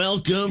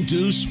Welcome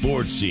to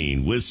Sports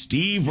Scene with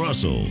Steve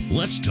Russell.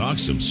 Let's talk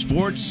some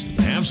sports and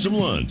have some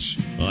lunch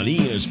on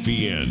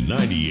ESPN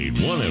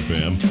 98.1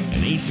 FM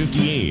and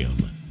 850 AM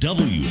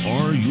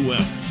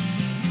WRUF.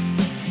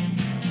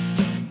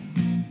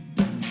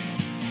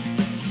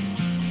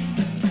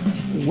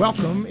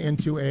 Welcome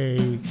into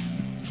a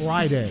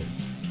Friday.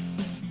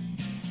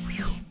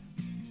 Whew.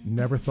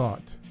 Never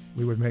thought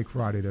we would make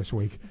Friday this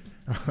week.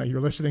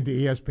 You're listening to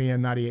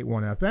ESPN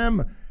 98.1 FM,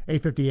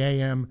 850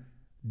 AM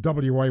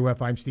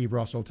WRUF. I'm Steve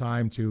Russell.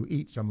 Time to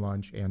eat some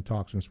lunch and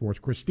talk some sports.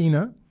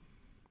 Christina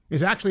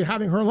is actually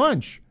having her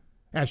lunch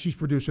as she's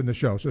producing the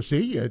show. So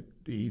see,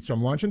 eat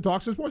some lunch and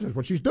talk some sports. That's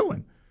what she's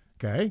doing.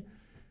 Okay.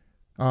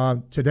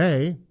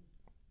 Today,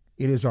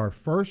 it is our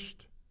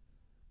first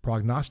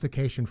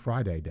Prognostication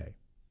Friday day.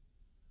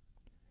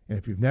 And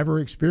if you've never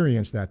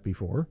experienced that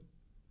before,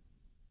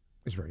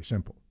 it's very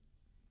simple.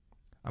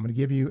 I'm going to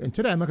give you, and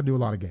today I'm not going to do a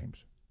lot of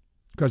games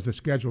because the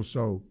schedule's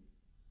so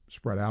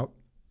spread out.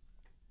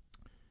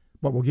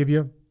 But we'll give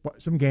you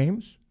some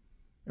games,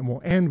 and we'll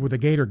end with a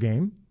Gator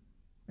game,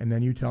 and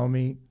then you tell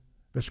me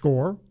the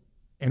score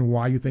and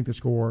why you think the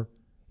score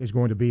is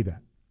going to be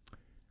that.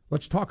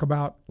 Let's talk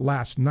about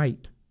last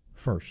night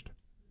first.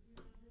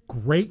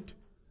 Great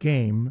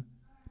game,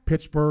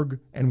 Pittsburgh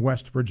and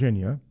West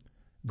Virginia.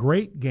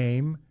 Great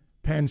game,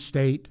 Penn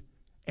State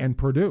and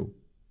Purdue.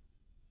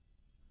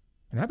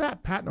 And how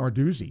about Pat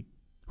Narduzzi,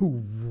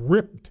 who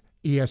ripped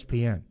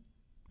ESPN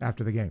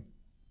after the game?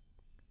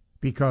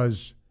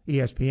 Because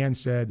ESPN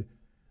said,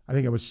 I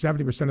think it was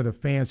 70% of the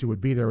fans who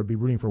would be there would be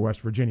rooting for West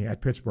Virginia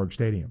at Pittsburgh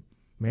Stadium.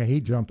 Man, he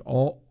jumped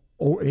all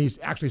over. He's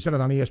actually said it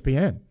on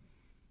ESPN.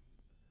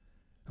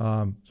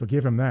 So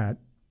give him that.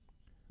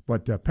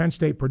 But Penn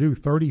State, Purdue,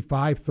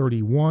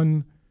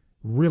 35-31.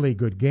 Really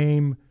good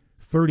game.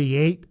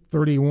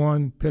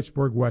 38-31,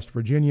 Pittsburgh, West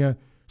Virginia.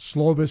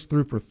 Slovis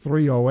threw for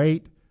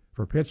 308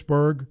 for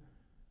Pittsburgh.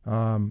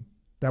 That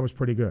was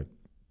pretty good.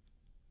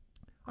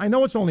 I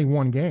know it's only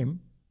one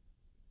game.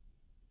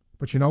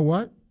 But you know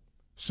what?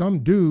 Some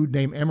dude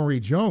named Emory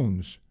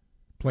Jones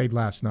played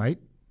last night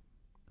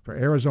for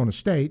Arizona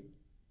State.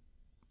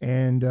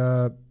 And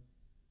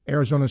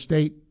Arizona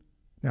State,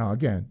 now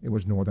again, it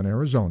was Northern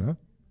Arizona,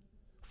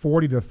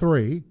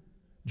 40-3.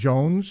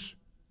 Jones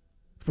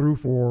threw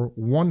for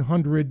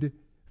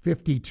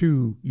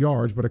 152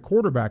 yards, but a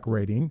quarterback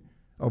rating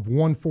of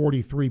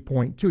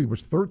 143.2. He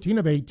was 13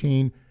 of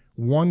 18,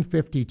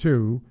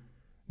 152,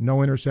 no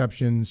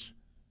interceptions,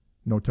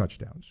 no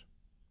touchdowns.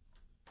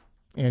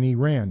 And he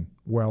ran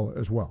well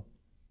as well.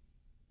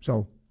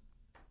 So,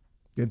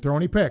 didn't throw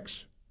any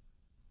picks.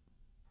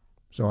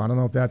 So, I don't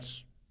know if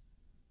that's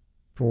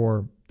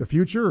for the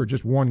future or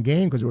just one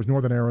game because it was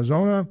Northern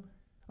Arizona.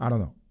 I don't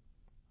know.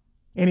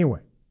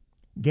 Anyway,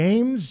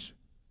 games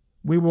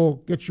we will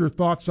get your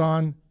thoughts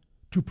on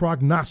to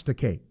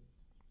prognosticate.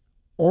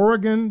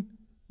 Oregon,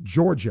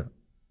 Georgia.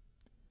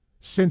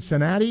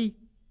 Cincinnati,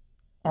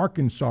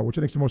 Arkansas, which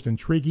I think is the most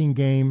intriguing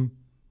game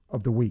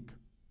of the week.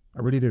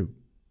 I really do.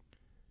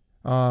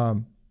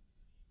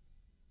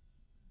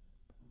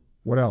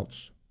 What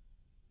else?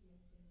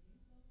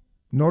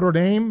 Notre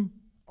Dame,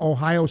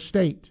 Ohio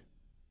State,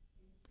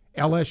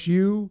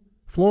 LSU,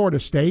 Florida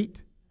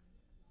State,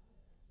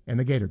 and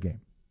the Gator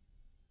game.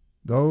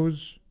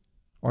 Those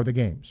are the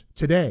games.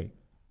 Today,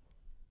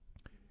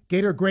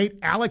 Gator great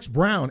Alex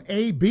Brown,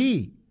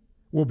 AB,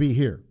 will be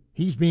here.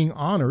 He's being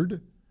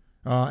honored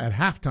at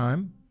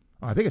halftime.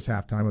 I think it's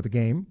halftime of the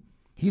game.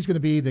 He's going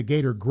to be the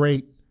Gator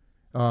great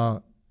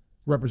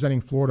representing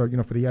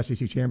Florida, for the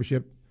SEC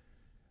championship.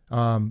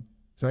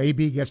 So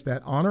AB gets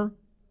that honor.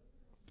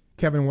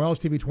 Kevin Wells,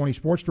 TV20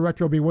 sports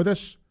director, will be with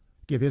us,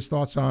 give his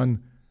thoughts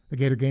on the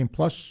Gator game,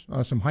 plus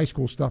some high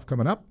school stuff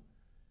coming up.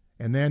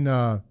 And then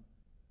I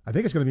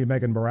think it's going to be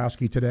Megan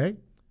Borowski today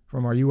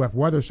from our UF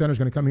Weather Center. Is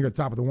going to come here at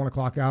the top of the 1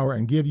 o'clock hour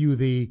and give you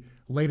the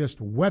latest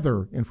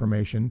weather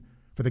information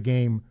for the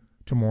game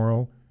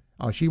tomorrow.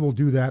 She will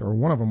do that, or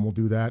one of them will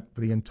do that,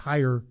 for the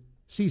entire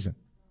season,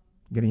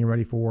 getting you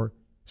ready for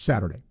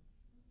Saturday.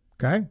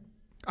 Okay?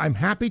 I'm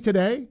happy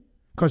today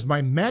because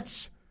my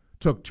Mets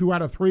took 2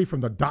 out of 3 from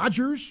the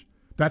Dodgers.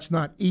 That's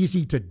not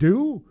easy to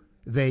do.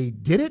 They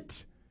did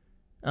it,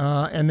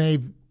 and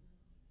they've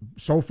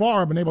so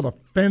far been able to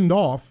fend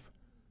off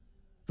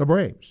the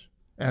Braves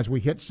as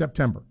we hit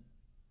September.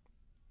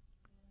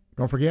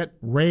 Don't forget,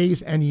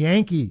 Rays and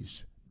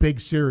Yankees, big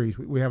series.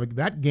 We have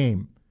that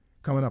game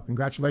coming up.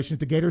 Congratulations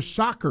to Gators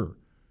Soccer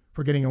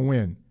for getting a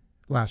win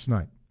last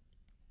night.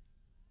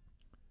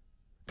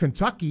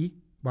 Kentucky,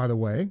 by the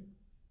way,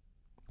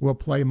 will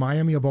play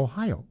Miami of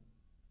Ohio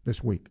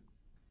this week.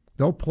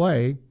 They'll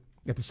play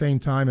at the same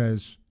time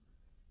as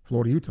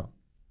Florida, Utah,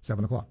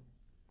 7 o'clock.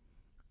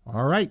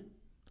 All right,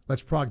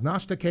 let's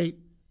prognosticate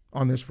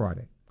on this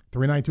Friday.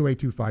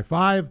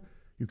 392-8255.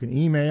 You can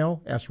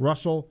email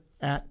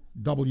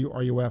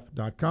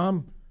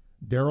srussell@wruf.com.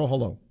 Daryl,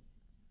 hello.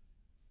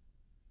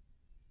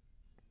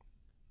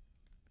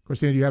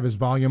 Christina, do you have his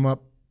volume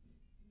up?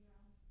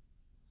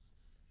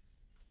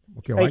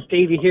 Okay. Hey,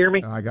 Steve, you hear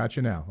me? I got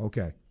you now.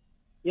 Okay.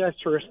 Yes,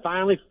 sir. It's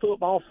finally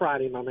Football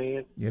Friday, my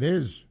man. It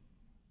is.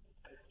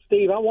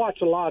 Steve, I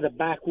watched a lot of the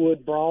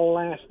Backyard Brawl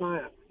last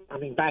night.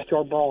 I'm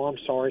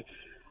sorry.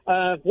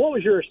 What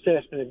was your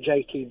assessment of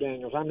JT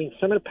Daniels? I mean,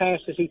 some of the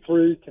passes he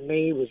threw to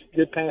me was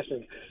good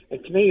passes,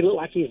 and to me he looked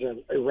like he's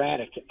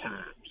erratic at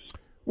times.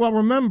 Well,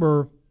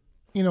 remember,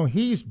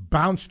 he's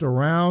bounced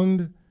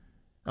around.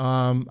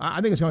 I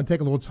think it's going to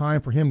take a little time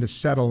for him to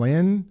settle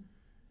in.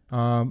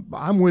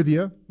 I'm with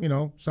you.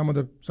 Some of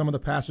the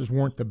passes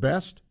weren't the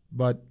best,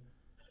 but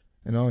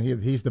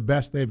he's the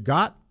best they've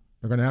got.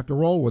 They're going to have to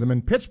roll with him.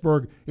 And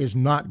Pittsburgh is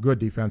not good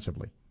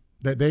defensively.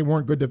 They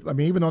weren't good.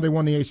 Even though they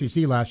won the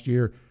ACC last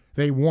year,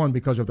 they won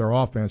because of their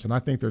offense, and I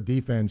think their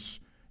defense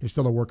is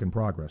still a work in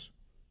progress.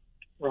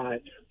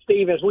 Right.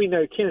 Steve, as we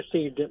know,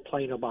 Tennessee didn't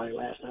play nobody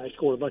last night. They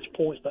scored a bunch of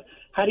points. But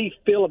how do you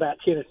feel about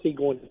Tennessee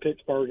going to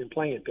Pittsburgh and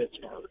playing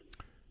Pittsburgh?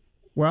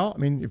 Well, I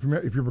mean,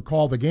 if you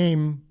recall, the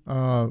game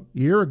a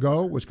year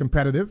ago was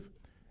competitive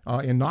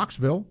in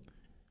Knoxville.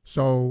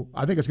 So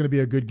I think it's going to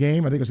be a good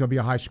game. I think it's going to be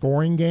a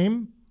high-scoring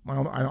game.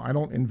 I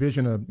don't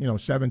envision a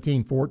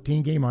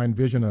 17-14 game. I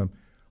envision a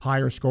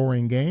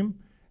higher-scoring game.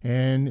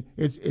 And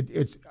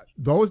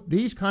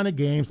these kind of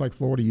games like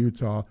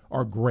Florida-Utah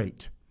are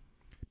great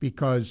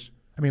because,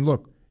 I mean,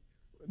 look,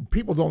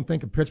 people don't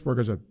think of Pittsburgh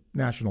as a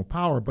national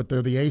power, but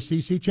they're the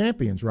ACC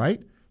champions, right?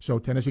 So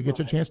Tennessee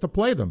gets a chance to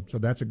play them, so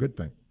that's a good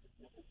thing.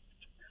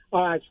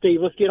 All right,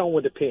 Steve, let's get on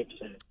with the picks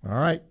then. All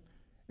right.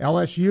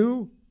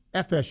 LSU,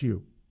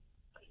 FSU.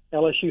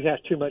 LSU has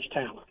too much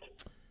talent.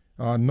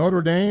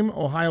 Notre Dame,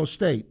 Ohio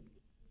State.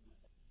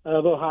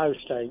 Ohio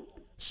State.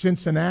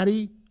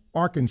 Cincinnati,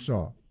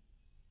 Arkansas.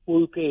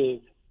 Woo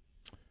pig.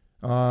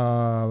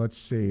 Let's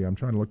see. I'm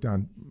trying to look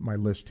down my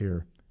list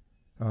here.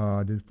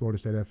 Did Florida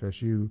State,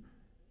 FSU.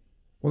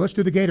 Well, let's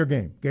do the Gator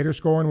game. Gator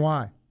score and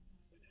why?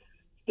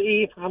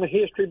 Steve, I'm a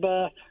history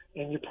buff,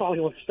 and you probably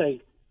want to say,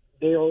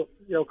 Dale,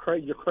 you're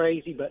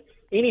crazy, but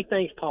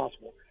anything's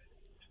possible.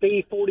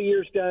 Steve, 40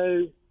 years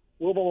ago,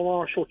 Wilbur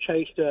Marshall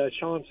chased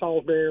Sean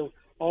Salisbury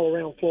all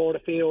around Florida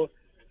field.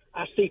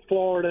 I see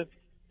Florida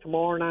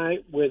tomorrow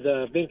night with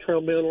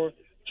Ventrell Miller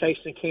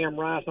chasing Cam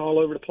Rising all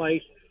over the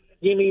place.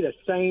 Give me the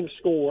same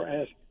score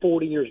as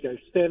 40 years ago,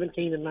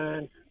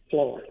 17-9,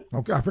 Florida.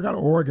 Okay, I forgot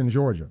Oregon,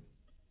 Georgia.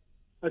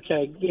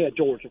 Okay, yeah,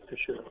 Georgia for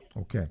sure.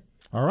 Okay.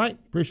 All right.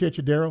 Appreciate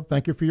you, Darryl.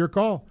 Thank you for your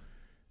call.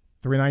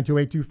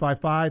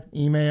 392-8255,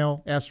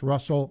 email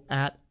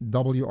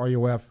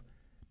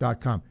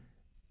srussell@wruf.com.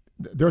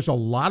 There's a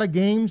lot of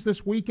games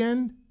this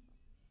weekend,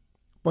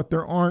 but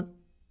there aren't,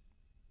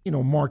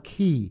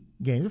 marquee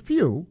games. A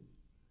few.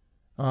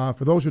 For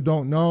those who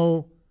don't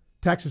know,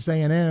 Texas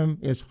A&M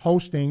is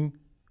hosting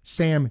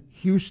Sam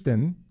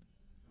Houston.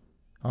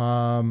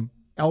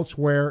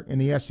 Elsewhere in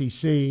the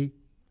SEC,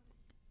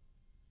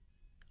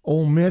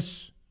 Ole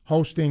Miss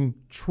hosting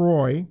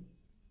Troy.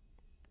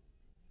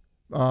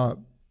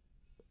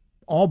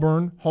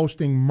 Auburn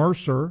hosting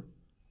Mercer.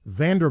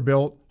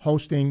 Vanderbilt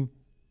hosting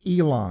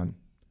Elon.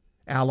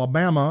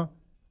 Alabama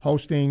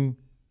hosting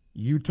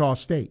Utah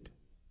State.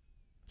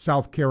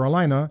 South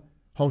Carolina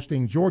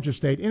hosting Georgia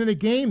State. And in a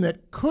game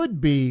that could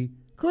be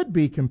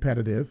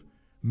competitive,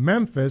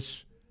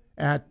 Memphis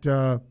at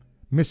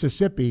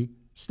Mississippi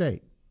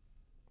State.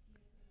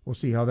 We'll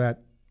see how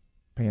that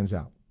pans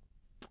out.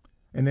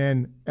 And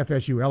then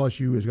FSU,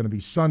 LSU is going to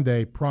be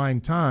Sunday prime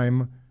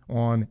time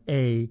on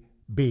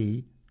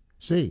ABC.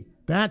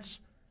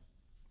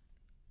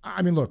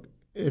 Look,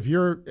 if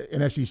you're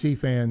an SEC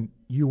fan,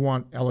 you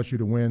want LSU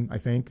to win, I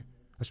think,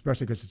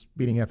 especially because it's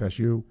beating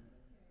FSU.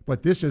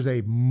 But this is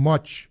a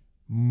much,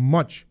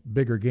 much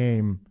bigger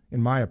game,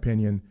 in my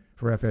opinion,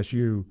 for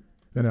FSU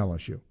than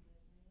LSU.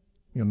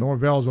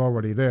 Norvell's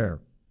already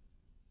there,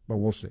 but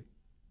we'll see.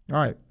 All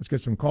right, let's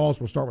get some calls.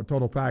 We'll start with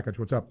Total Package.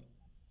 What's up?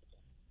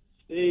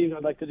 Steve,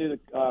 I'd like to do the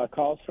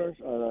calls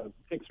first,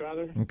 picks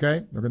rather.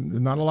 Okay, there's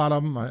not a lot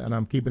of them, and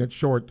I'm keeping it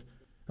short.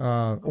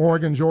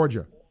 Oregon,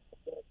 Georgia.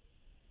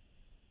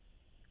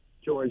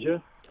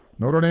 Georgia.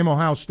 Notre Dame,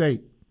 Ohio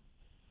State.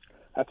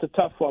 That's a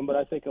tough one, but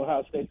I think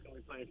Ohio State's going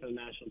to be playing for the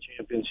national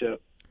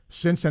championship.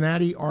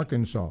 Cincinnati,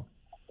 Arkansas.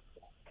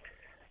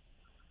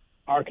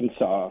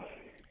 Arkansas.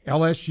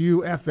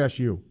 LSU,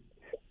 FSU.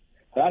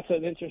 That's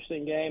an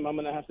interesting game. I'm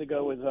going to have to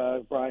go with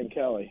Brian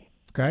Kelly.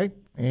 Okay,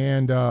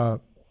 and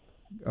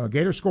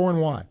Gator score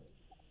and why?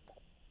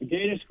 The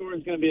Gator score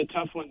is going to be a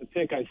tough one to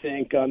pick, I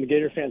think. The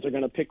Gator fans are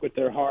going to pick with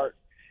their heart.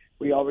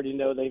 We already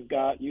know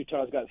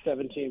Utah's got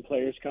 17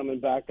 players coming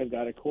back. They've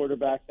got a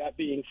quarterback. That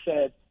being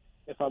said,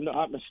 if I'm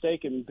not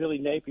mistaken, Billy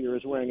Napier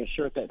is wearing a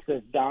shirt that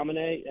says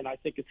dominate, and I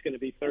think it's going to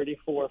be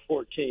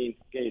 34-14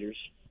 Gators.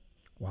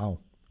 Wow.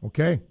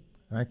 Okay.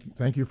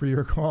 Thank you for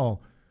your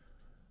call.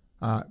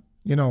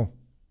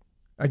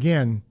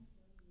 Again,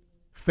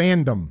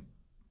 fandom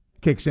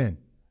kicks in.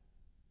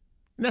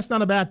 And that's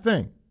not a bad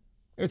thing.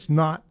 It's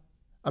not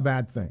a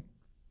bad thing.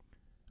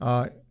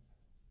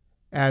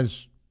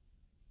 As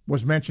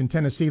was mentioned,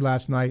 Tennessee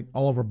last night,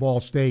 all over Ball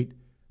State,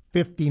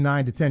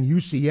 59-10.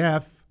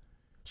 UCF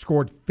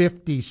scored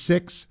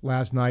 56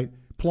 last night.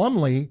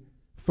 Plumlee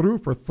threw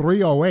for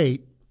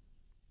 308.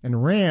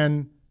 and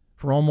ran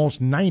for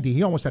almost 90.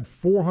 He almost had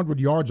 400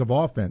 yards of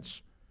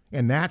offense,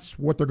 and that's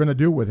what they're going to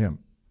do with him.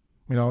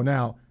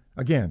 Now,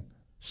 again,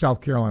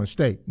 South Carolina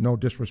State, no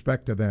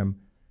disrespect to them,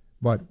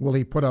 but will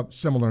he put up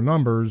similar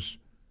numbers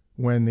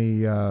when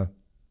the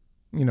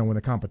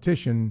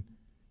competition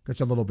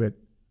gets a little bit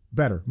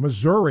better?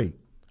 Missouri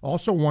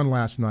also won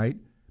last night,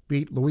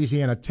 beat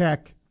Louisiana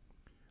Tech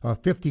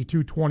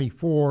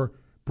 52-24.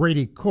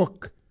 Brady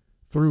Cook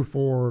threw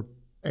for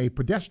a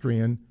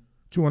pedestrian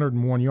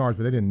 201 yards,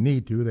 but they didn't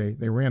need to.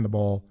 They ran the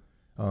ball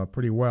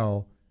pretty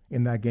well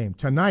in that game.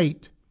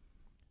 Tonight,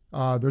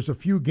 there's a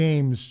few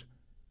games,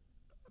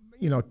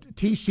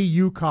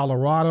 TCU,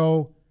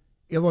 Colorado,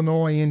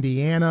 Illinois,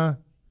 Indiana,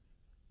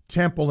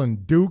 Temple,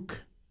 and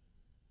Duke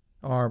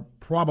are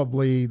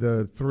probably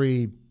the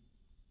three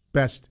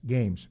best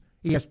games.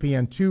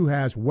 ESPN2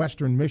 has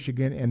Western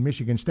Michigan and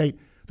Michigan State.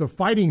 The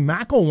Fighting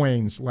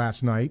McElwains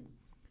last night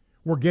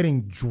were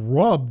getting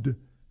drubbed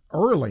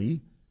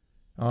early,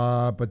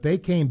 but they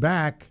came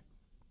back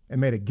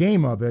and made a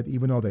game of it,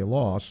 even though they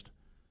lost.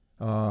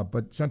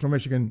 But Central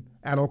Michigan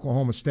at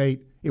Oklahoma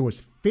State, it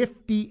was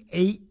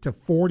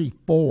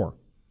 58-44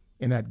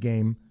 in that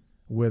game,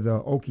 with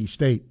Okie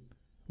State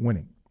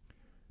winning.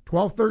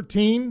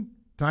 12:13,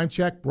 time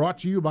check brought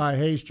to you by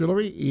Hayes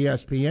Jewelry,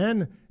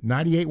 ESPN,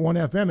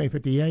 98.1 FM,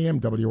 850 AM,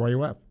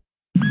 WRUF.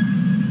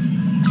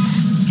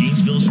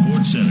 Gainesville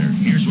Sports Center,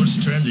 here's what's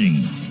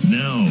trending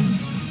now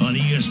on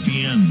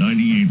ESPN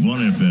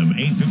 98.1 FM,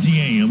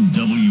 850 AM,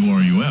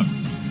 WRUF.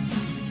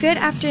 Good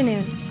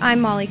afternoon.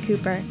 I'm Molly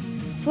Cooper.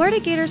 Florida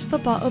Gators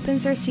football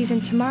opens their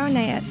season tomorrow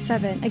night at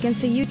 7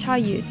 against the Utah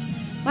Utes.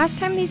 Last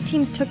time these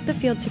teams took the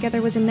field together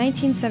was in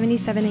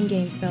 1977 in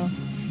Gainesville.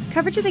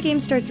 Coverage of the game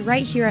starts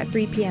right here at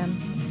 3 p.m.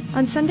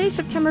 On Sunday,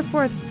 September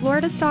 4th,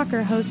 Florida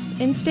Soccer hosts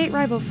in-state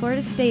rival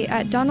Florida State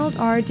at Donald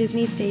R.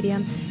 Disney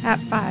Stadium at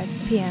 5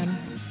 p.m.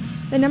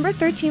 The number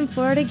 13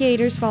 Florida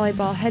Gators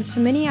volleyball heads to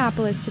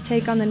Minneapolis to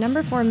take on the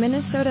number 4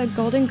 Minnesota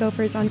Golden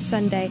Gophers on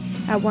Sunday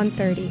at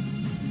 1:30.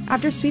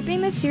 After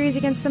sweeping the series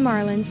against the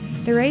Marlins,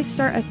 the Rays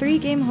start a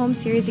 3-game home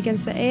series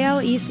against the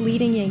AL East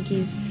leading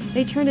Yankees.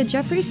 They turn to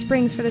Jeffrey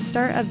Springs for the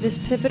start of this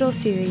pivotal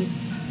series.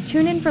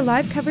 Tune in for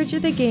live coverage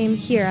of the game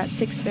here at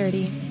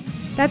 6:30.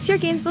 That's your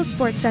Gainesville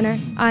Sports Center.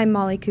 I'm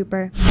Molly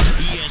Cooper.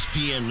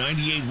 ESPN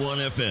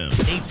 98.1 FM,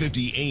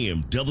 850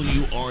 AM,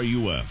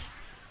 WRUF.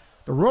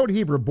 The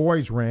Rodeheaver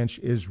Boys Ranch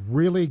is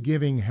really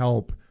giving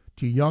help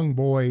to young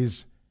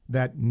boys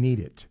that need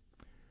it.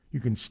 You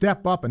can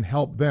step up and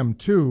help them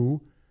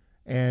too,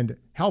 and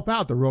help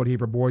out the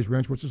Rodeheaver Boys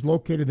Ranch, which is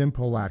located in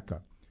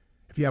Palatka.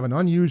 If you have an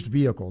unused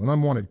vehicle, an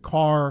unwanted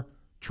car,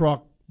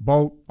 truck,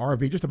 boat,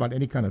 RV, just about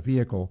any kind of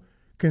vehicle,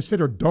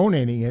 consider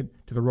donating it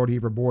to the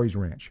Rodeheaver Boys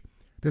Ranch.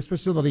 This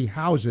facility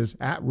houses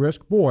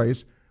at-risk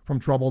boys from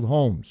troubled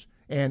homes,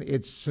 and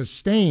it's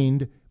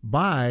sustained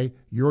by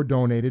your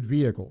donated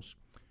vehicles.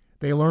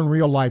 They learn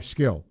real-life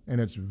skill,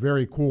 and it's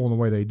very cool in the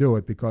way they do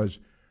it, because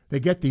they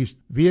get these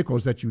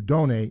vehicles that you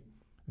donate,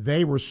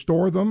 they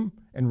restore them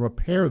and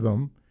repair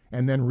them,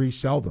 and then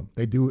resell them.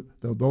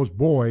 Those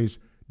boys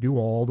do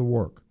all the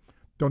work.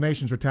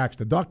 Donations are tax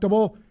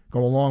deductible,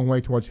 go a long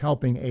way towards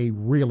helping a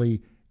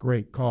really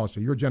great cause.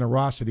 So your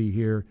generosity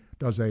here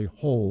does a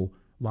whole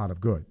lot of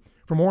good.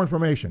 For more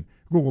information,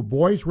 Google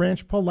Boys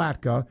Ranch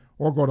Palatka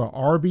or go to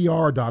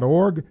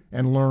rbr.org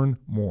and learn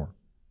more.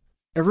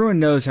 Everyone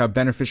knows how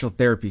beneficial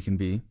therapy can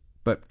be,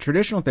 but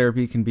traditional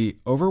therapy can be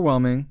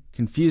overwhelming,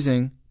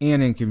 confusing,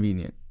 and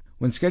inconvenient.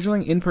 When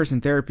scheduling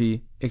in-person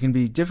therapy, it can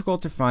be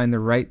difficult to find the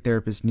right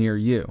therapist near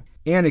you,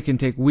 and it can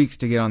take weeks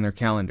to get on their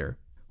calendar.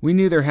 We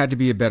knew there had to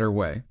be a better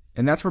way,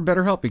 and that's where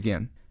BetterHelp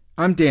began.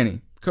 I'm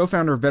Danny,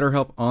 co-founder of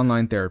BetterHelp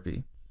Online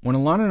Therapy. When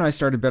Alana and I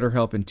started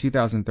BetterHelp in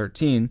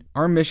 2013,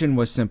 our mission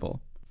was simple: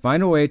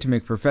 find a way to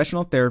make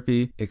professional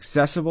therapy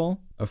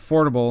accessible,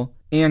 affordable,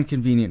 and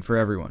convenient for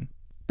everyone.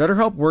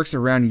 BetterHelp works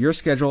around your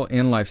schedule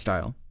and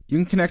lifestyle. You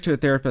can connect to a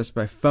therapist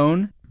by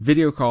phone,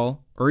 video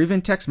call, or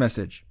even text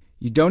message.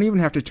 You don't even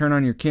have to turn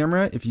on your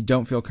camera if you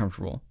don't feel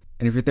comfortable.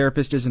 And if your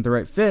therapist isn't the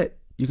right fit,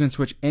 you can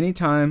switch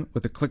anytime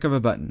with the click of a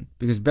button,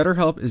 because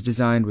BetterHelp is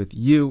designed with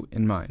you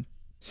in mind.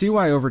 See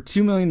why over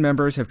 2 million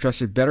members have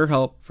trusted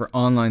BetterHelp for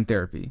online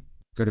therapy.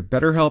 Go to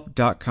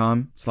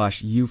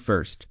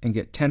betterhelp.com/youfirst and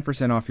get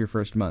 10% off your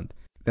first month.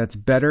 That's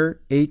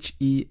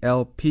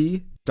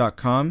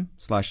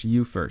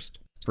betterhelp.com/youfirst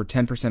for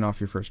 10%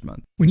 off your first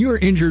month. When you are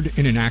injured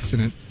in an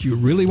accident, do you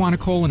really want to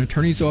call an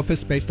attorney's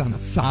office based on the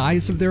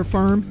size of their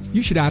firm?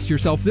 You should ask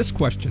yourself this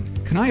question: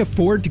 can I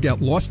afford to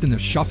get lost in the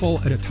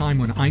shuffle at a time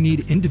when I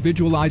need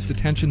individualized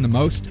attention the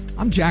most?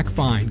 I'm Jack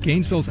Fine,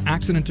 Gainesville's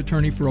accident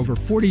attorney for over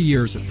 40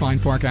 years at Fine,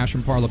 Fark, Ash,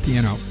 and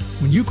Parlapiano.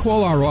 When you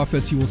call our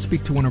office, you will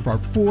speak to one of our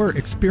 4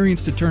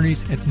 experienced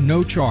attorneys at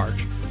no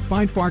charge.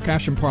 Fine, Fark,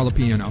 Ash, and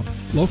Parlapiano.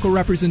 Local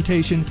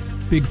representation,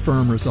 big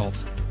firm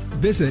results.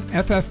 Visit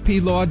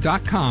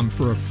ffplaw.com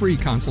for a free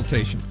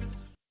consultation.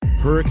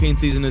 Hurricane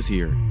season is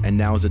here, and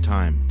now is the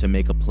time to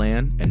make a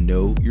plan and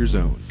know your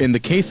zone. In the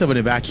case of an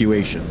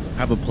evacuation,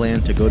 have a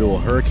plan to go to a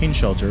hurricane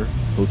shelter,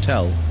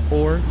 hotel,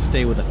 or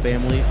stay with a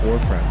family or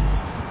friends.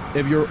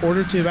 If you're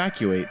ordered to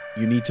evacuate,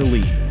 you need to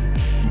leave.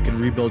 You can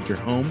rebuild your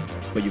home,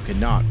 but you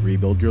cannot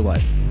rebuild your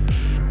life.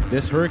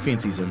 This hurricane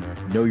season,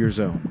 know your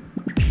zone.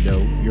 Know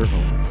your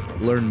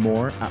home. Learn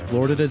more at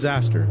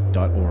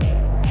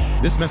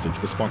floridadisaster.org. This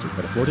message is sponsored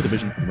by the Florida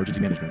Division of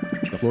Emergency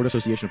Management, the Florida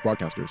Association of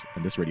Broadcasters,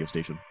 and this radio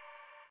station.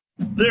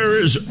 There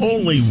is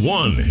only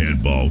one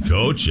head ball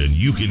coach, and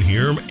you can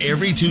hear him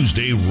every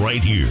Tuesday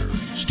right here.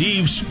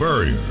 Steve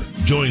Spurrier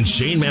joins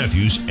Shane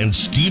Matthews and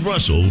Steve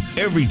Russell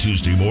every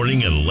Tuesday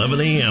morning at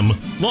 11 a.m.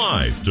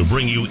 live to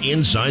bring you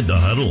inside the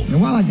huddle.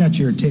 And while I got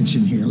your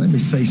attention here, let me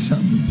say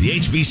something. The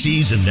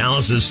HBC's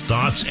analysis,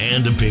 thoughts,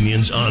 and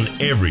opinions on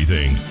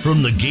everything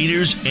from the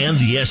Gators and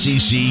the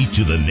SEC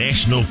to the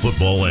national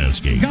football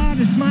landscape. God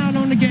has smiled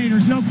on the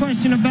Gators, no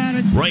question about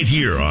it. Right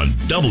here on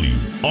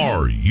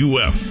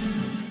WRUF.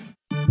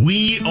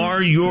 We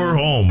are your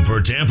home for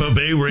Tampa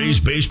Bay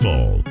Rays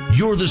baseball.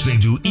 You're listening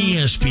to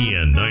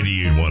ESPN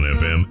 98.1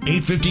 FM,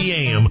 850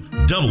 AM,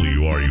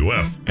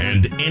 WRUF,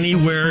 and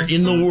anywhere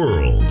in the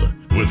world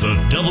with the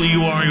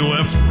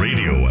WRUF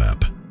radio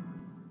app.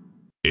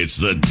 It's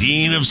the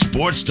Dean of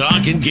Sports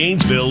Talk in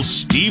Gainesville,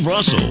 Steve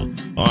Russell,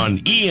 on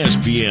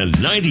ESPN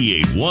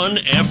 98.1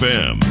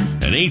 FM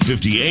and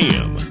 850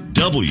 AM,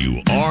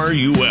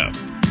 WRUF.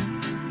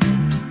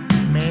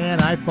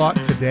 Man, I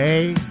thought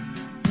today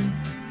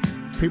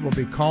people will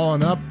be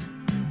calling up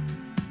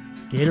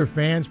Gator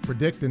fans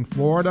predicting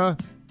Florida.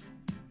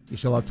 You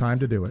still have time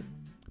to do it.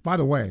 By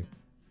the way,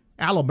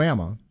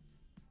 Alabama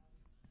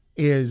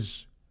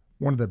is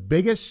one of the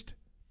biggest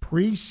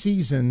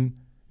preseason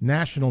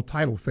national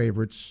title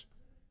favorites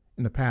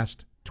in the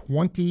past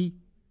 20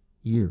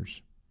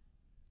 years.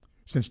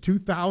 Since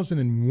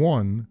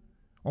 2001,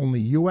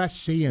 only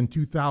USC in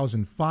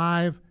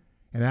 2005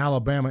 and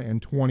Alabama in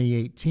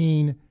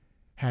 2018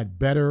 had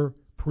better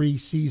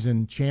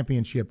preseason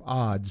championship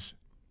odds,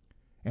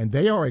 and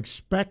they are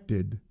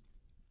expected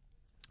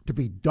to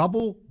be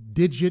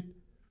double-digit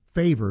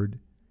favored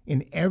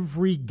in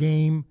every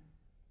game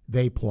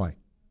they play.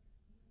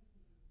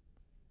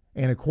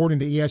 And according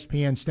to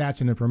ESPN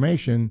Stats and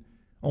Information,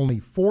 only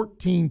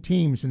 14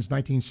 teams since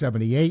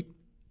 1978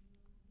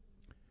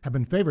 have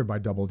been favored by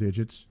double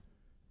digits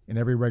in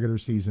every regular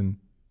season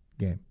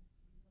game.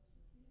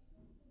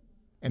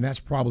 And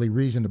that's probably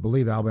reason to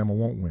believe Alabama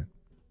won't win.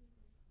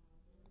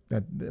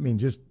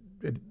 It's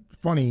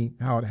funny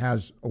how it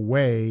has a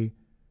way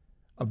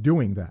of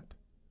doing that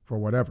for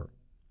whatever.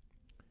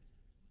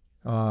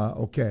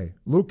 Okay.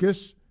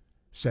 Lucas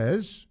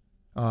says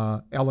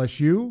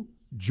LSU,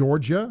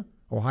 Georgia,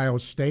 Ohio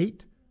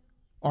State,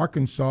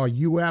 Arkansas,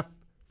 UF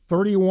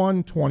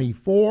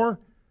 31-24.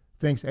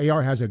 Thinks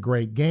AR has a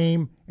great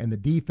game and the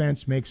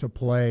defense makes a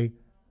play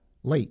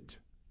late.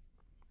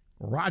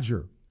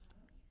 Roger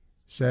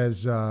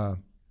says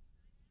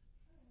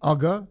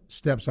Uga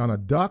steps on a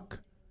duck.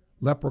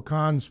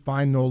 Leprechauns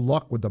find no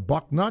luck with the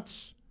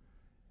Bucknuts.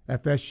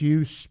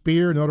 FSU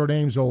spear Notre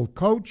Dame's old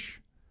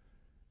coach.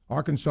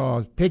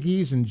 Arkansas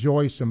Piggies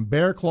enjoy some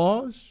bear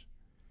claws.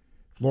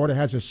 Florida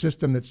has a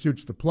system that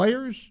suits the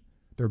players.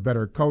 They're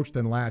better coached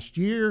than last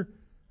year,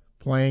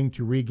 playing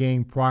to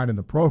regain pride in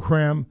the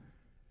program.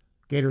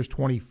 Gators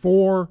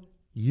 24,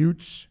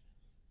 Utes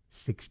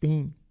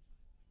 16.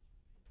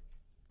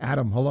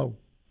 Adam, hello.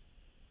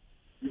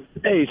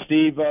 Hey,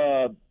 Steve.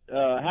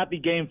 Happy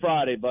Game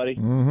Friday, buddy.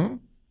 Mm-hmm.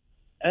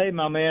 Hey,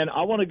 my man,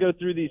 I want to go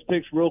through these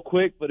picks real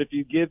quick, but if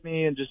you give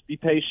me and just be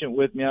patient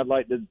with me, I'd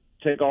like to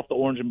take off the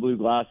orange and blue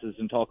glasses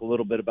and talk a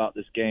little bit about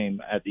this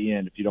game at the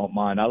end, if you don't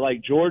mind. I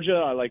like Georgia.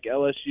 I like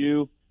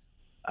LSU.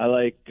 I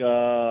like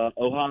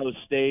Ohio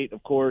State,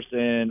 of course,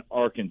 and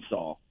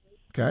Arkansas.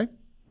 Okay.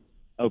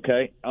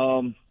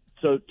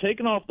 So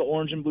taking off the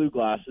orange and blue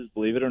glasses,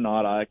 believe it or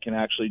not, I can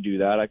actually do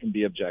that. I can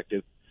be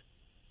objective.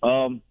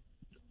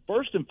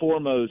 First and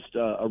foremost,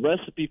 a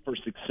recipe for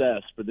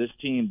success for this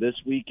team this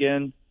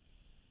weekend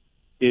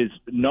is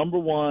number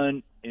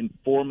one and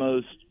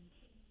foremost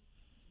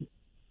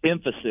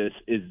emphasis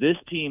is this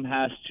team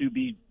has to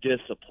be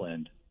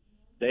disciplined.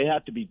 They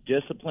have to be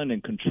disciplined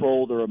and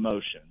control their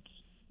emotions,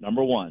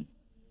 number one.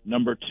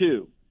 Number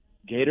two,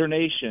 Gator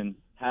Nation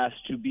has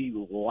to be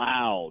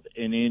loud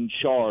and in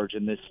charge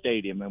in this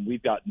stadium, and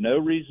we've got no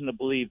reason to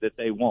believe that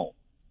they won't.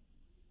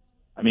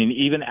 I mean,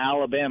 even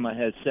Alabama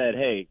has said,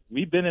 hey,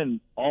 we've been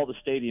in all the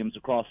stadiums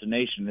across the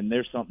nation, and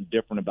there's something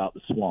different about the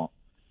Swamp.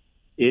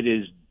 It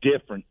is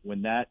different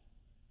when that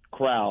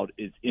crowd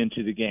is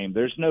into the game.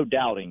 There's no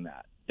doubting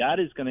that. That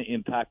is going to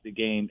impact the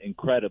game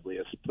incredibly,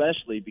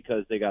 especially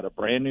because they got a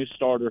brand-new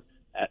starter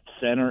at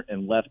center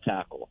and left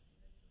tackle.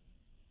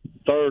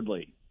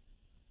 Thirdly,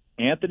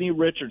 Anthony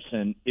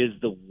Richardson is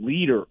the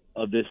leader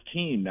of this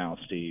team now,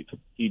 Steve.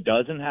 He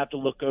doesn't have to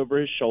look over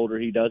his shoulder.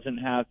 He doesn't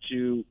have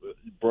to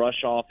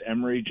brush off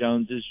Emory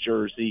Jones's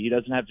jersey. He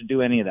doesn't have to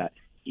do any of that.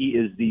 He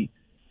is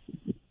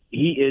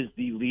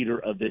the leader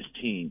of this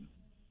team.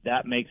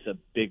 That makes a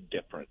big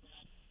difference.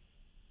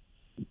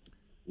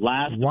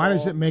 Why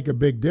does it make a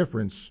big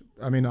difference?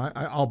 I mean,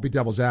 I'll be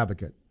devil's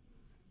advocate,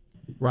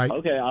 right?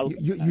 Okay.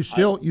 You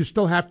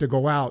still have to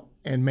go out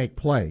and make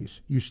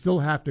plays. You still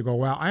have to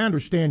go out. I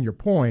understand your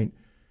point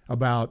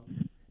about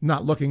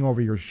not looking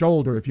over your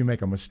shoulder if you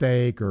make a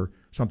mistake or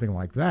something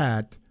like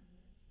that,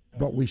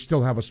 but we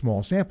still have a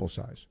small sample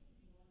size.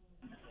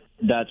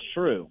 That's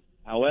true.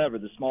 However,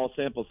 the small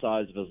sample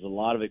size was a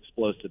lot of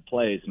explosive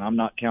plays, and I'm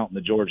not counting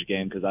the Georgia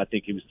game because I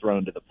think he was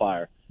thrown to the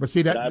fire. But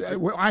see,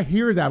 I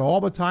hear that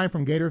all the time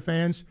from Gator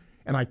fans,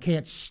 and I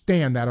can't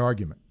stand that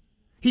argument.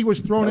 He was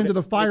thrown into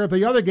the fire of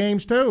the other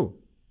games too.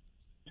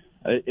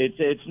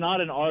 It's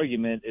not an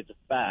argument; it's a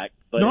fact.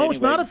 But no, anyway,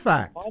 it's not a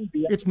fact.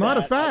 It's not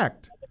a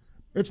fact.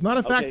 It's not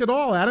a fact at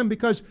all, Adam,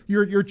 because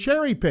you're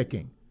cherry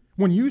picking.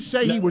 When you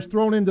say he was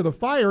thrown into the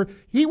fire,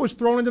 he was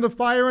thrown into the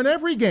fire in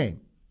every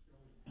game.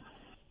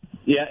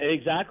 Yeah,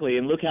 exactly.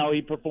 And look how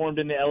he performed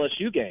in the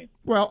LSU game.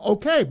 Well,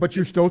 okay, but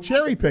you're still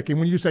cherry picking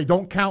when you say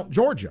don't count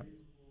Georgia.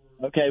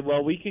 Okay,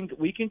 well we can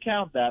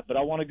count that, but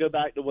I want to go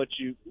back to what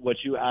you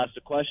asked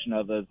a question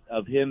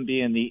of him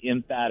being the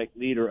emphatic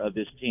leader of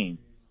this team.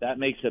 That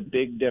makes a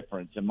big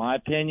difference. In my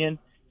opinion,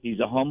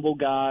 he's a humble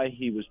guy.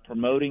 He was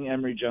promoting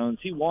Emory Jones.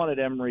 He wanted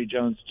Emory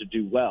Jones to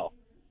do well.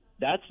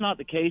 That's not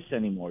the case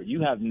anymore.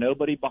 You have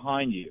nobody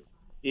behind you.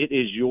 It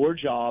is your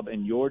job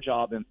and your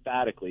job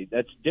emphatically.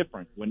 That's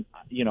different. When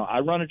I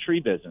run a tree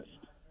business.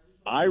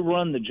 I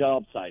run the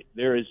job site.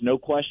 There is no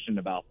question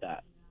about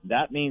that.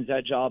 That means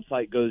that job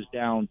site goes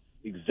down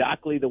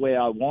exactly the way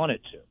I want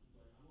it to.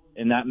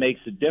 And that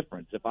makes a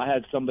difference. If I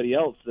had somebody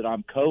else that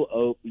I'm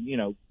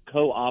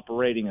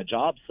co-operating a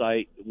job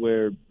site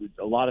where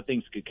a lot of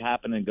things could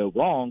happen and go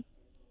wrong,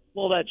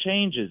 well, that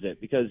changes it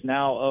because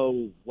now,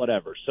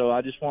 whatever. So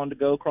I just wanted to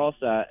go across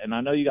that, and I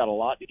know you got a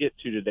lot to get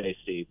to today,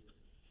 Steve.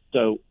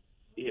 So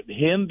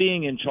him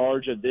being in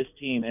charge of this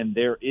team, and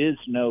there is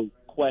no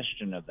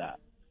question of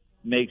that,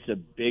 makes a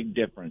big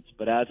difference.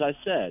 But as I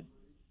said,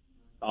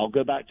 I'll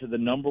go back to the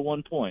number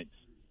one points.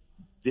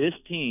 This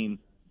team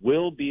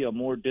will be a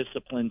more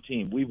disciplined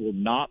team. We will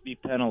not be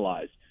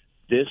penalized.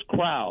 This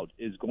crowd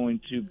is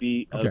going to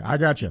be – Okay, I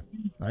got you.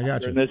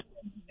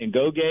 And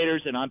go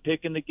Gators, and I'm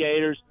picking the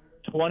Gators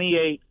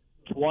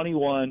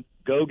 28-21.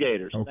 Go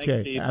Gators. Okay,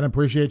 thanks, Steve. Adam,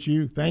 appreciate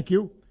you. Thank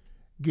you.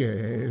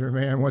 Gator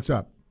man, what's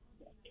up?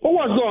 Well,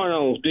 what's going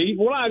on, Steve?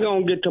 Well, I'm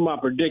going to get to my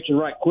prediction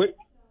right quick.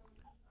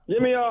 Give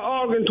me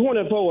Oregon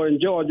 24 and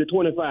Georgia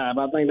 25.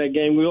 I think that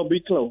game will be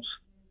close.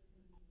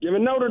 Give me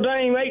Notre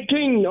Dame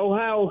 18,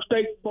 Ohio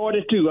State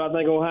 42. I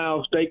think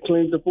Ohio State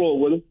cleans the floor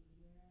with them.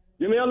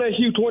 Give me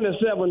LSU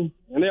 27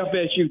 and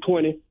FSU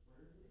 20.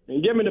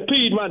 And give me the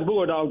Piedmont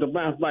Bulldogs to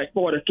bounce back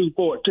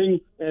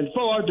 42-14. And as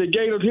far as the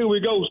Gators, here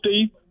we go,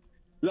 Steve.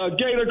 The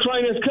Gator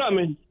train is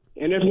coming,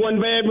 and it's one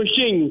bad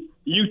machine.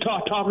 Utah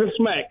talking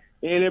smack.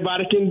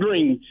 Anybody can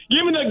dream.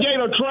 Give me the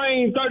Gator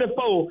train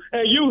 34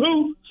 and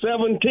you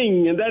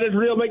 17. And that is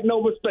real, make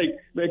no mistake.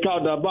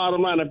 Because the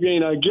bottom line, if you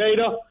ain't a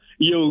Gator,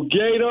 you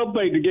Gator,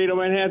 baby. The Gator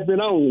man has been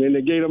on, and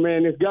the Gator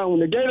man is gone.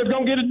 The Gator's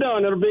going to get it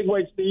done in a big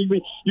way,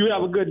 Stevie. You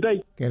have a good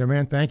day. Gator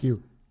man, thank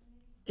you.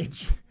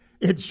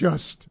 It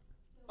just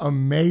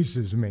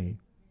amazes me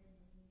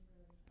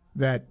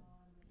that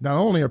not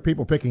only are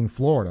people picking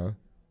Florida,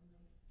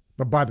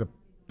 but by the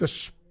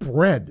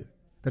spread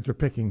that they're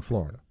picking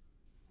Florida.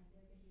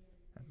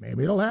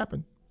 Maybe it'll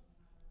happen.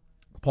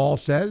 Paul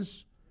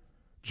says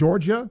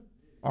Georgia,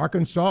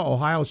 Arkansas,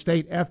 Ohio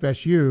State,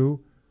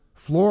 FSU,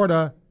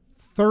 Florida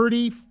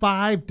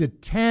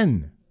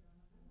 35-10.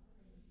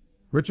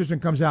 Richardson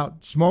comes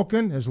out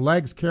smoking. His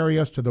legs carry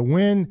us to the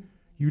win.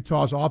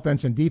 Utah's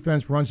offense and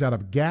defense runs out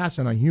of gas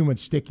on a humid,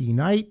 sticky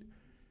night.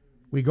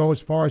 We go as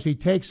far as he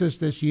takes us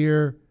this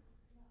year.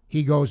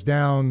 He goes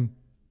down.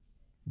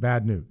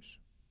 Bad news.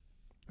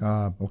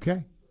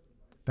 Okay.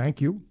 Thank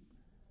you.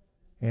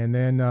 And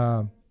then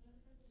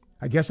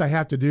I guess I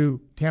have to do,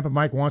 Tampa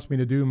Mike wants me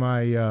to do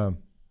my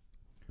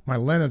my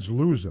Leonard's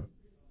loser.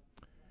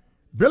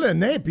 Billy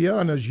Napier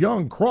and his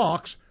young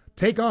Crocs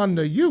take on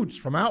the Utes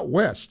from out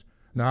west.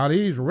 Now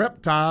these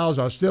reptiles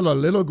are still a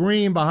little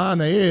green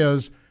behind the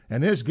ears,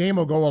 and this game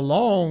will go a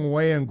long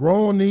way in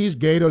growing these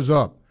Gators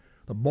up.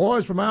 The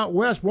boys from out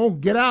west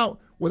won't get out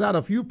without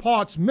a few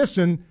parts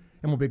missing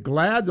and will be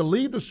glad to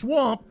leave the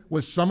swamp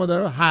with some of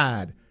their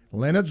hide.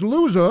 Leonard's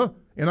loser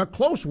in a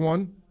close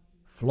one,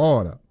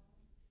 Florida.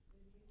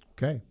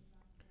 Okay.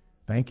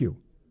 Thank you.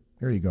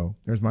 There you go.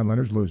 There's my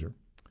Leonard's loser.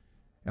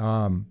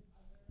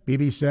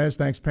 BB says,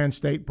 thanks Penn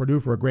State, Purdue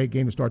for a great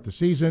game to start the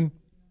season.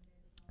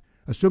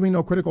 Assuming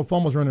no critical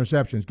fumbles or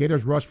interceptions,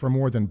 Gators rush for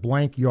more than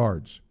blank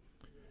yards.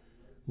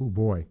 Oh,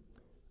 boy.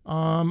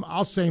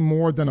 I'll say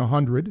more than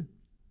 100.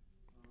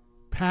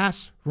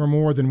 Pass for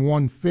more than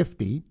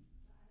 150.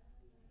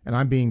 And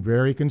I'm being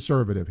very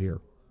conservative here.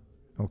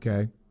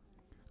 Okay?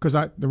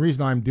 Because the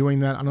reason I'm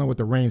doing that, I don't know what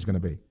the rain is going to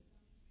be.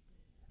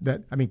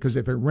 Because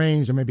if it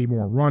rains, there may be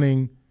more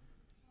running.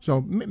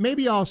 So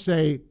maybe I'll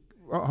say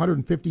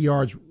 150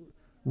 yards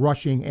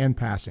rushing and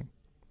passing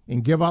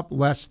and give up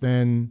less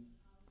than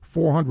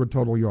 400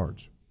 total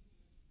yards.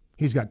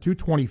 He's got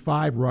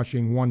 225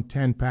 rushing,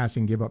 110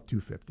 passing, give up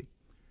 250.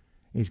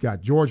 He's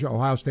got Georgia,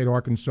 Ohio State,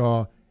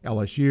 Arkansas,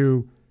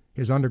 LSU,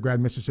 his undergrad,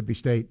 Mississippi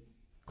State,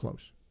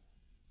 close.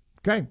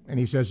 Okay, and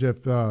he says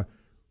if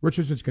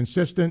Richardson's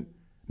consistent,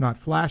 not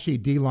flashy,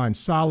 D-line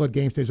solid,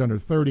 game stays under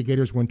 30,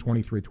 Gators win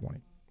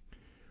 23-20.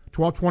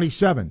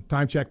 12:27,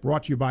 time check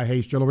brought to you by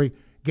Hayes Jewelry.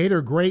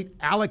 Gator great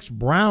Alex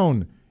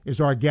Brown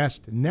is our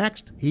guest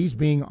next. He's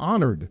being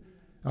honored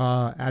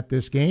at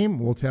this game.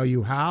 We'll tell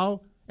you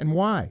how and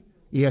why.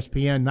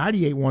 ESPN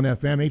 98.1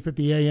 FM,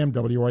 850 AM,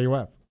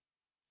 WRUF.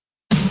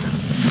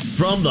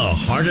 From the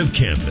heart of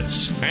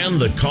campus and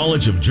the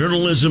College of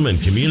Journalism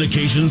and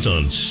Communications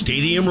on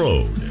Stadium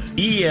Road,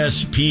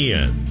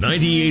 ESPN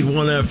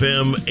 98.1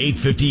 FM,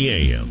 850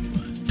 AM,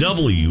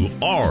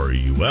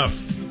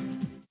 WRUF.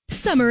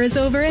 Summer is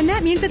over, and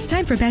that means it's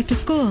time for back to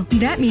school.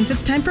 That means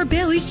it's time for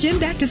Bailey's Gym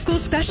Back to School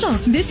Special.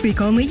 This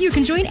week only, you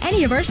can join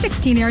any of our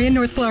 16 area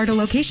North Florida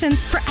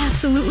locations for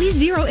absolutely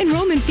zero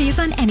enrollment fees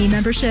on any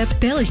membership.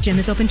 Bailey's Gym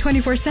is open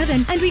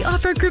 24/7, and we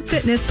offer group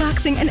fitness,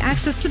 boxing, and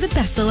access to the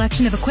best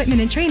selection of equipment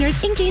and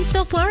trainers in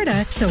Gainesville,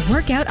 Florida. So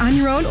work out on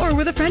your own or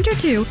with a friend or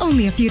two.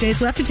 Only a few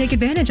days left to take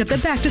advantage of the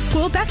back to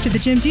school, back to the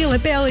gym deal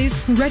at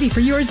Bailey's. Ready for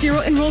your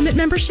zero enrollment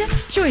membership?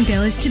 Join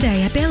Bailey's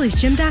today at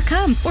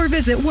baileysgym.com or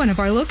visit one of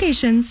our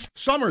locations.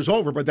 Summer's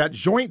over, but that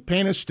joint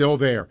pain is still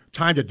there.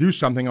 Time to do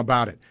something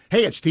about it.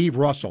 Hey, it's Steve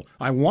Russell.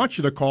 I want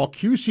you to call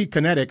QC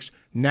Kinetics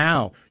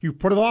now. You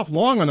put it off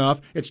long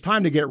enough, it's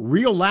time to get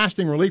real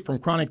lasting relief from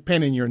chronic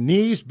pain in your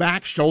knees,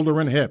 back,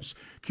 shoulder, and hips.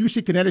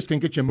 QC Kinetics can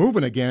get you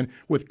moving again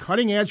with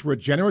cutting-edge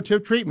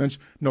regenerative treatments,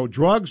 no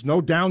drugs, no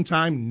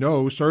downtime,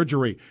 no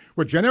surgery.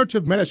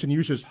 Regenerative medicine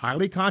uses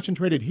highly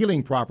concentrated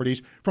healing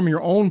properties from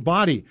your own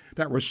body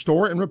that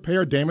restore and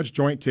repair damaged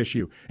joint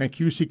tissue. And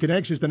QC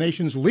Kinetics is the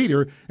nation's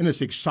leader in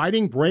this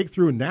exciting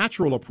breakthrough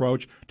natural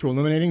approach to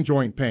eliminating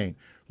joint pain.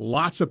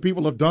 Lots of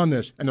people have done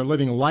this, and they're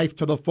living life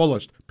to the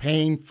fullest,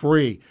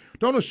 pain-free.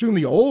 Don't assume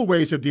the old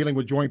ways of dealing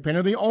with joint pain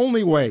are the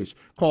only ways.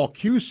 Call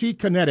QC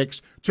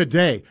Kinetics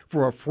today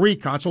for a free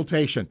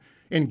consultation.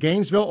 In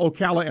Gainesville,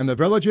 Ocala, and the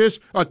Villages,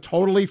 a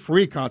totally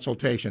free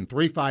consultation.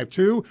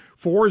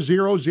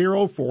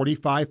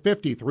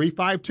 352-400-4550.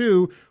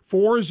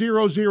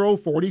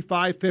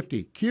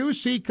 352-400-4550.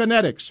 QC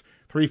Kinetics.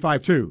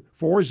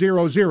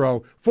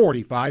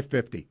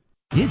 352-400-4550.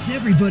 It's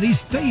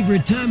everybody's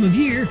favorite time of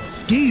year,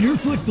 Gator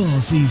football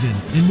season.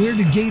 And where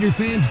do Gator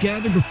fans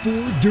gather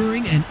before,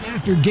 during, and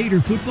after Gator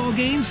football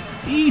games?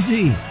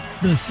 Easy.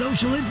 The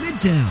Social at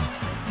Midtown.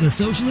 The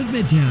Social at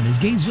Midtown is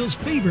Gainesville's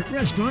favorite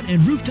restaurant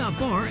and rooftop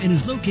bar and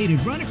is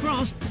located right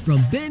across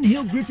from Ben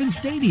Hill Griffin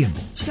Stadium.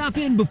 Stop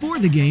in before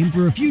the game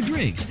for a few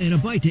drinks and a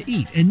bite to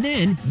eat, and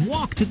then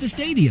walk to the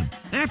stadium.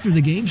 After the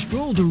game,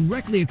 stroll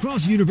directly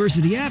across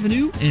University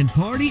Avenue and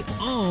party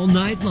all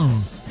night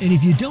long. And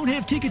if you don't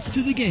have tickets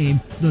to the game,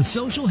 The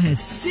Social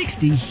has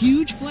 60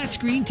 huge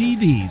flat-screen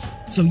TVs,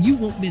 so you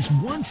won't miss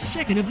 1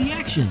 second of the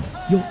action.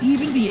 You'll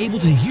even be able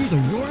to hear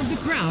the roar of the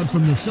crowd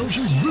from The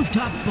Social's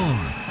rooftop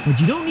bar. But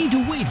you don't need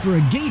to wait for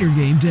a Gator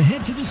game to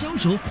head to The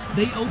Social.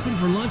 They open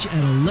for lunch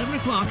at 11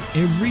 o'clock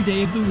every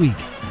day of the week.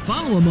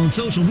 Follow them on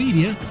social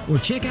media or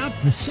check out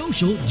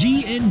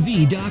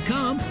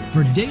thesocialgnv.com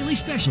for daily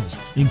specials,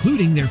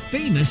 including their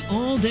famous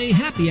all-day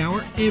happy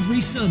hour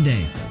every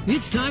Sunday.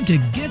 It's time to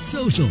get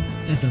social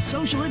at The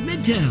Social at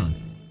Midtown.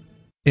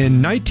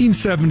 In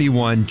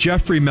 1971,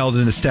 Jeffrey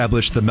Meldon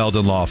established the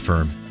Meldon Law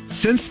Firm.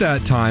 Since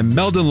that time,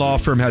 Meldon Law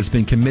Firm has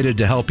been committed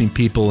to helping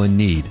people in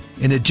need.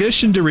 In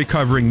addition to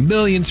recovering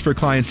millions for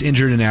clients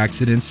injured in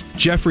accidents,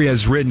 Jeffrey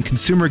has written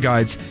consumer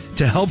guides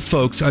to help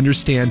folks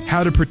understand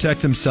how to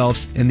protect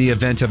themselves in the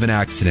event of an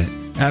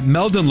accident. At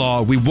Meldon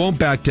Law, we won't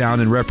back down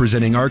in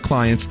representing our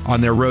clients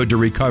on their road to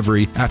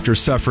recovery after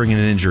suffering an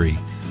injury.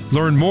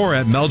 Learn more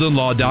at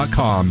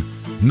meldonlaw.com.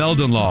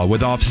 Meldon Law,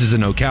 with offices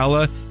in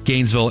Ocala,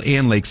 Gainesville,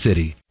 and Lake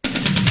City.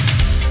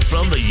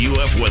 From the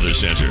UF Weather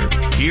Center,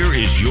 here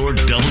is your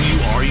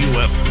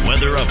WRUF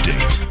weather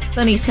update.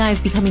 Sunny skies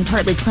becoming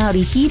partly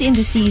cloudy. Heat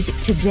indices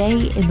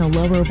today in the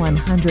lower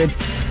 100s.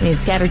 We have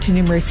scattered to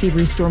numerous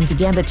Seabury storms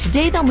again, but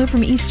today they'll move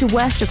from east to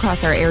west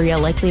across our area,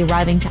 likely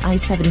arriving to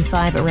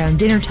I-75 around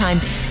dinner time,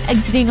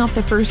 exiting off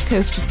the first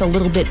coast just a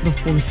little bit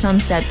before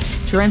sunset.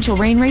 Torrential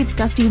rain rates,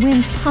 gusty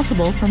winds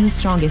possible from the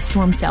strongest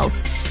storm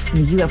cells.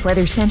 From the UF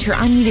Weather Center,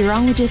 I'm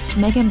meteorologist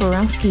Megan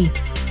Borowski.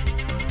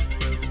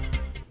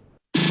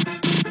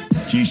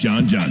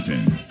 Keyshawn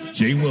Johnson,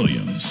 Jay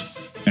Williams,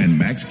 and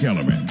Max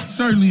Kellerman.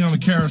 Certainly on the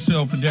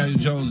carousel for Daniel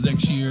Jones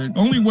next year. The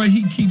only way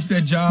he keeps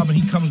that job and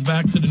he comes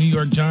back to the New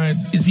York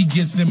Giants is he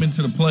gets them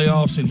into the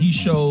playoffs and he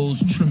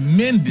shows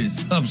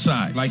tremendous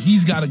upside. Like,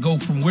 he's got to go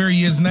from where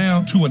he is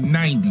now to a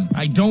 90.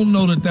 I don't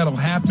know that that'll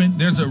happen.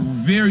 There's a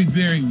very,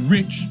 very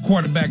rich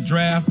quarterback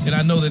draft, and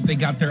I know that they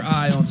got their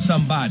eye on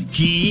somebody.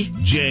 Key,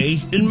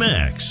 Jay, and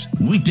Max.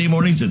 Weekday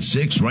mornings at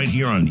 6 right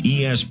here on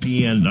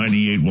ESPN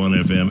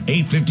 98.1 FM,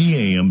 850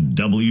 AM,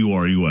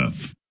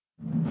 WRUF.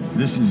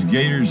 This is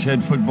Gators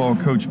head football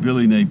coach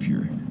Billy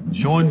Napier.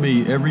 Join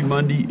me every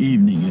Monday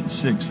evening at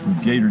 6 for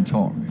Gator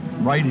Talk,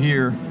 right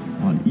here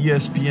on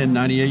ESPN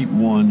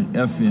 98.1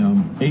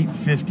 FM,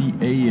 850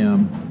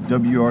 AM,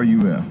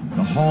 WRUF,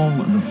 the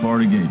home of the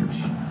Florida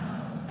Gators.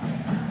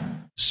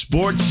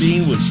 Sports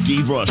Scene with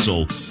Steve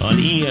Russell on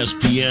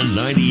ESPN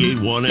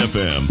 98.1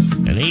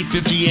 FM and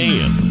 850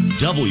 AM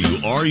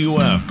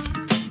WRUF.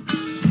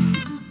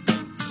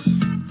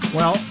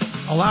 Well,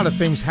 a lot of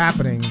things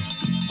happening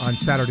on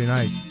Saturday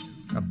night.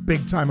 A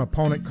big-time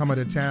opponent coming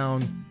to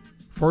town.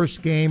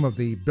 First game of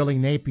the Billy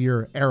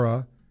Napier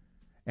era.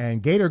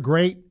 And Gator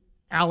great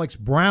Alex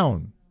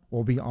Brown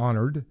will be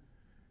honored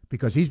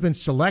because he's been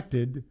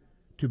selected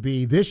to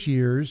be this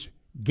year's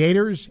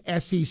Gators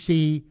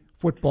SEC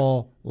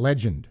football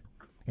legend.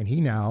 And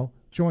he now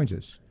joins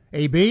us.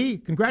 AB,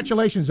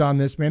 congratulations on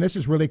this, man. This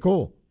is really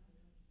cool.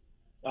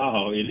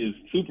 Oh, it is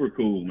super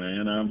cool,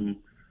 man. I'm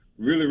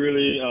really,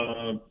 really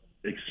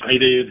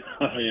excited.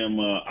 I am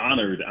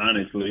honored,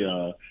 honestly.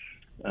 I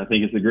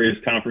think it's the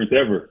greatest conference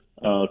ever.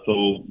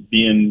 So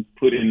being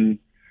put in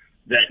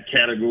that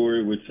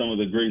category with some of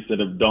the greats that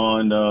have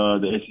donned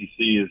the SEC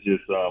is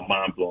just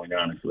mind-blowing,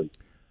 honestly.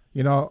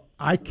 You know,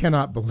 I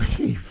cannot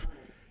believe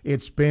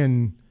it's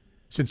been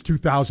since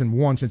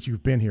 2001 since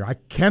you've been here. I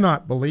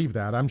cannot believe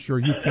that. I'm sure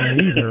you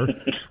can't either.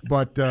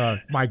 But,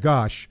 my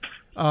gosh.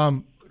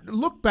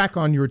 Look back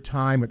on your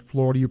time at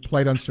Florida. You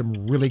played on some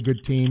really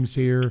good teams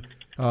here.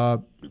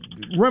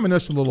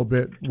 Reminisce a little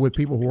bit with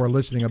people who are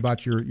listening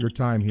about your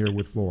time here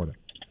with Florida.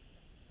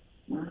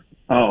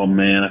 Oh,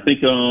 man. I think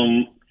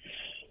during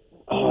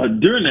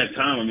that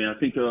time, I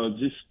think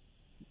just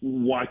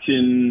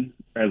watching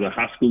as a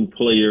high school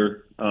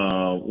player,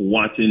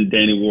 watching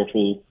Danny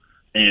Warfel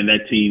and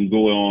that team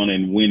go on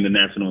and win the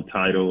national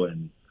title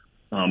and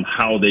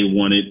how they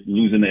won it,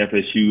 losing to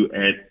FSU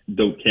at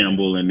Doak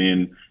Campbell and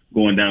then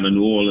going down to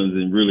New Orleans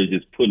and really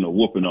just putting a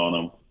whooping on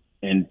them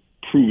and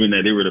proving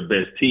that they were the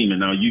best team. And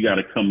now you got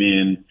to come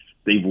in.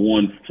 They've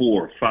won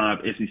 4 or 5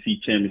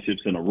 SEC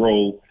championships in a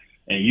row,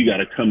 and you got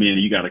to come in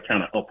and you got to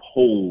kind of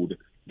uphold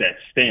that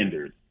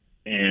standard.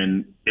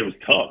 And it was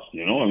tough,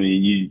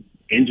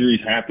 injuries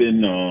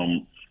happen.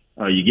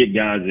 You get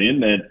guys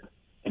in that,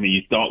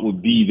 you thought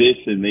would be this,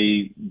 and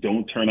they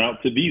don't turn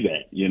out to be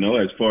that.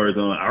 As far as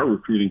our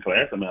recruiting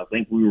class, I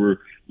think we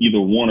were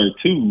either 1 or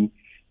 2,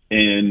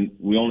 and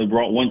we only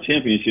brought 1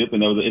 championship,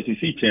 and that was the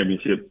SEC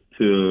championship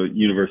to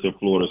University of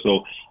Florida.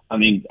 So, I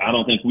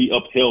don't think we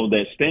upheld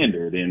that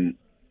standard, and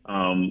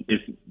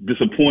it's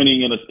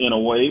disappointing in a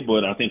way,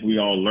 but I think we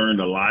all learned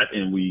a lot,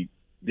 and we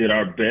did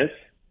our best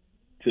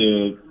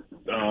to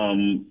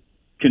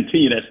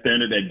continue that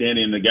standard that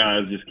Danny and the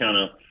guys just kind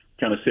of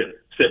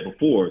set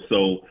before.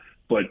 So,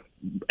 but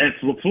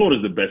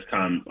Florida's the best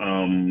time.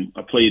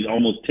 I played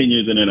almost 10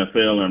 years in the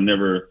NFL, and I've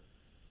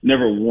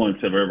never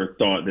once have I ever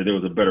thought that there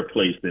was a better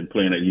place than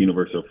playing at the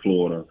University of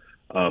Florida,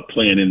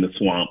 playing in the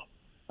swamp.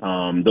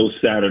 Those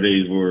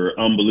Saturdays were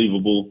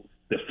unbelievable.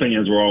 The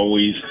fans were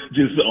always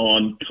just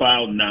on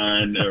cloud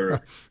 9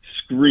 or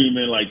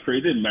screaming like crazy.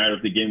 It didn't matter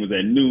if the game was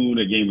at noon,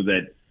 the game was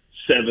at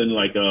 7,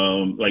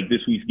 like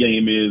this week's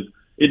game is.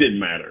 It didn't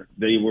matter.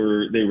 They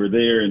were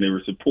there and they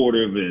were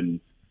supportive,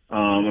 and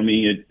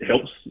it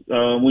helps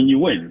when you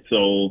win.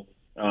 So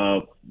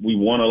we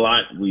won a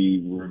lot.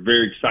 We were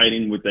very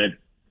exciting with that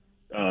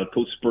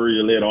Coach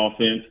Spurrier-led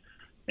offense.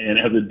 And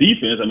as a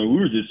defense, we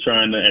were just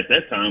trying to, at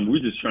that time,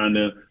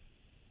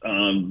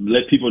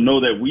 let people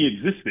know that we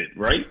existed,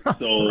 right?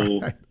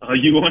 So right.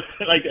 You want,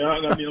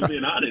 I'm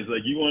being honest,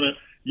 you want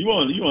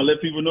to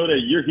let people know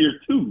that you're here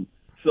too.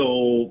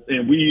 So,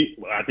 and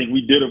I think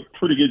we did a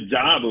pretty good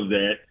job of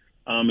that.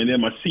 And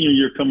then my senior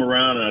year come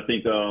around, and I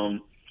think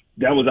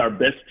that was our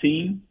best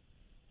team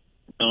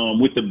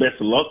with the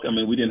best luck.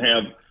 We didn't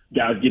have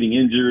guys getting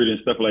injured and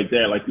stuff like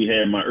that, like we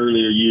had in my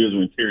earlier years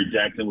when Terry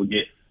Jackson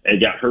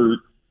got hurt,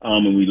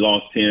 and we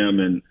lost him.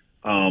 And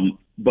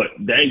but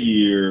that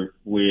year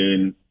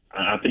when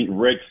I think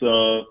Rex,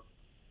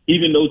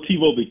 even though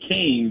Tebow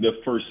became the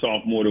first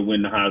sophomore to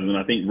win the Heisman,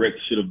 I think Rex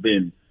should have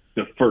been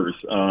the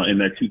first in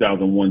that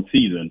 2001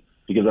 season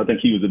because I think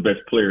he was the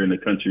best player in the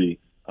country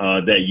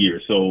that year.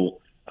 So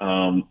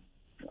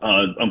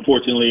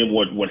unfortunately,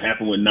 what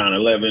happened with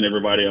 9/11,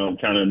 everybody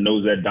kind of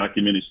knows that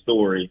documented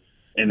story.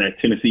 And that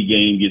Tennessee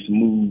game gets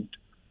moved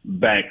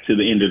back to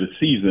the end of the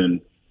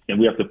season, and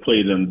we have to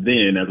play them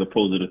then as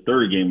opposed to the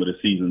third game of the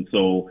season.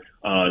 So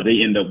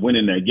they end up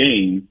winning that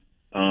game.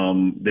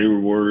 They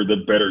were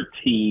the better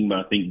team,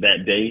 I think,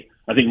 that day.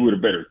 I think we were the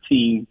better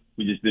team.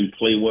 We just didn't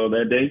play well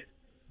that day.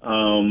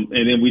 And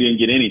then we didn't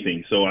get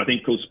anything. So I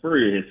think Coach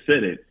Spurrier has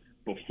said it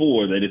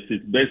before that it's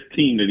his best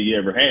team that he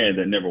ever had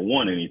that never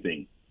won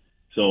anything.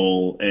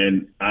 So,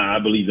 and I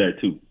believe that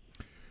too.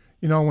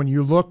 When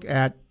you look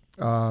at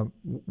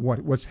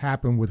what's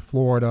happened with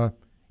Florida,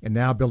 and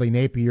now Billy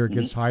Napier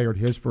gets hired,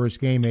 his first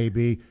game,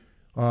 AB.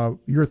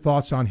 Your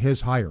thoughts on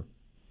his hire?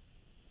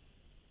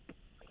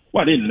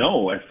 Well, I didn't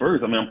know at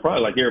first. I'm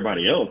probably like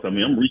everybody else. I'm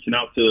reaching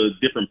out to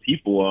different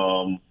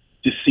people,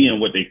 just seeing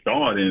what they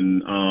thought.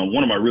 And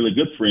one of my really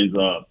good friends,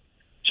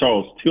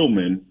 Charles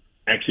Tillman,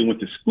 actually went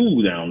to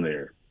school down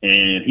there,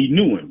 and he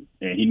knew him,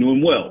 and he knew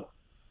him well.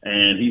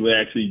 And he would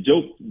actually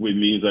joke with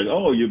me. He's like,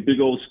 "Oh, your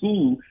big old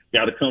school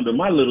got to come to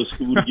my little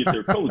school to get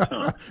their coach,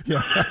 huh?"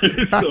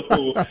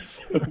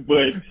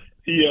 But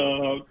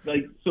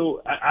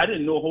I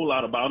didn't know a whole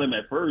lot about him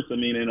at first. I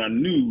mean, and I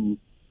knew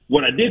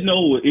what I did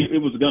know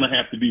it was going to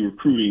have to be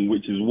recruiting,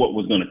 which is what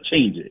was going to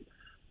change it.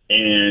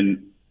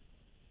 And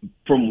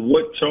from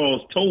what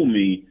Charles told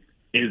me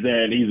is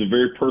that he's a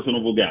very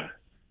personable guy.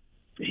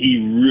 He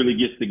really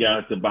gets the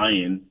guys to buy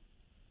in,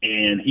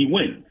 and he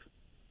wins.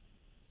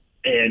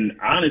 And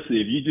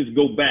honestly, if you just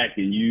go back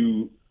and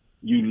you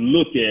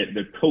look at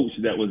the coach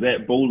that was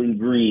at Bowling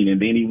Green,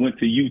 and then he went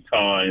to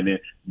Utah, and then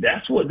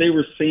that's what they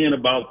were saying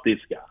about this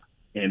guy,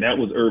 and that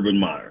was Urban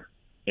Meyer.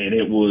 And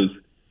it was,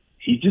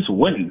 he just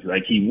wins.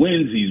 Like, he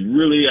wins. He's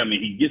really, I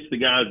mean, he gets the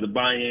guys to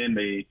buy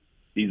in.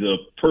 He's a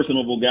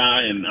personable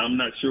guy, and I'm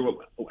not sure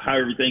how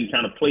everything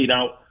kind of played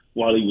out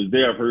while he was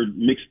there. I've heard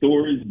mixed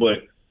stories,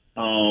 but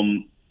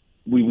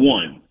we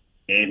won,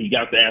 and he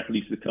got the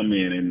athletes to come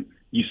in, and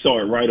you saw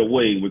it right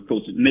away with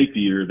Coach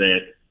Napier that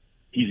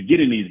he's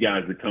getting these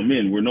guys to come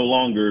in. We're no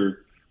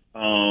longer,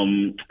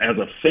 as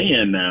a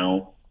fan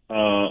now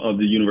of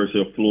the University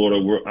of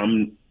Florida,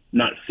 I'm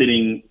not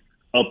sitting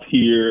up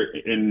here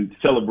and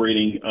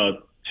celebrating 2-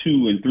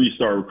 and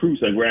 3-star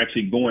recruits. Like, we're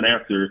actually going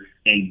after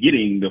and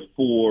getting the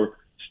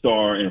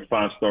 4-star and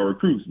 5-star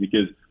recruits,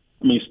 because,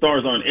 I mean,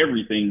 stars aren't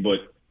everything,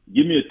 but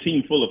give me a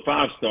team full of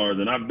 5 stars,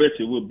 and I bet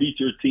you we'll beat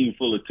your team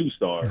full of 2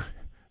 stars.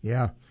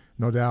 Yeah,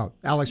 no doubt.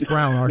 Alex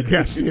Brown, our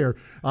guest here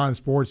on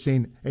Sports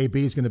Scene.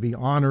 AB is going to be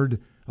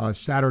honored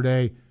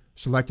Saturday,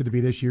 selected to be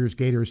this year's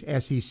Gators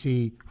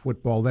SEC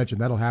football legend.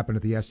 That'll happen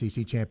at the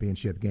SEC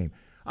championship game.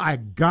 I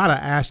got to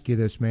ask you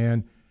this,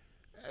 man.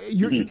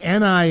 Your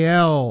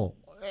NIL,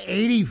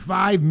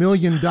 $85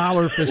 million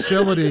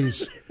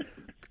facilities.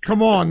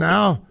 Come on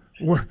now.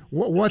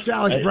 What's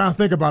Alex Brown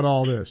think about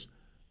all this?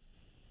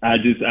 I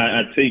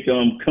take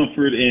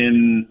comfort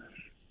in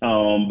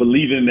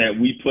believing that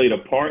we played a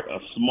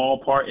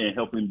small part in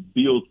helping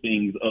build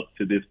things up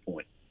to this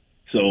point.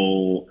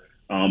 So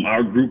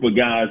our group of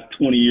guys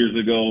 20 years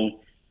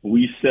ago,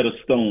 we set a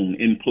stone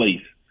in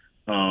place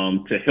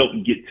to help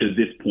get to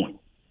this point.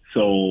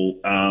 So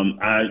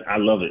I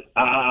love it.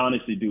 I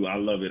honestly do. I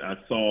love it. I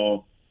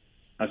saw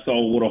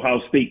what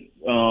Ohio State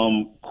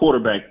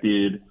quarterback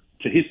did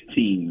to his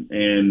team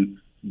and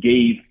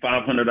gave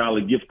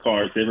 $500 gift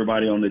cards to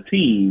everybody on the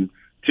team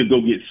to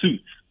go get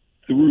suits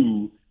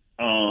through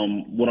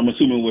what I'm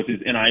assuming was his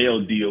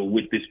NIL deal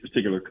with this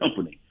particular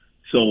company.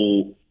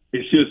 So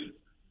it's just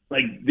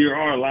like there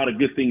are a lot of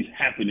good things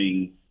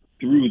happening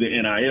through the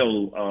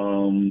NIL,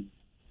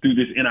 through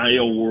this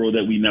NIL world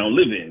that we now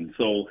live in.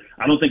 So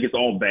I don't think it's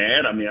all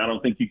bad. I mean, I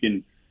don't think you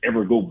can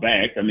ever go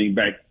back. I mean,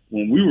 back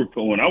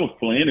when I was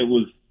playing, it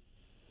was,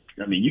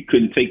 I mean, you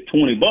couldn't take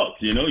 $20,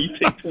 you know, you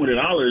take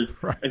 $20.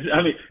 Right.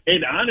 I mean,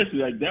 and honestly,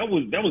 like that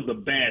was the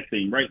bad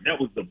thing, right? That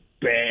was the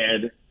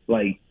bad,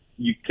 like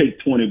you take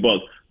 $20,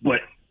 but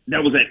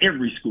that was at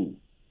every school.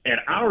 At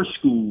our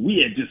school,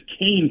 we had just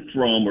came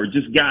from or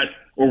just got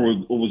or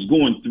was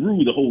going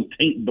through the whole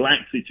Tank Black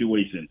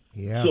situation.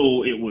 Yeah.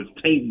 So it was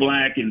Tank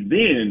Black, and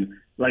then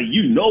like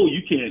you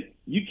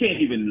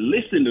can't even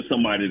listen to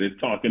somebody that's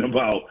talking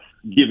about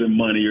giving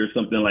money or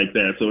something like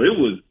that. So it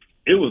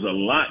was a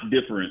lot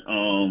different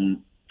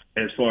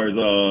as far as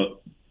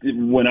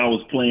when I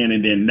was playing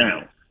and then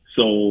now.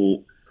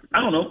 So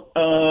I don't know.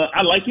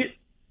 I like it.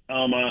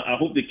 I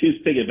hope the kids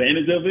take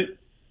advantage of it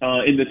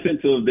in the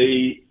sense of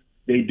they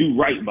do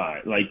right by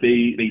it. Like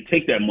they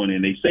take that money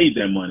and they save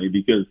that money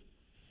because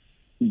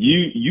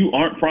you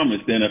aren't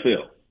promised the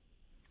NFL.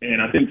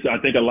 And I think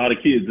a lot of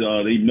kids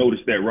they notice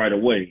that right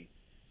away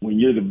when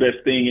you're the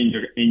best thing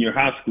in your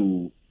high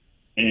school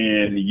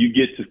and you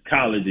get to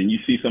college and you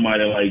see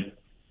somebody like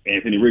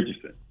Anthony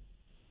Richardson,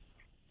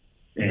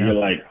 and you're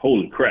like,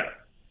 holy crap!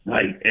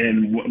 Like,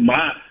 and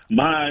my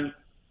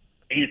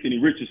Anthony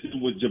Richardson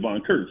was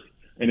Javon Curse,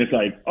 and it's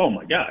like, oh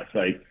my gosh,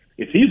 like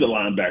if he's a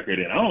linebacker,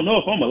 then I don't know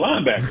if I'm a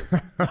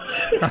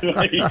linebacker.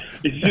 Like,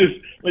 it's just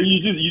like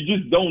you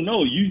just don't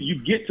know.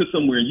 You get to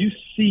somewhere and you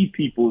see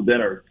people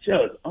that are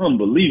just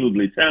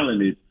unbelievably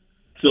talented,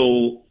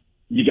 so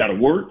you got to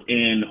work,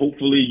 and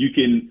hopefully you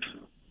can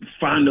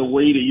find a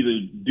way to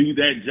either do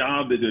that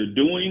job that they're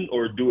doing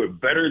or do it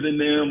better than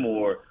them,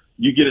 or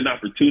you get an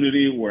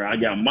opportunity where I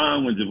got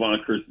mine when Javon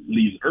Curse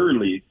leaves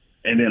early,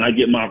 and then I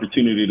get my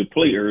opportunity to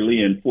play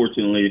early. And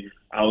fortunately,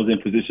 I was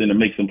in position to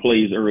make some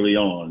plays early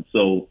on.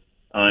 So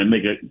I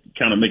make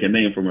a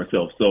name for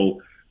myself.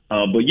 So,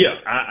 but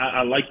yeah,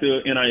 I like the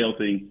NIL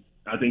thing.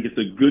 I think it's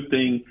a good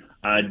thing.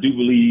 I do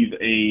believe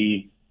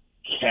a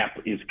cap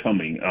is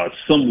coming,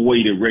 some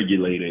way to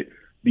regulate it,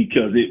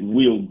 because it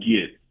will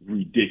get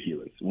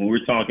ridiculous when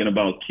we're talking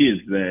about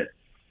kids that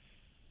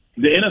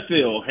the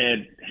NFL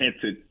had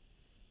to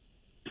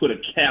put a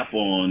cap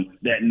on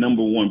that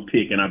number 1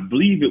 pick, and I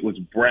believe it was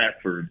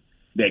Bradford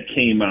that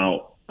came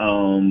out.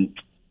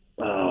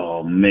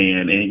 Oh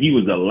man, and he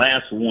was the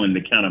last one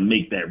to kind of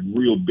make that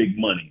real big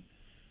money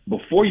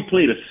before he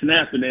played a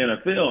snap in the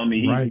NFL. I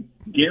mean,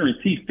 he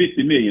guaranteed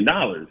 $50 million.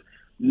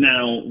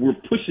 Now we're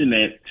pushing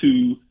that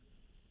to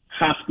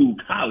high school,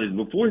 college.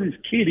 Before this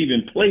kid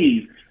even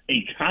plays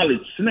a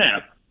college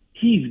snap,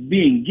 he's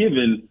being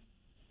given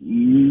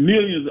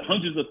millions,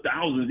 hundreds of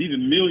thousands,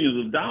 even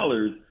millions of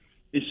dollars.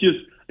 It's just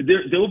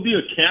there will be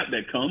a cap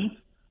that comes,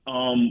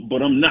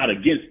 but I'm not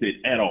against it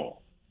at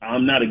all.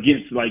 I'm not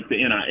against like the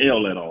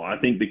NIL at all. I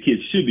think the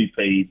kids should be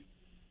paid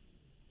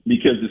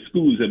because the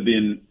schools have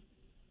been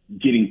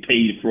getting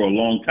paid for a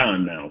long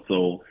time now.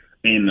 So,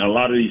 and a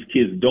lot of these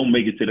kids don't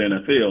make it to the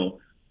NFL,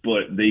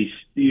 but they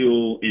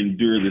still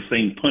endure the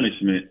same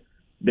punishment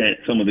that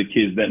some of the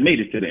kids that made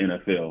it to the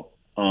NFL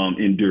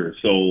endure.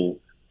 So,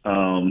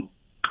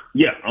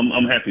 yeah,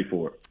 I'm happy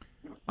for it.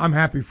 I'm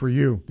happy for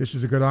you. This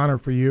is a good honor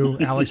for you.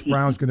 Alex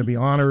Brown's going to be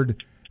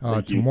honored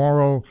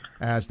tomorrow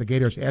as the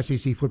Gators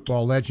SEC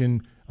football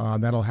legend.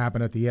 That'll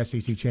happen at the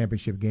SEC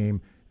championship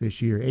game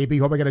this year. AB,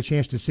 hope I get a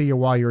chance to see you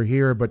while you're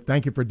here, but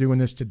thank you for doing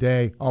this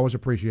today. Always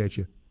appreciate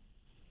you.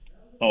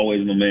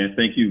 Always, my man.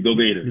 Thank you. Go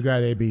Gators. You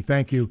got it, AB.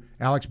 Thank you.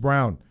 Alex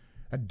Brown,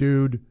 that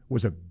dude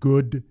was a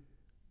good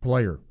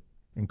player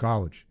in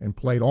college and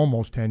played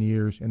almost 10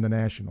 years in the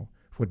National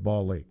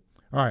Football League.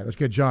 All right, let's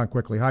get John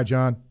quickly. Hi,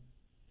 John.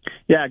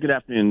 Yeah, good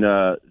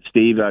afternoon,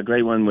 Steve.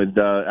 Great one with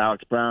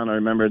Alex Brown. I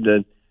remember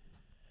the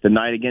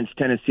night against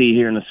Tennessee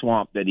here in the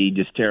Swamp that he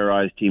just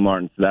terrorized T.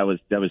 Martin. So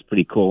that was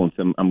pretty cool, and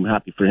so I'm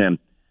happy for him.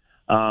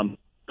 Going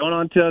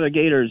on to the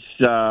Gators,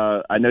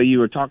 I know you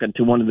were talking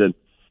to one of the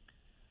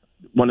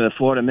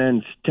Florida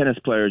men's tennis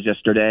players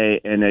yesterday,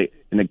 and it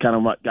kind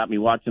of got me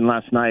watching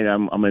last night.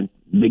 I'm a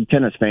big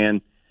tennis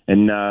fan,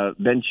 and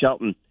Ben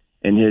Shelton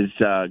and his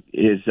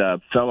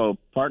fellow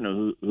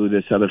partner, who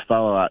this other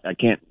fellow, I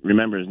can't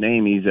remember his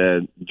name. He's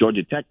a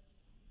Georgia Tech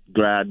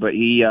grad, but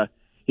he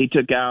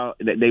took out.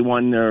 They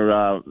won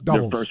their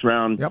first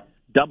round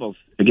doubles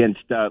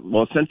against.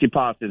 Cincy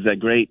Poff is a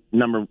great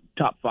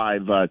top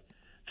 5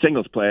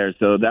 singles player,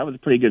 so that was a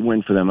pretty good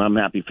win for them. I'm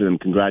happy for them.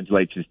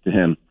 Congratulations to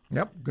him.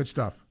 Yep, good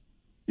stuff.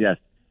 Yes.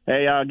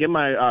 Hey, I'll give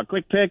my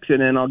quick picks, and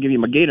then I'll give you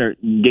my Gator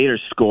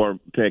score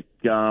pick.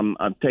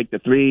 I'll take the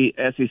 3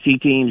 SEC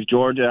teams,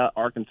 Georgia,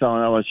 Arkansas,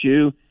 and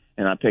LSU,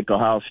 and I pick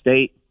Ohio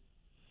State.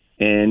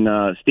 And,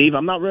 Steve,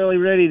 I'm not really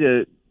ready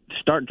to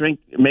start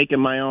making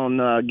my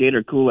own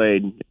Gator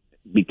Kool-Aid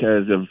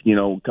because of,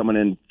 coming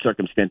in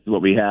circumstances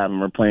what we have,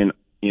 and we're playing,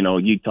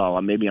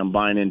 Utah. Maybe I'm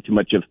buying in too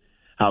much of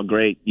how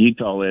great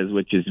Utah is,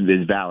 which is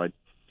valid.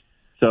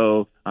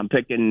 So I'm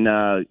picking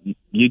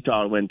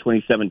Utah to win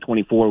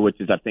 27-24, which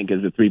I think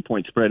is a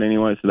 3-point spread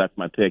anyway. So that's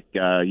my pick.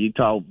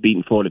 Utah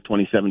beating Florida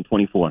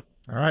 27-24. All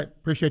right.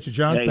 Appreciate you,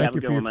 John. Hey, thank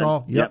you for your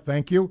call. Yep,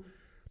 thank you.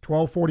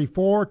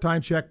 12:44,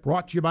 time check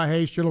brought to you by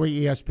Hayes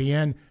Chillery,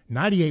 ESPN,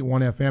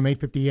 98.1 FM,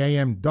 850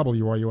 AM,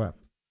 WRUF.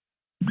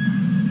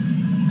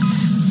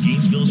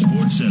 Gainesville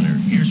Sports Center.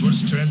 Here's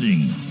what's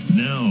trending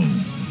now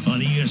on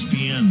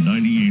ESPN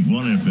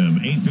 98.1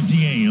 FM,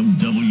 850 AM,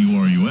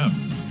 WRUF.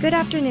 Good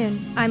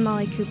afternoon. I'm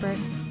Molly Cooper.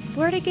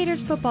 Florida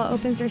Gators football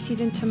opens their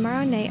season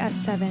tomorrow night at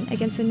 7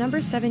 against the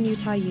number 7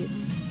 Utah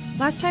Utes.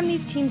 Last time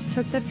these teams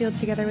took the field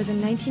together was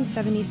in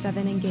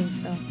 1977 in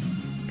Gainesville.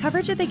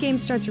 Coverage of the game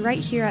starts right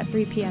here at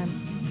 3 p.m.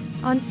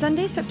 On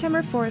Sunday,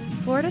 September 4th,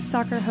 Florida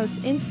Soccer hosts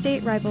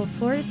in-state rival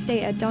Florida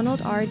State at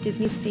Donald R.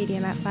 Disney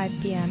Stadium at 5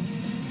 p.m.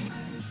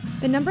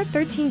 The number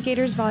 13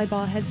 Gators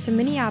volleyball heads to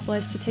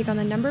Minneapolis to take on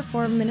the number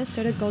 4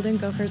 Minnesota Golden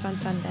Gophers on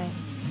Sunday.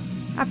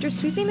 After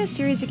sweeping the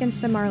series against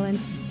the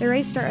Marlins, the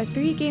Rays start a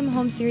 3-game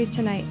home series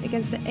tonight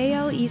against the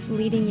AL East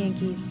leading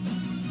Yankees.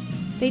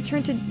 They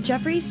turn to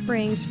Jeffrey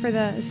Springs for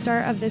the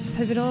start of this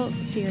pivotal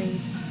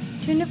series.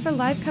 Tune in for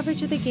live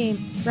coverage of the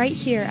game right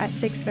here at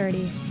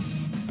 6:30.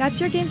 That's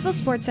your Gainesville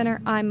Sports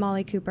Center. I'm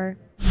Molly Cooper.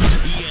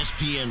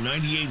 ESPN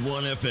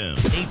 98.1 FM,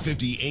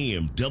 850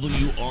 AM,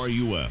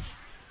 WRUF.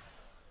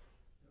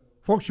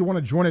 Folks, you want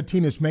to join a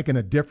team that's making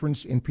a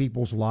difference in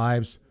people's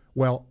lives?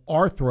 Well,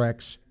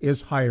 Arthrex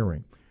is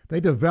hiring. They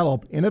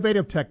develop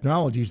innovative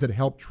technologies that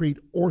help treat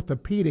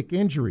orthopedic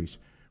injuries.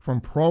 From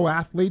pro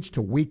athletes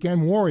to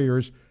weekend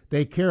warriors,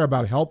 they care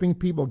about helping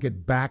people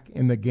get back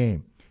in the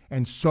game.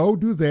 And so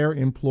do their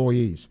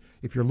employees.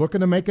 If you're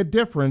looking to make a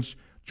difference,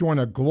 join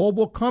a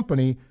global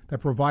company that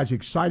provides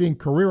exciting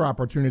career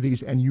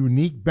opportunities and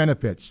unique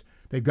benefits.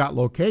 They've got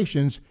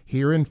locations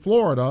here in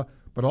Florida,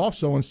 but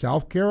also in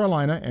South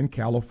Carolina and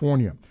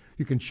California.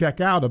 You can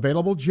check out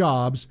available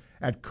jobs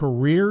at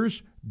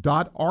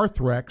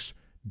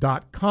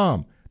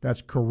careers.arthrex.com.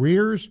 That's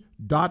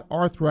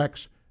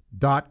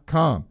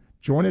careers.arthrex.com.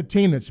 Join a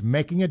team that's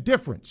making a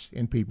difference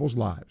in people's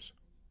lives.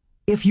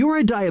 If you're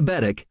a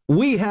diabetic,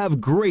 we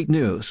have great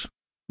news.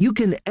 You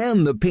can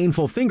end the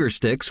painful finger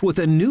sticks with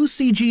a new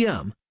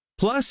CGM.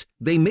 Plus,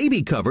 they may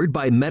be covered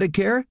by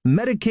Medicare,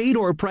 Medicaid,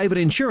 or private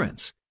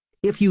insurance.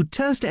 If you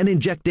test and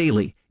inject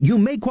daily, you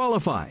may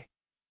qualify.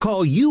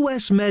 Call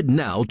US Med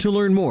now to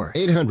learn more.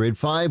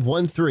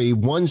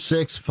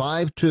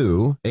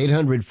 800-513-1652.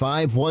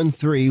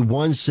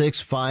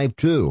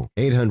 800-513-1652.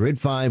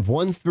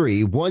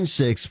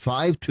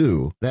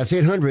 800-513-1652. That's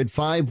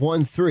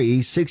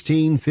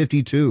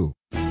 800-513-1652.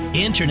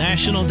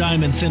 International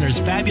Diamond Center's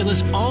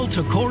fabulous All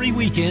Tacori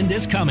weekend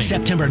is coming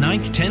September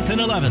 9th, 10th,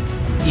 and 11th.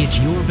 It's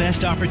your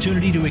best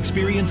opportunity to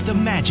experience the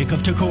magic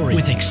of Tacori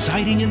with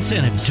exciting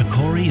incentives.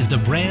 Tacori is the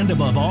brand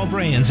above all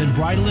brands in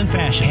bridal and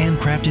fashion.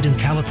 Handcrafted in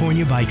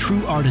California by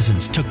true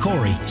artisans,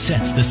 Tacori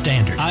sets the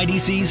standard.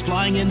 IDC's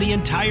flying in the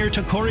entire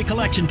Tacori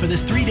collection for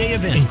this 3-day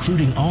event,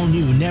 including all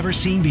new,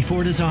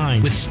 never-seen-before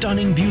designs with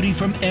stunning beauty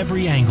from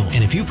every angle.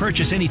 And if you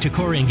purchase any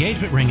Tacori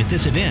engagement ring at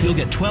this event, you'll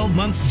get 12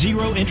 months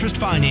zero-interest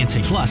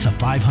financing, plus a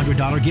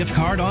 $500 gift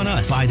card on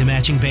us. Buy the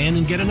matching band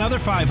and get another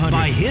 $500.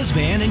 Buy his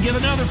band and get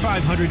another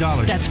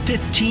 $500. That's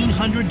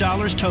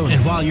 $1,500 total.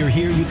 And while you're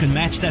here, you can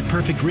match that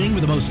perfect ring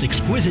with the most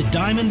exquisite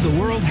diamond the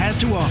world has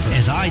to offer.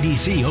 As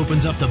IDC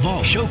opens up the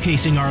vault,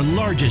 showcasing our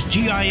largest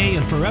GIA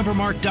and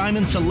Forevermark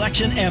diamond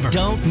selection ever.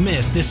 Don't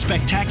miss this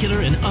spectacular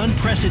and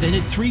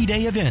unprecedented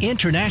 3-day event.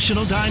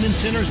 International Diamond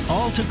Center's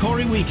All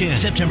Tacori Weekend,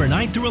 September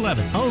 9th through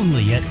 11th,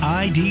 only at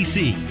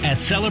IDC at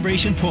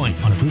Celebration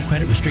Point. On approved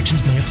credit,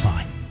 restrictions may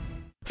apply.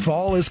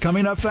 Fall is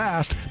coming up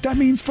fast. That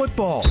means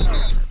football,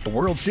 the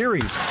World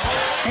Series,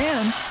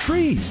 and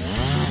trees.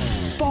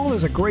 Fall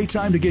is a great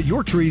time to get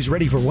your trees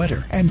ready for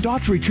winter. And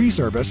Daughtry Tree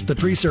Service, the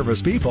tree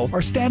service people,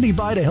 are standing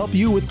by to help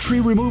you with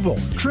tree removal,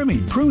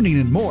 trimming, pruning,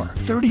 and more.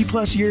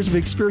 30-plus years of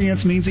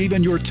experience means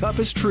even your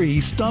toughest tree,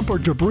 stump, or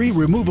debris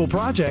removal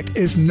project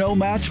is no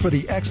match for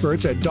the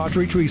experts at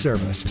Daughtry Tree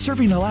Service,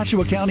 serving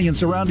Alachua County and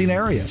surrounding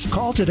areas.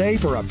 Call today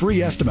for a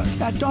free estimate.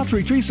 At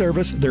Daughtry Tree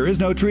Service, there is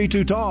no tree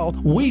too tall.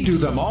 We do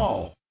them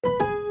all.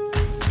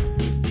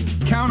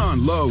 Count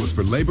on Lowe's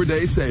for Labor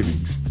Day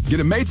savings. Get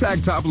a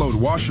Maytag top-load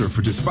washer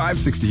for just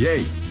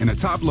 $568 and a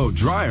top-load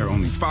dryer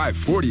only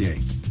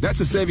 $548.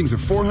 That's a savings of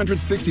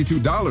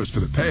 $462 for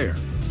the pair.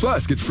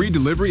 Plus, get free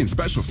delivery and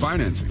special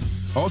financing.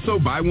 Also,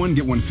 buy one,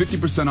 get one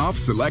 50% off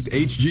select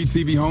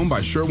HGTV Home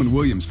by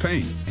Sherwin-Williams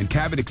Paint and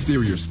Cabot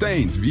Exterior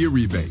Stains via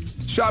rebate.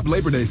 Shop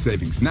Labor Day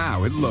savings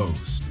now at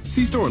Lowe's.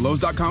 See store at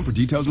Lowe's.com for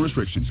details and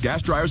restrictions.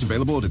 Gas dryers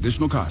available at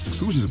additional cost.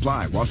 Exclusions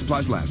apply while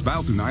supplies last.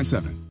 Valid through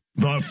 9/7.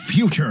 The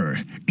future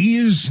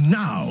is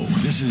now.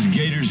 This is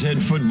Gators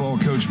head football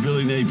coach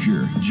Billy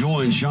Napier.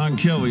 Join Sean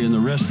Kelly and the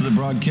rest of the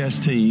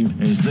broadcast team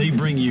as they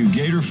bring you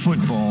Gator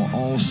football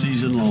all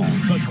season long.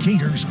 The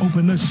Gators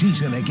open the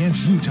season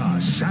against Utah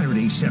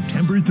Saturday,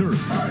 September 3rd.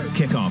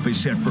 Kickoff is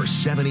set for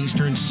 7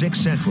 Eastern, 6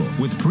 Central,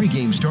 with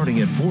pregame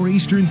starting at 4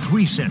 Eastern,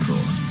 3 Central.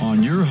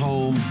 On your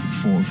home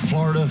for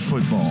Florida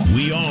football.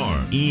 We are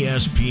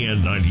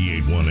ESPN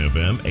 98.1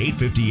 FM,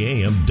 850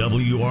 AM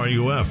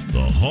WRUF,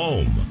 the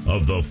home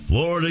of the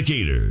Florida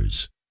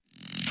Gators.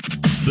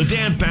 The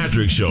Dan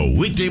Patrick Show,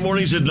 weekday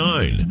mornings at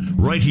 9,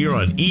 right here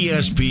on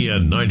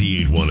ESPN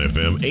 98.1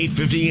 FM,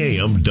 850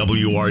 AM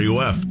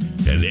WRUF,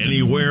 and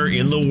anywhere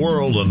in the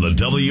world on the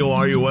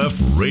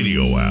WRUF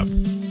radio app.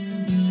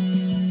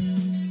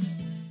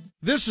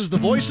 This is the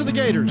voice of the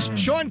Gators,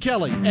 Sean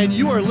Kelly, and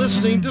you are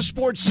listening to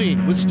Sports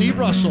Scene with Steve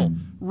Russell,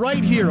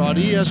 right here on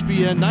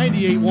ESPN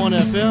 98.1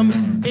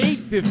 FM,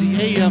 850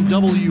 AM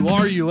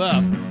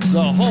WRUF,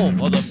 the home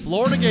of the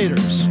Florida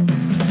Gators.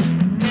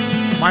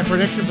 My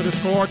prediction for the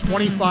score,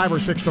 25 or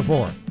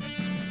 6-4.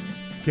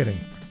 Kidding.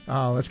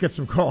 Let's get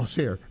some calls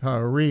here.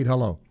 Reed,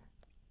 hello.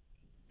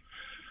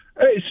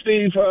 Hey,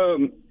 Steve.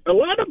 A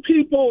lot of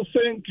people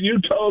think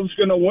Utah's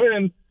going to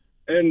win,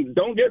 and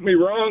don't get me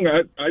wrong,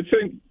 I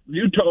think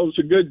Utah's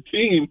a good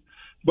team,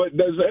 but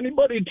does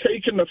anybody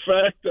take in the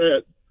fact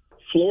that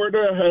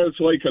Florida has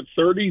like a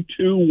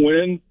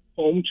 32-win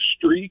home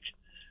streak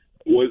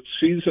with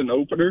season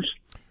openers?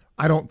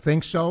 I don't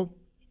think so.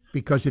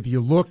 Because if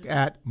you look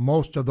at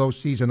most of those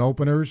season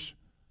openers,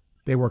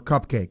 they were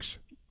cupcakes.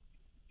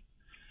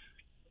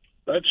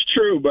 That's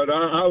true, but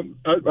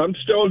I'm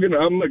still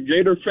I'm a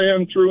Gator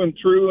fan through and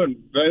through, and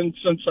then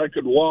since I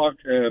could walk,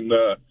 and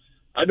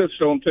I just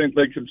don't think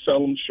they could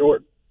sell them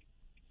short.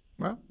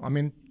 Well, I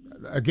mean,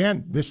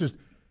 again, this is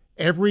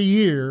every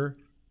year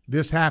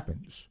this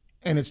happens,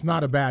 and it's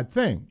not a bad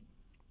thing.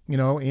 You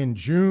know, in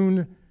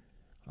June,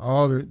 a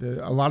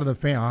lot of the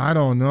fans, I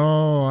don't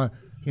know.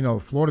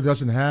 Florida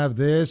doesn't have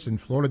this and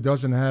Florida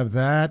doesn't have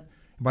that.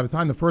 By the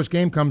time the first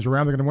game comes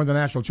around, they're going to win the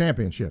national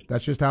championship.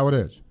 That's just how it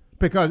is.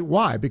 Because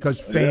why? Because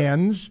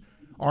fans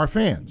are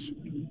fans.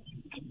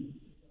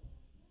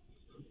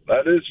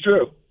 That is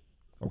true.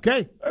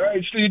 Okay. All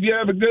right, Steve, you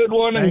have a good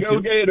one, and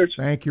go Gators.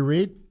 Thank you,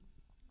 Reed.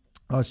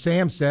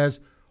 Sam says,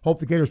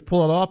 hope the Gators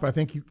pull it off, but I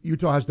think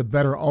Utah has the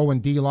better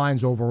O&D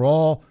lines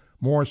overall,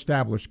 more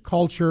established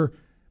culture.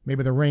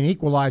 Maybe the rain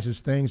equalizes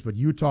things, but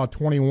Utah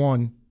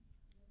 21,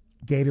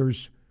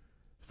 Gators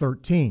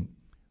 13.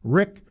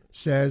 Rick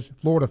says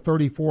Florida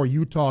 34,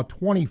 Utah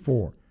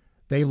 24.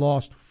 They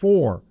lost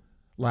 4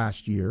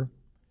 last year,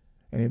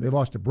 and they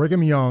lost to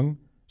Brigham Young,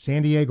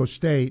 San Diego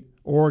State,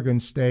 Oregon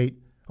State,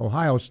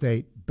 Ohio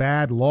State.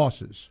 Bad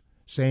losses.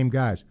 Same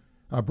guys.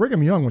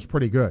 Brigham Young was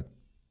pretty good.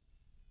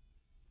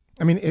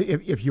 I mean,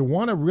 if you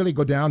want to really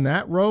go down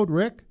that road,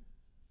 Rick,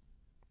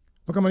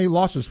 look how many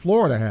losses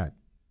Florida had.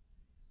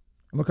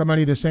 Look how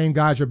many of the same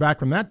guys are back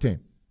from that team.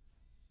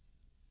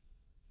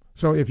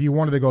 So if you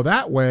wanted to go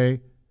that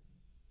way,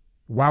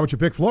 why would you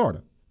pick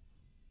Florida?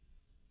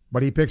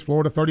 but he picks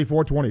Florida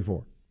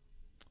 34-24.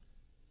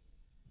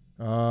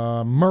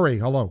 Murray,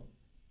 hello.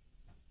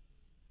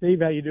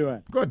 Steve, how you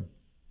doing? Good.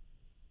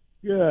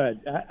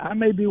 Good. I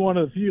may be one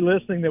of the few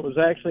listening that was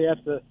actually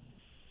at the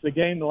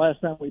game the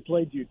last time we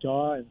played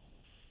Utah, and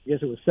I guess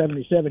it was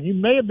 77. You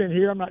may have been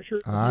here. I'm not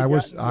sure. I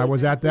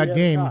was at that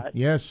game.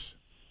 Yes.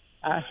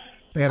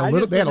 They had a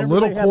little they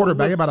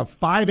quarterback, about a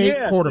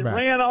 5'8" quarterback.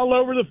 Ran all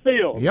over the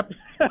field. Yep.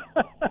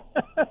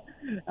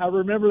 I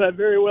remember that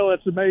very well.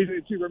 It's amazing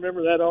that you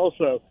remember that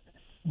also.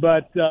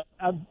 But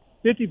I'm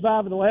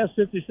 55 of the last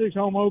 56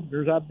 home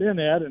openers I've been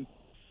at, and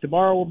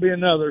tomorrow will be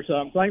another, so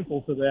I'm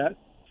thankful for that.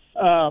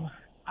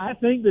 I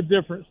think the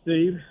difference,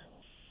 Steve,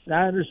 and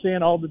I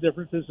understand all the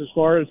differences as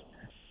far as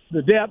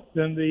the depth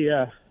and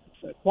the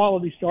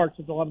quality starts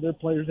that a lot of their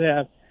players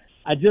have.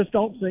 I just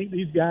don't think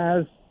these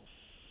guys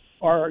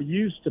are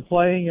used to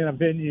playing in a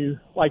venue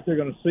like they're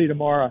going to see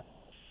tomorrow.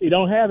 You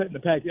don't have it in the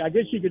Pac. I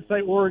guess you could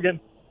say Oregon,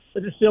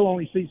 but it still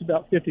only seats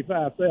about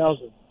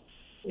 55,000.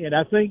 And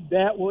I think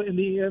that will, in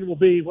the end, will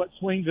be what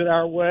swings it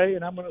our way.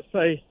 And I'm going to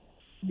say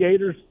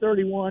Gators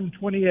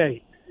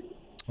 31-28.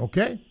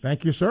 Okay.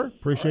 Thank you, sir.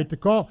 Appreciate the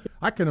call.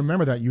 I can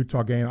remember that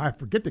Utah game. I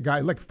forget the guy,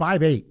 like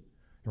 5'8",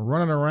 and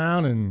running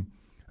around, and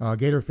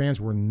Gator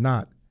fans were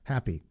not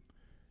happy.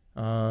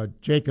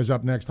 Jake is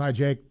up next. Hi,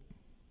 Jake.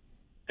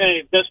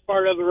 Hey, best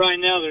part of it right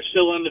now, they're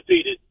still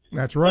undefeated.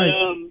 That's right.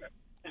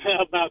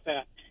 How about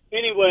that?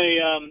 Anyway,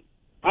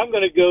 I'm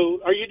going to go.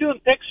 Are you doing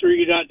picks or are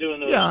you not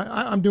doing those? Yeah,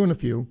 I'm doing a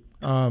few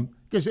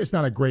because it's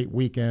not a great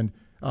weekend.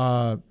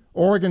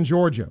 Oregon,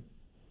 Georgia.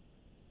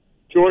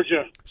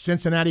 Georgia.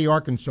 Cincinnati,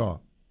 Arkansas.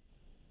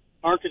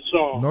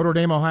 Arkansas. Notre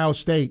Dame, Ohio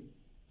State.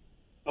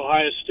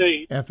 Ohio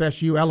State.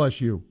 FSU,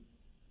 LSU.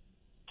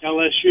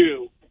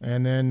 LSU.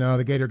 And then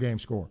the Gator game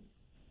score.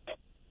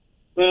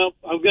 Well,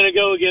 I'm going to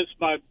go against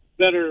my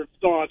better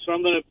thoughts.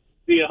 I'm going to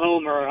be a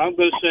homer. I'm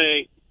going to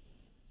say,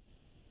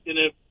 in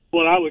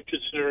what I would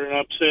consider an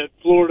upset,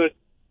 Florida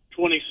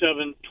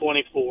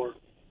 27-24.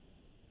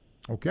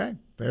 Okay,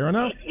 fair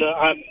enough.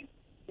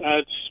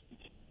 It's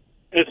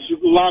a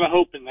lot of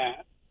hope in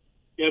that.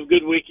 You have a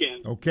good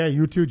weekend. Okay,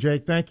 you too,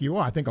 Jake. Thank you.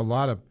 I think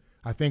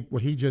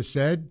what he just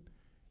said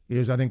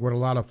is what a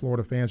lot of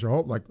Florida fans are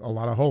a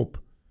lot of hope.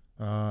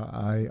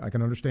 I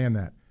can understand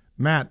that.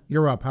 Matt,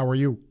 you're up. How are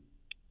you?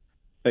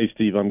 Hey,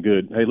 Steve, I'm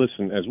good. Hey,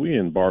 listen, as we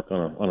embark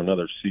on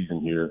another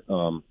season here,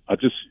 I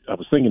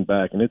was thinking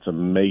back, and it's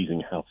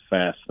amazing how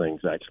fast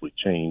things actually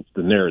change.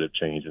 The narrative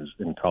changes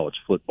in college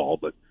football,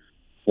 but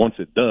once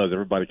it does,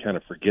 everybody kind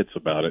of forgets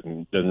about it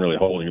and doesn't really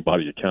hold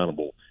anybody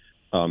accountable.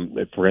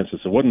 For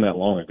instance, it wasn't that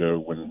long ago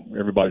when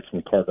everybody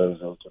from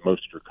Cardozo to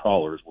most of your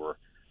callers were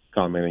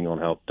commenting on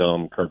how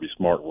dumb Kirby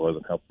Smart was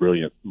and how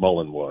brilliant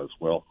Mullen was.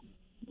 Well,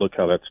 look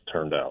how that's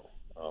turned out.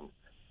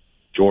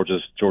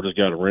 Georgia's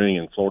got a ring,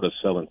 and Florida's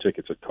selling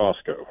tickets at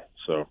Costco.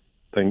 So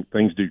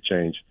things do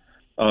change.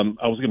 I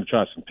was going to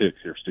try some picks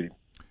here, Steve.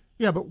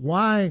 Yeah, but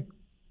why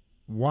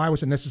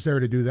was it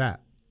necessary to do that?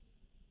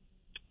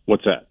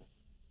 What's that?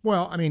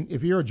 Well, I mean,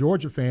 if you're a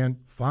Georgia fan,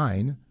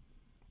 fine.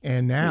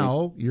 And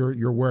now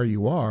you're where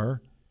you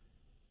are,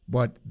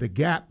 but the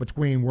gap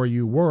between where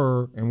you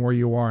were and where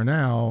you are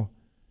now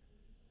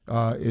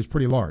is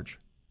pretty large.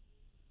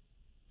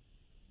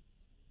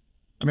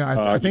 I mean,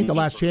 I think the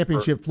last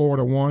championship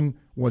Florida won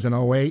was in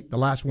 2008. The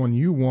last one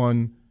you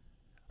won,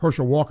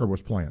 Herschel Walker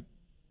was playing.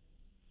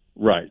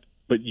 Right.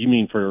 But you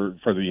mean for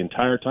the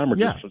entire time or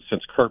just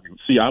since Kirby?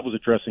 See, I was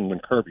addressing when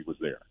Kirby was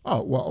there.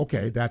 Oh, well,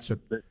 okay.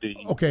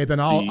 Okay, then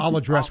I'll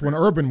address when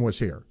Urban was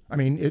here. I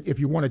mean, if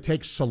you want to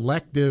take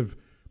selective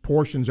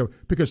portions of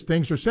 – because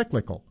things are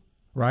cyclical,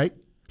 right?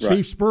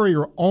 Steve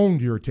Spurrier owned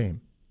your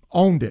team.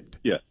 Owned it.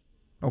 Yes.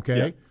 Okay?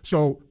 Yeah.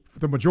 So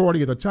the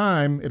majority of the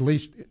time, at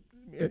least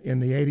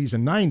in the 80s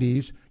and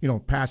 90s,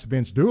 past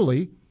Vince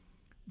Dooley,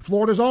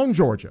 Florida's owned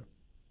Georgia.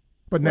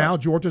 But now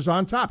Georgia's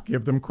on top.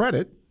 Give them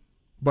credit.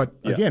 But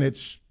again,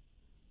 it's,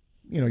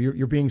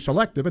 you're being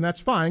selective, and that's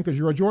fine because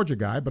you're a Georgia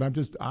guy. But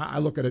I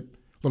look at it a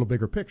little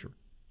bigger picture.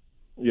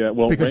 Yeah,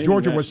 well, because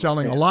Georgia was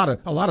selling a lot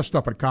of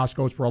stuff at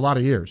Costco's for a lot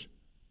of years.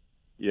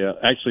 Yeah,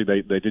 actually,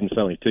 they didn't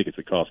sell any tickets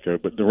at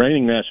Costco, but the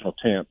reigning national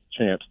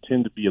champs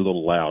tend to be a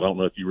little loud. I don't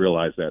know if you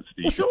realize that,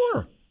 Steve. Well,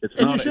 sure,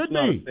 you should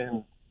be.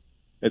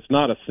 It's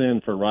not a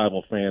sin for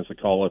rival fans to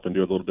call up and do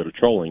a little bit of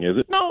trolling, is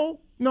it?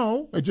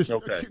 No. It's just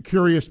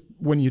curious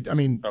when you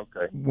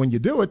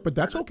do it, but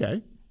that's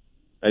okay.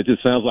 It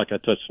just sounds like I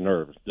touched a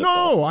nerve.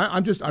 No,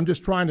 I'm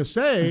just trying to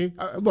say,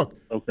 look.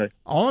 Okay.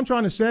 All I'm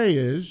trying to say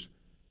is,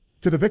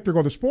 to the victor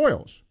go the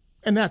spoils,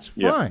 and that's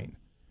fine. Yeah.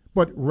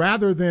 But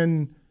rather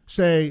than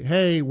say,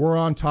 hey, we're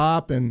on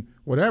top and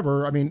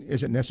whatever, I mean,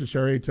 is it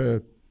necessary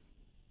to,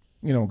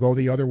 go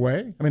the other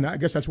way? I mean, I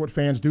guess that's what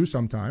fans do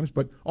sometimes.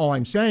 But all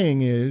I'm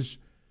saying is,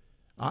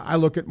 I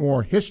look at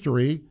more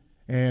history,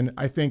 and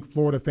I think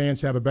Florida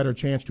fans have a better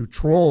chance to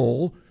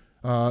troll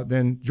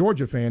than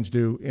Georgia fans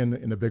do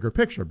in the bigger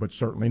picture, but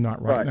certainly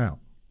not right now.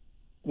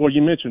 Well,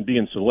 you mentioned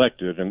being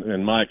selective,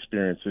 and my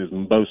experience is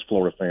most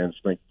Florida fans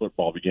think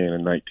football began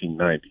in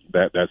 1990.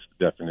 That's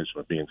the definition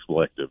of being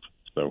selective.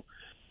 So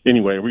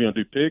Anyway, are we going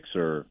to do picks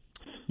or?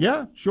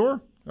 Yeah,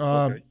 sure.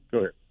 Okay, go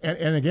ahead.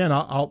 And again,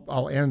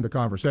 I'll end the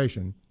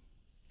conversation.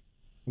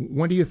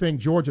 When do you think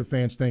Georgia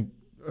fans think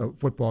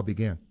football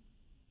began?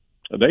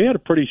 They had a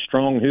pretty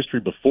strong history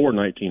before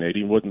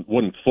 1980.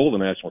 wasn't full of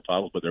national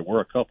titles, but there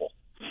were a couple.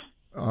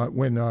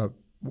 When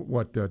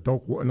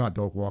not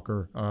Doak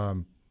Walker,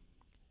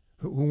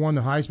 who won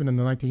the Heisman in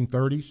the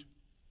 1930s?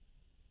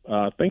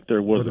 I think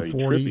there was or the a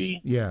 40s. Trippy.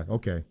 Yeah,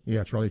 okay.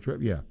 Yeah, Charlie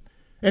Tripp. Yeah.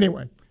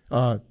 Anyway,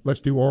 let's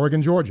do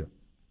Oregon, Georgia.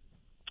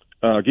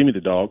 Give me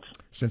the Dogs.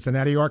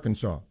 Cincinnati,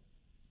 Arkansas.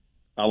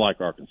 I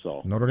like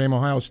Arkansas. Notre Dame,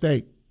 Ohio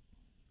State.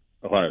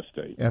 Ohio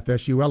State.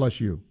 FSU,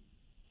 LSU.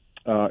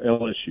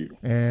 LSU.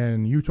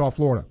 And Utah,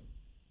 Florida.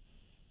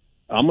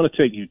 I'm going to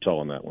take Utah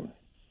on that one.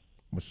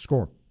 What's the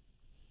score?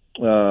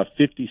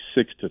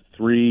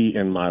 56-3,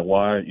 and my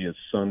Y is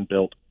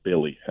Sunbelt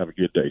Billy. Have a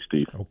good day,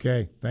 Steve.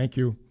 Okay, thank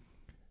you.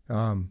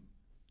 I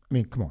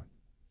mean, come on.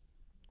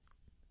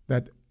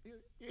 That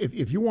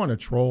if you want to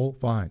troll,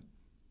 fine,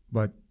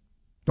 but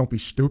don't be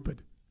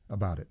stupid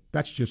about it.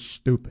 That's just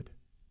stupid.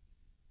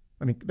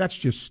 I mean, that's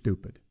just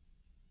stupid.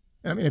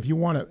 I mean, if you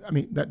want to, I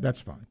mean,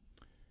 that's fine.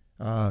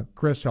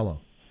 Chris, hello.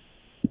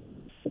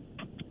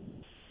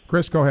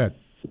 Chris, go ahead.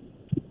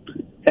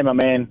 Hey, my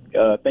man.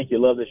 Think you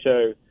love the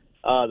show.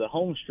 The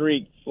home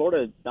streak,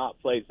 Florida not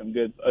played some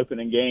good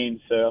opening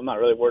games, so I'm not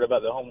really worried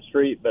about the home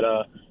streak, but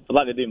I'd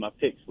like to do my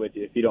picks with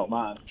you if you don't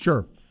mind.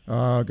 Sure.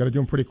 Got to do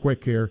them pretty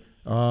quick here.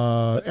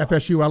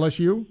 FSU,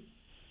 LSU?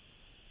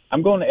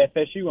 I'm going to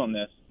FSU on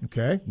this.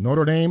 Okay.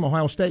 Notre Dame,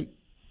 Ohio State?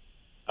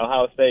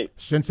 Ohio State.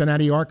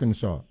 Cincinnati,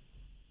 Arkansas?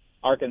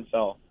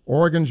 Arkansas.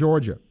 Oregon,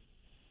 Georgia?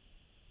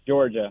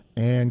 Georgia.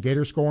 And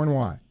Gators scoring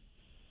why?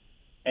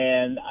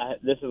 And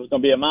this is going to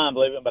be a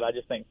mind-believing, but I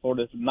just think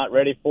Florida's not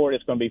ready for it.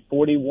 It's going to be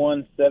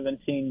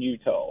 41-17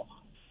 Utah.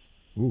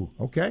 Ooh,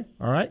 okay.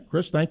 All right.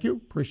 Chris, thank you.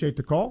 Appreciate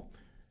the call.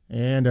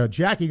 And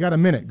Jack, you got a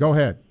minute. Go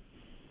ahead.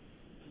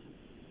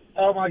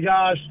 Oh, my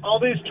gosh. All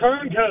these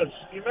turncoats.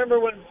 You remember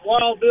when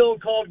Wild Bill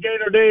called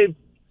Gator Dave,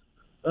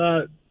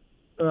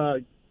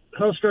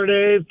 Husker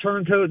Dave,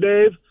 Turncoat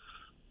Dave?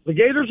 The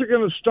Gators are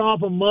going to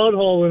stomp a mud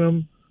hole in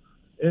them.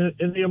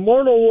 In the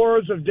immortal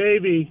words of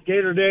Davey,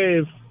 Gator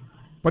Dave.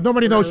 But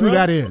nobody knows who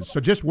that is. So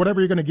just whatever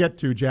you're going to get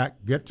to, Jack,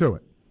 get to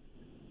it.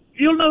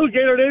 You'll know who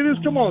Gator Dave is.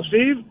 Come on,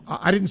 Steve.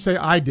 I didn't say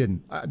I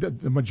didn't.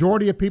 The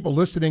majority of people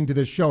listening to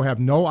this show have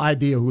no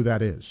idea who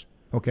that is.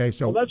 Okay,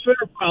 so well, that's their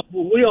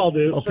problem. We all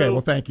do. Okay,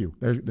 well, thank you.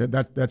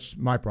 That's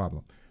my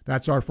problem.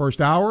 That's our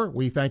first hour.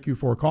 We thank you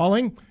for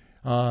calling.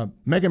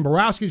 Megan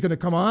Borowski is going to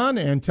come on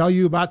and tell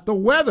you about the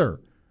weather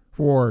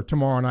for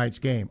tomorrow night's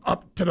game,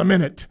 up to the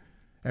minute,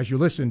 as you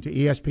listen to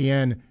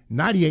ESPN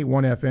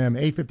 98.1 FM,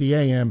 850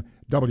 AM,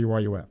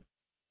 WRUF.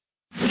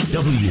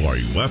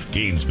 WRUF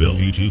Gainesville,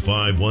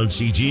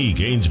 U251CG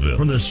Gainesville.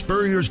 From the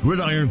Spurrier's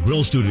Gridiron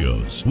Grill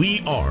Studios,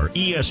 we are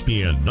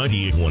ESPN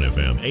 98.1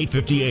 FM,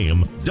 850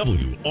 AM,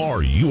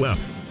 WRUF.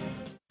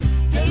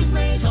 Dave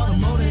Mays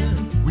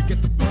Automotive, we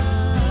get the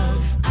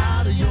bugs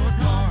out of your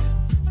car.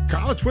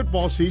 College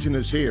football season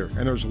is here,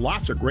 and there's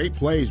lots of great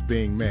plays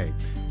being made.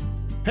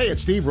 Hey,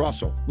 it's Steve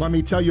Russell. Let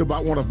me tell you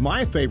about one of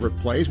my favorite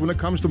plays when it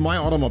comes to my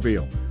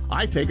automobile.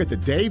 I take it to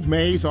Dave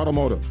Mays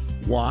Automotive.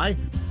 Why?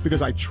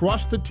 Because I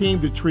trust the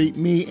team to treat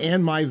me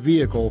and my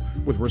vehicle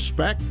with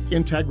respect,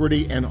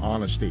 integrity, and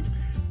honesty.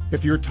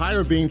 If you're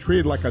tired of being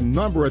treated like a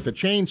number at the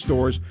chain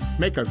stores,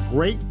 make a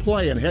great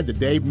play and head to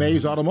Dave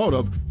Mays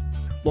Automotive,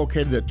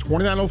 located at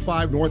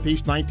 2905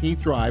 Northeast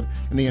 19th Drive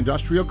in the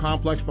industrial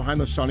complex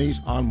behind the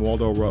Sunnies on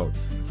Waldo Road.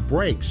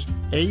 Brakes,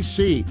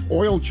 AC,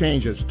 oil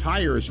changes,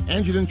 tires,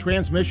 engine and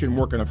transmission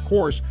work, and of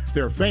course,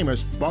 their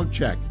famous bug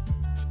check.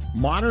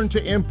 Modern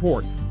to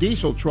import,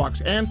 diesel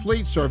trucks and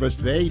fleet service,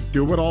 they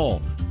do it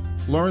all.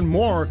 Learn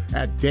more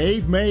at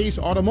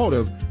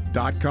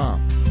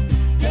DaveMaysAutomotive.com.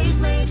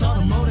 Dave Mays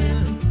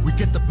Automotive, we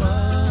get the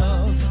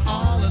bugs,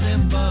 all of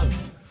them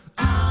bugs,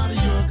 out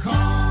of your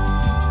car.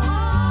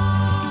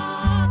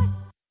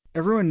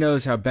 Everyone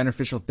knows how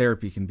beneficial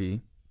therapy can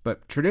be,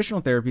 but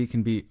traditional therapy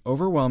can be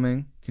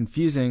overwhelming,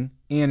 confusing,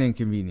 and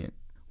inconvenient.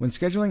 When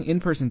scheduling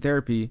in-person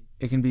therapy,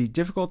 it can be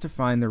difficult to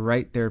find the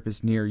right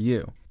therapist near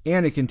you,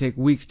 and it can take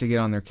weeks to get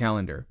on their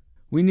calendar.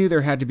 We knew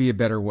there had to be a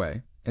better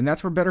way, and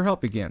that's where BetterHelp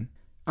began.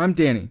 I'm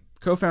Danny,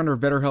 co-founder of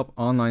BetterHelp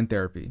Online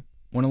Therapy.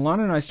 When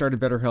Alana and I started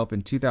BetterHelp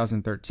in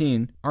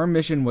 2013, our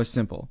mission was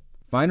simple: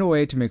 find a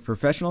way to make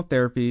professional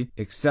therapy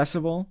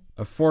accessible,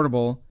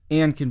 affordable,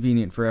 and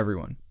convenient for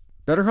everyone.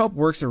 BetterHelp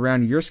works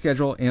around your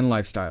schedule and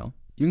lifestyle.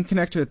 You can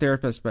connect to a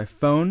therapist by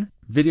phone,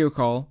 video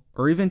call,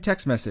 or even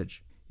text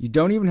message. You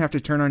don't even have to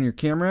turn on your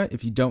camera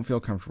if you don't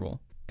feel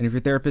comfortable. And if your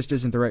therapist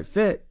isn't the right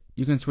fit,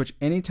 you can switch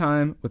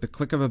anytime with a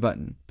click of a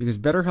button, because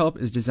BetterHelp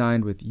is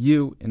designed with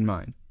you in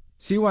mind.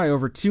 See why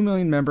over 2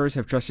 million members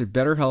have trusted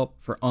BetterHelp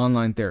for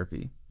online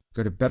therapy.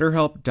 Go to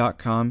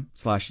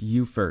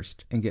betterhelp.com/youfirst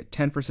and get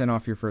 10%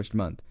 off your first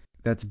month.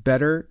 That's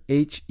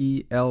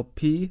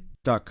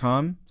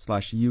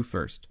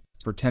betterhelp.com/youfirst.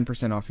 for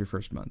 10% off your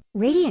first month.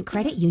 Radiant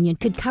Credit Union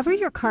could cover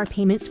your car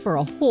payments for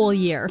a whole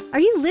year. Are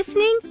you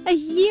listening? A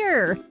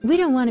year! We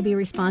don't want to be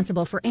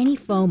responsible for any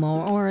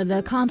FOMO or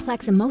the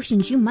complex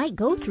emotions you might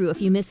go through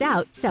if you miss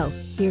out. So,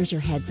 here's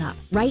your heads up.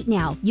 Right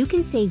now, you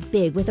can save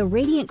big with a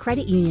Radiant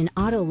Credit Union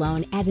auto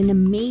loan at an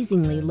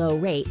amazingly low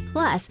rate.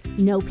 Plus,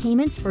 no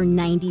payments for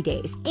 90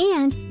 days.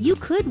 And you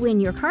could win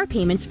your car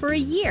payments for a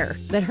year.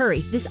 But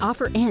hurry, this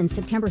offer ends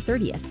September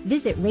 30th.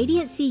 Visit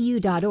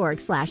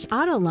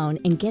radiantcu.org/auto loan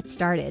and get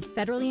started.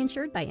 Federally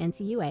insured by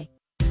NCUA.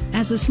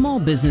 As a small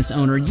business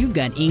owner, you've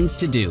got ings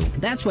to do.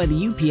 That's why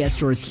the UPS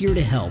Store is here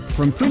to help.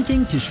 From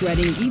printing to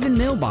shredding, even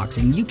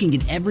mailboxing, you can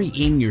get every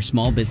ing your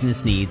small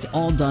business needs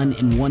all done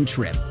in one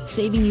trip,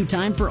 saving you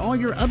time for all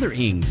your other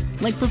ings,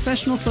 like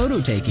professional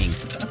photo taking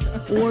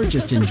or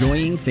just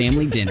enjoying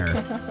family dinner.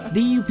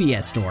 The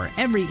UPS Store,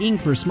 every ing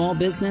for small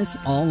business,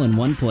 all in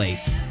one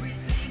place.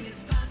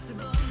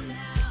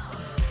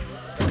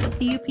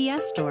 The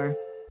UPS Store.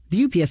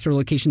 The UPS Store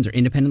locations are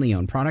independently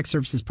owned. Product,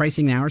 services,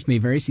 pricing, and hours may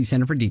vary. See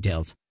Center for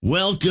details.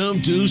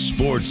 Welcome to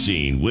Sports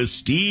Scene with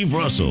Steve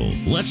Russell.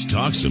 Let's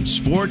talk some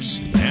sports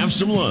and have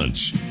some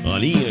lunch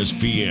on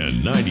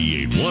ESPN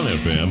 98.1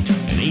 FM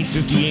and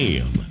 850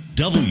 AM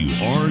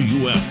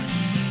WRUF.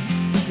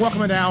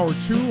 Welcome to Hour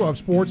 2 of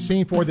Sports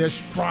Scene for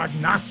this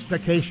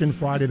Prognostication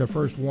Friday, the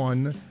first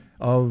one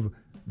of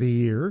the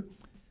year.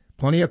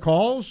 Plenty of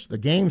calls. The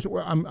games,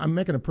 I'm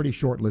making a pretty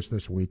short list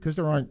this week because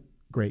there aren't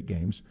great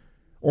games.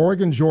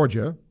 Oregon,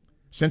 Georgia,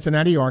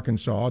 Cincinnati,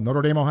 Arkansas,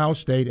 Notre Dame, Ohio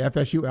State,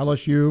 FSU,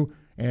 LSU,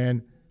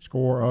 and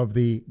score of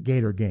the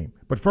Gator game.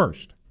 But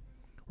first,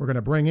 we're going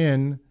to bring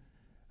in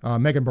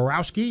Megan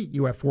Borowski,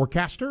 UF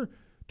forecaster,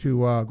 to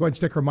go ahead and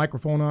stick her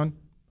microphone on,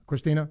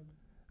 Christina.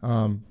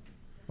 Okay,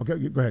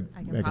 go ahead,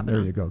 Megan.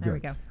 There you go. There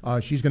Good. we go.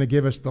 She's going to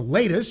give us the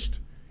latest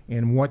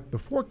in what the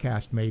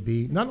forecast may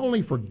be, not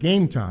only for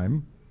game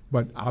time,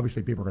 but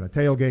obviously people are going to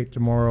tailgate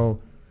tomorrow.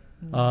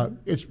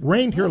 It's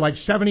rained here like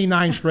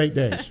 79 straight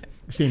days,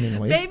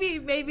 seemingly.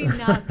 Maybe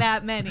not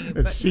that many.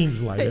 It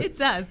seems like it. It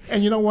does.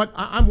 And you know what?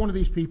 I'm one of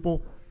these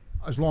people,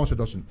 as long as it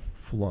doesn't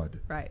flood.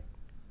 Right.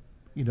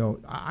 You know,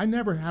 I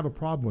never have a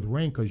problem with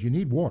rain because you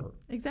need water.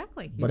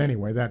 Exactly. But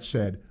anyway, that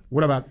said,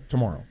 what about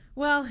tomorrow?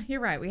 Well, you're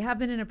right. We have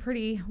been in a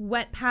pretty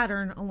wet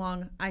pattern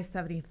along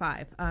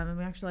I-75. And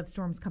we actually have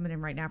storms coming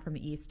in right now from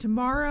the east.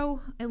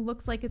 Tomorrow, it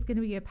looks like it's going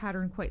to be a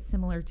pattern quite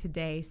similar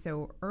today.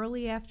 So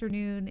early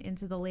afternoon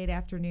into the late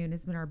afternoon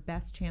is when our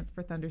best chance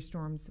for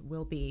thunderstorms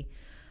will be.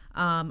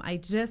 I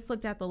just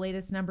looked at the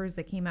latest numbers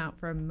that came out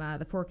from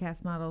the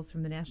forecast models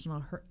from the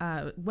National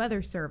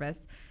Weather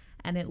Service.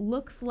 And it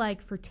looks like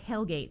for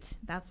tailgate,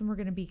 that's when we're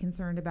going to be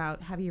concerned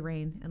about heavy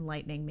rain and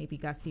lightning, maybe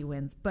gusty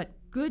winds. But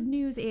good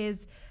news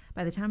is,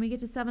 by the time we get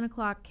to 7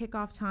 o'clock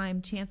kickoff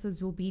time,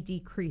 chances will be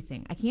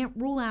decreasing. I can't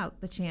rule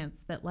out the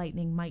chance that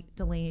lightning might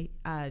delay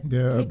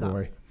kickoff.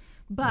 Boy.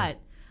 But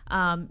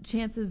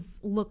chances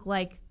look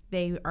like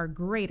they are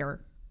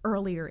greater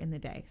earlier in the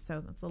day.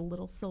 So that's a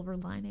little silver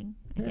lining,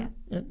 I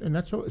guess. And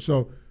that's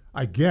so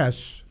I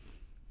guess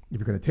if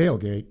you're going to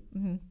tailgate,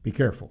 be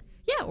careful.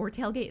 Yeah, or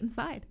tailgate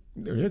inside.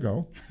 There you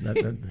go.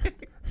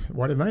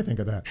 Why didn't I think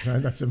of that?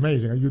 That's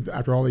amazing.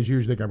 After all these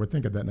years, you think I would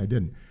think of that, and I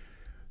didn't.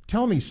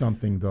 Tell me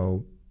something,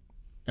 though,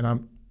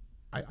 and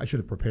I should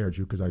have prepared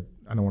you because I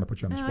don't want to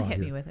put you on the spot hit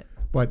here. Me with it.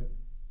 But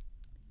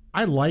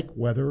I like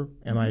weather,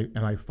 and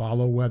I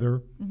follow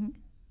weather.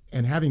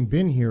 And having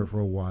been here for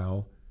a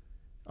while,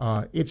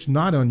 it's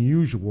not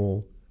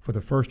unusual for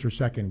the first or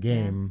second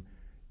game,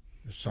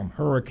 some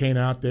hurricane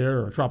out there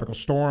or a tropical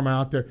storm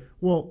out there.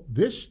 Well,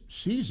 this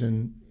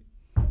season,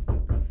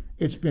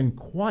 it's been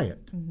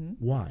quiet.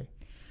 Why?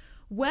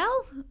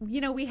 Well,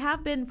 we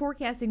have been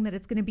forecasting that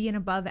it's going to be an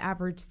above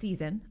average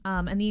season,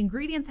 and the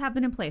ingredients have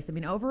been in place. I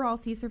mean, overall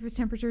sea surface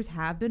temperatures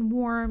have been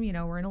warm.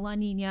 We're in a La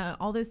Nina.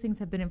 All those things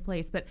have been in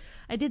place. But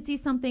I did see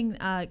something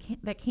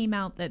that came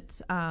out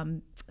that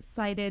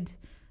cited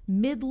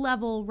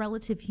mid-level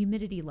relative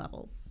humidity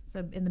levels.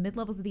 So in the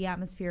mid-levels of the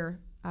atmosphere,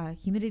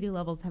 humidity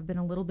levels have been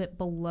a little bit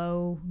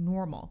below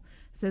normal.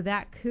 So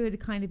that could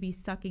kind of be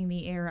sucking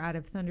the air out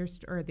of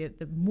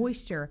the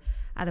moisture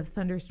out of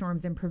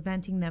thunderstorms and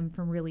preventing them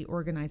from really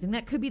organizing.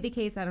 That could be the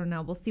case. I don't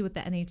know. We'll see what the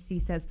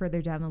NHC says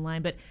further down the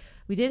line. But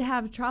we did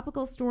have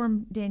Tropical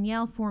Storm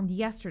Danielle formed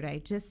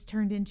yesterday, just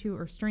turned into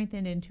or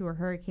strengthened into a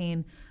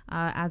hurricane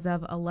as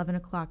of 11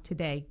 o'clock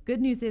today.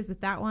 Good news is with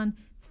that one,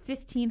 it's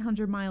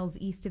 1,500 miles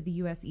east of the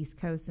U.S. East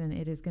Coast, and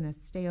it is going to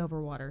stay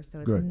over water.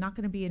 So it's not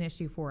going to be an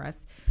issue for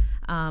us.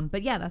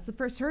 But yeah, that's the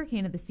first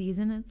hurricane of the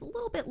season. It's a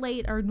little bit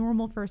late. Our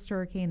normal first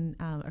hurricane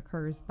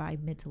occurs by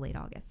mid to late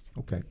August.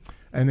 Okay.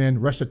 And then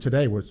rest of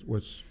today was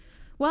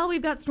Well,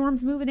 we've got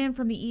storms moving in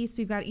from the east.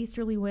 We've got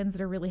easterly winds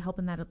that are really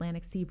helping that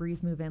Atlantic sea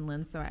breeze move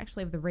inland. So I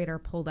actually have the radar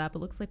pulled up. It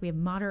looks like we have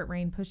moderate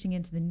rain pushing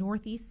into the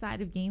northeast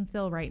side of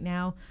Gainesville right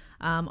now.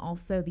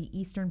 Also the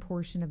eastern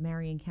portion of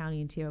Marion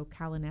County into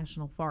Ocala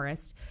National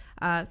Forest.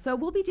 So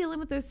we'll be dealing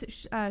with those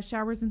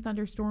showers and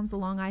thunderstorms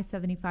along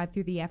I-75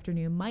 through the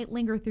afternoon. Might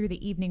linger through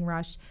the evening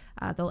rush.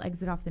 They'll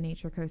exit off the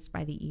Nature Coast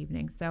by the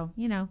evening. So,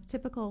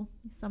 typical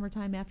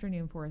summertime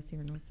afternoon for us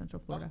here in North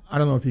Central Florida. I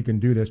don't know if you can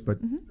do this, but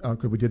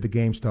could we did the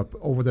game stuff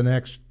over the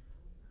next,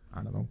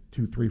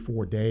 2, 3,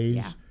 4 days?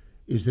 Yeah.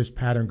 Is this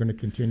pattern going to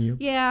continue?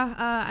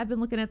 Yeah, I've been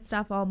looking at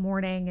stuff all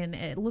morning, and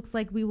it looks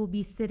like we will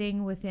be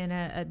sitting within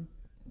a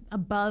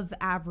above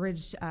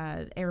average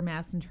air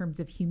mass in terms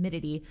of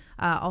humidity.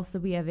 Also,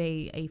 we have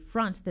a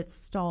front that's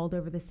stalled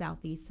over the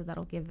southeast, so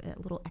that'll give a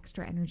little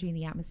extra energy in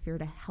the atmosphere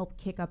to help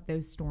kick up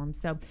those storms.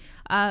 So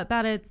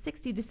about a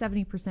 60 to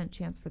 70%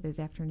 chance for those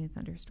afternoon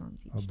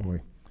thunderstorms each day. Oh,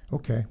 boy.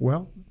 Okay.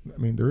 Well,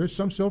 there is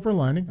some silver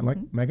lining. And like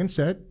Megan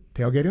said,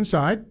 tailgate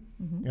inside,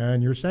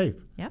 and you're safe.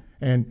 Yep.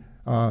 And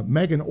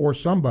Megan or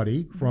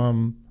somebody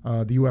from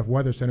the UF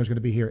Weather Center is going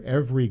to be here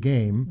every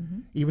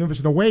game, even if it's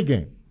an away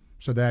game,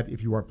 so that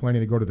if you are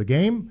planning to go to the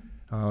game,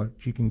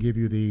 she can give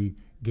you the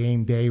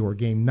game day or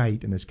game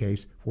night, in this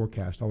case,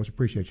 forecast. Always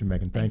appreciate you,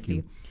 Megan. Thank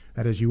you.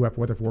 That is UF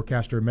weather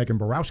forecaster Megan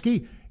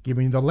Borowski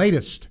giving you the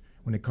latest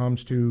when it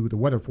comes to the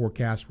weather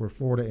forecast for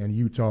Florida and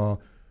Utah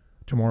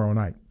tomorrow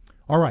night.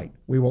 All right,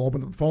 we will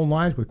open the phone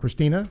lines with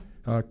Christina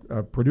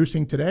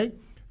producing today,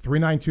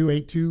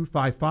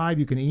 392-8255.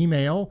 You can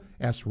email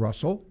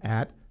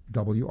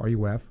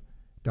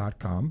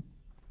srussell@wruf.com.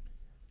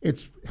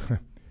 It's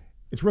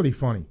really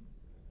funny.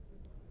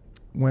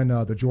 When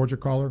the Georgia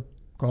caller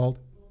called,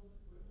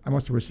 I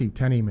must have received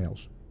 10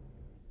 emails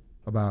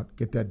about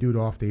get that dude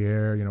off the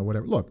air,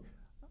 whatever. Look,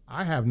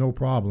 I have no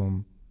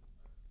problem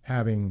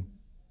having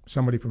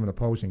somebody from an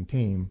opposing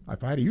team.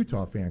 If I had a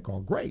Utah fan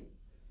call, great.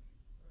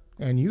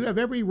 And you have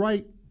every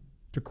right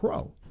to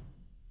crow.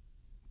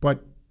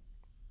 But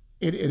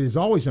it has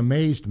always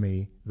amazed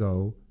me,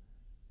 though,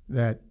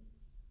 that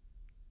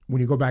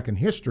when you go back in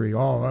history,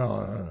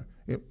 but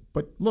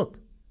look,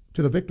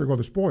 to the victor go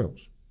the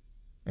spoils.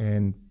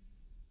 And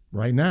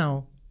right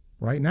now,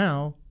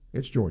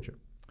 it's Georgia.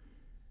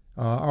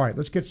 All right,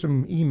 let's get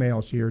some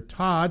emails here.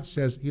 Todd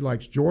says he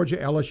likes Georgia,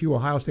 LSU,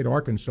 Ohio State,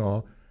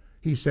 Arkansas.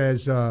 He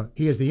says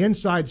he has the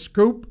inside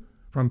scoop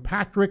from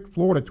Patrick,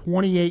 Florida,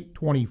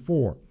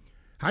 28-24.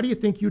 How do you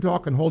think Utah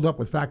can hold up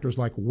with factors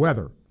like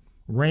weather,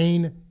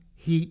 rain,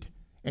 heat,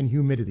 and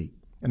humidity,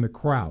 and the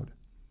crowd,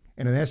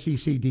 and an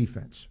SEC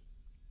defense?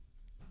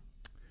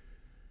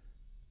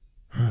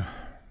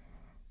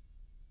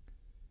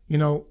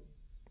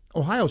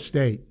 Ohio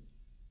State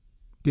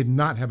did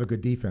not have a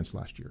good defense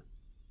last year,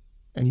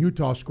 and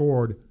Utah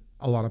scored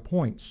a lot of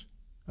points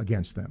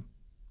against them.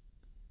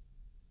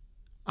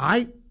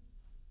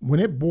 When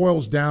it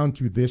boils down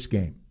to this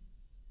game,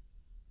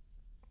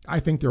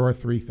 I think there are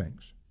three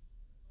things.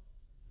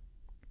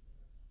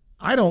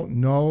 I don't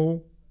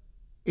know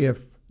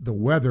if the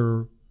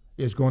weather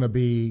is going to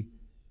be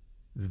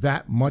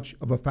that much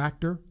of a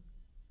factor,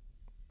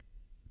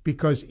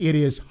 because it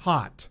is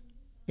hot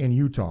in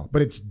Utah,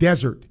 but it's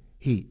desert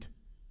heat.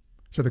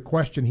 So the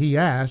question he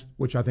asked,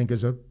 which I think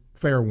is a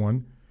fair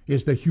one,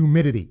 is the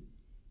humidity.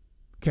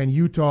 Can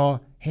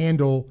Utah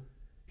handle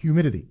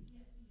humidity?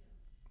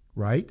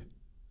 Right?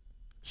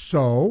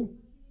 So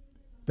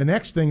the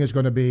next thing is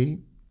going to be,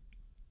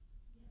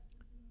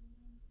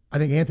 I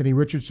think Anthony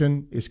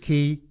Richardson is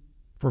key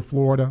for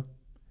Florida.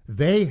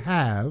 They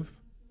have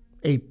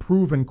a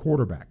proven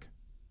quarterback.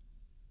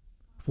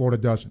 Florida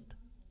doesn't.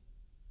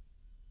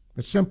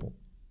 It's simple.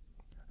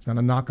 It's not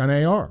a knock on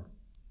AR.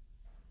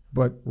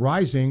 But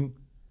Rising,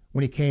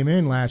 when he came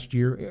in last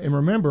year, and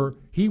remember,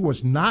 he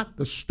was not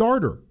the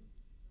starter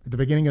at the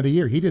beginning of the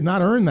year. He did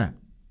not earn that.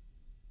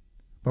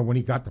 But when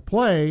he got to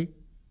play,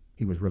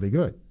 he was really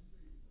good.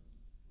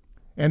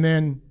 And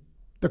then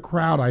the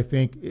crowd, I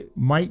think, it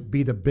might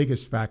be the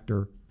biggest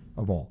factor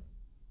of all,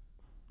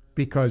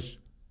 because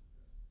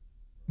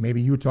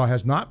maybe Utah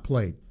has not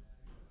played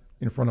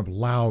in front of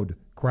loud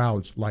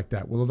crowds like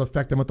that. Will it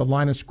affect them at the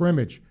line of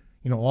scrimmage?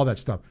 All that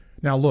stuff.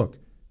 Now, look,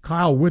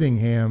 Kyle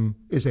Whittingham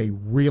is a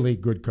really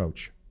good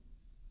coach,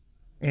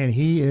 and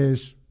he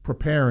is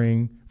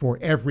preparing for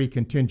every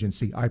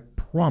contingency. I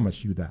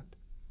promise you that.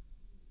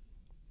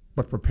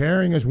 But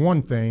preparing is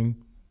one thing.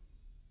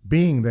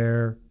 Being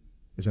there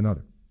is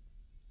another.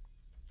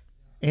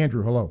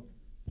 Andrew, hello.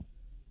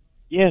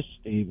 Yes,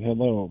 Steve,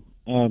 hello.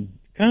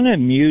 Kind of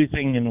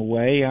amusing in a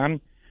way. I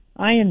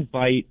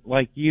invite,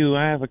 like you,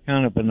 I have a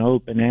kind of an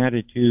open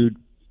attitude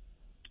as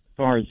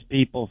far as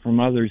people from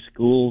other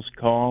schools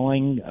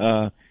calling.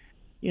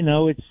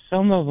 It's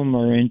some of them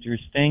are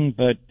interesting,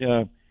 but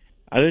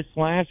this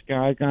last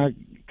guy, I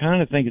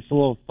kind of think it's a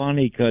little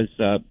funny because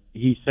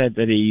he said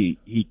that he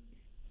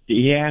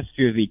asked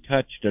you if he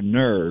touched a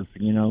nerve.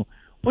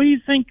 What do you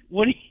think?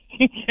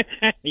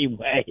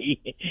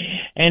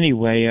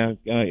 Anyway,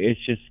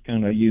 it's just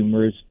kind of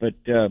humorous. But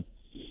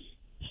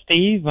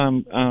Steve,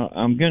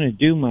 I'm going to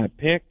do my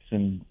picks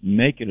and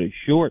make it a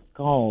short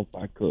call if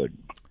I could.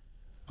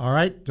 All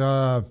right,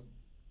 FSU,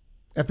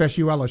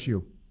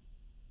 LSU.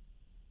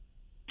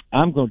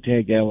 I'm going to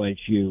take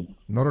LSU.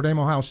 Notre Dame,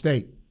 Ohio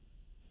State.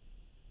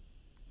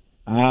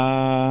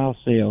 I'll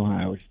say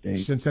Ohio State.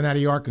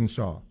 Cincinnati,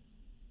 Arkansas.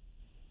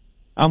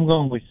 I'm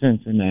going with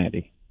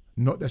Cincinnati.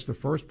 No, that's the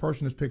first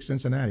person that's picked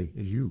Cincinnati,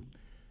 is you.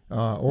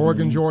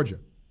 Oregon, Georgia.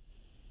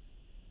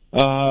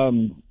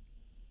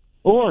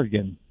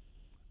 Oregon.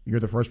 You're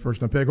the first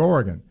person to pick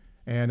Oregon.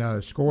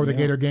 And score the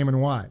Gator game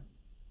and why?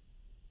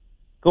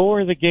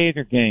 Score the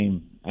Gator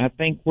game. I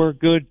think we're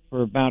good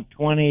for about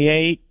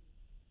 28,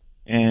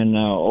 and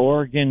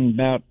Oregon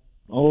about,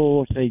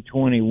 say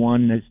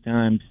 21 this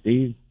time,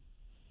 Steve.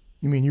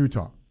 You mean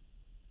Utah?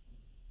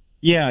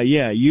 Yeah,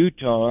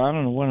 Utah. I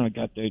don't know what I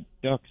got the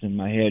Ducks in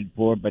my head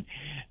for, but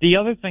the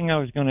other thing I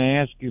was going to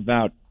ask you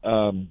about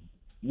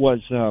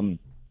was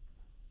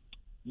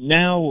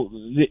now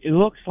it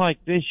looks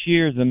like this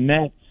year the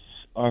Mets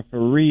are for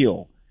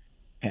real.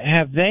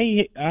 Have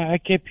they? I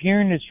kept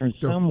hearing this from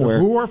somewhere.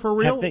 Who are for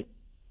real?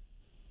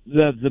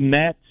 The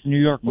Mets, New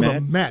York Mets.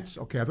 The Mets.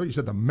 Okay, I thought you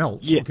said the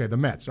Melts. Yeah. Okay, the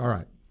Mets. All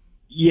right.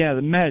 Yeah,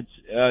 the Mets.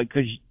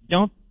 Because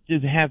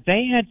have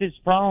they had this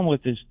problem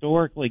with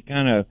historically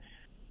kind of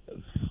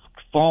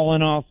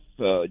falling off?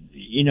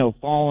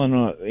 Falling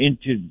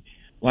into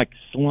like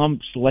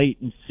slumps late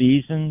in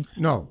seasons.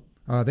 No,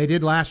 they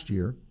did last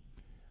year,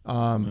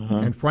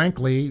 and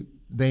frankly,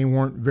 they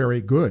weren't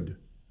very good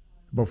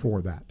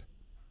before that.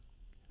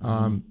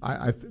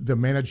 The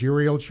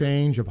managerial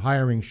change of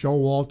hiring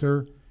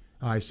Showalter,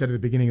 I said at the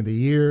beginning of the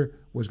year,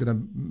 was going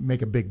to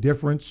make a big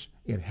difference.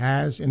 It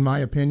has, in my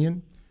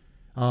opinion.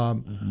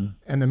 And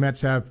the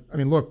Mets have,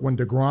 look, when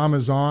DeGrom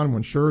is on,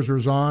 when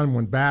Scherzer's on,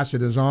 when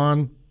Bassett is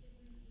on,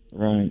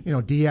 right?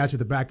 Diaz at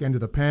the back end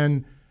of the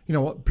pen.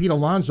 Pete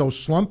Alonso's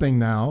slumping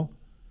now,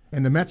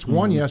 and the Mets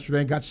won yesterday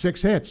and got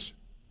 6 hits.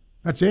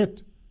 That's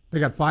it. They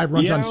got 5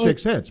 runs on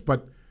 6 hits,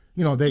 but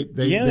they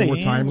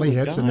were timely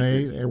hits, and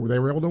they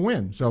were able to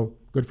win. So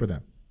good for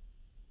them.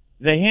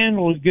 They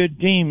handled a good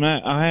team.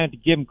 I had to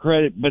give them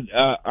credit, but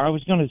I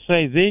was going to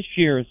say this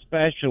year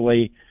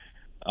especially,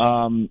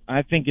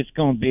 I think it's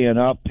going to be an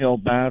uphill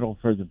battle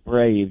for the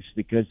Braves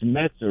because the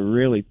Mets are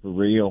really for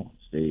real,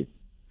 Steve.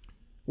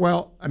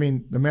 Well,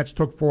 the Mets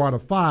took 4 out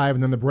of 5,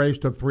 and then the Braves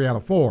took 3 out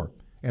of 4,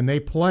 and they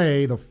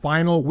play the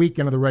final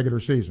weekend of the regular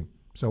season.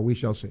 So we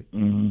shall see.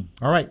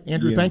 All right,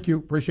 Andrew, thank you.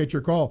 Appreciate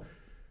your call.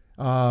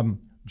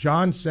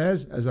 John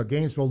says, as a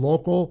Gainesville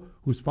local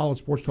who's followed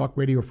sports talk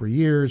radio for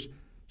years,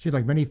 seems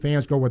like many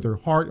fans go with their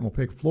heart and will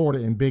pick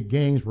Florida in big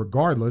games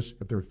regardless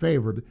if they're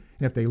favored.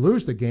 And if they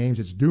lose the games,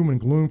 it's doom and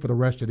gloom for the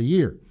rest of the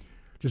year.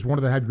 Just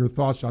wanted to have your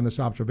thoughts on this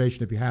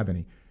observation if you have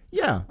any.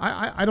 Yeah,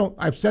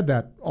 I've said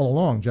that all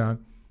along,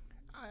 John.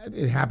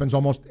 It happens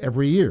almost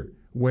every year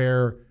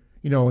where,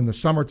 in the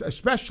summer,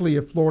 especially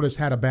if Florida's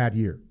had a bad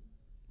year,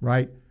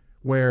 right?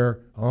 Where,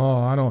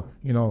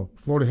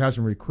 Florida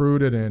hasn't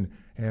recruited and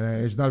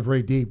it's not a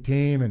very deep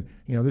team, and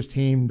this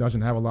team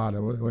doesn't have a lot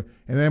of.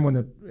 And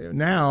then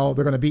now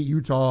they're going to beat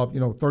Utah,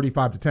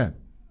 35-10.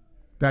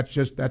 That's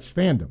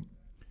fandom.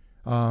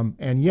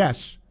 And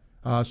yes,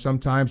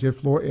 sometimes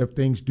if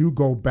things do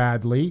go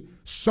badly,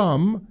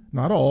 some,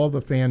 not all, of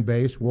the fan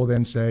base will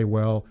then say,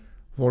 well,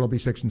 Florida will be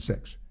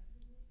 6-6,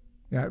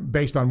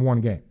 based on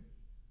one game.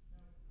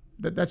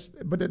 But that's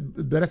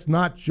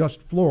not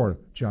just Florida,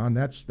 John.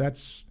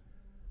 That's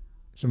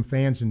some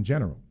fans in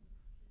general.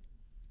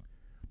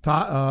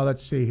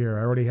 Let's see here.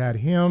 I already had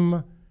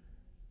him.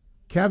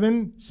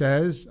 Kevin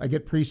says, I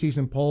get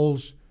preseason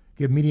polls,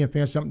 give media and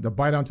fans something to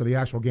bite on until the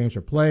actual games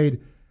are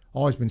played.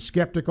 Always been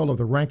skeptical of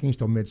the rankings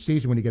till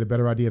midseason when you get a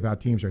better idea of how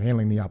teams are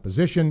handling the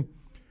opposition.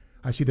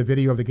 I see the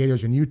video of the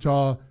Gators in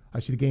Utah. I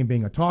see the game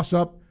being a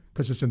toss-up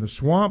because it's in the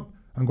swamp.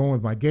 I'm going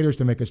with my Gators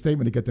to make a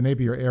statement to get the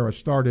Napier era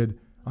started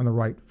on the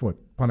right foot.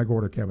 Punta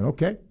Gorda, Kevin.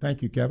 Okay,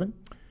 thank you, Kevin.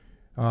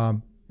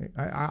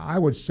 I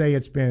would say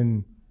it's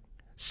been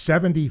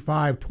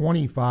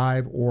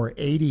 75-25 or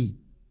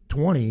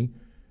 80-20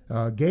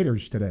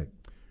 Gators today.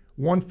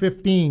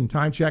 1:15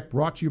 time check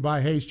brought to you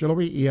by Hayes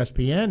Jewelry,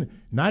 ESPN,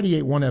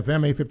 98.1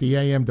 FM, 850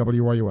 AM,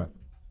 WRUF.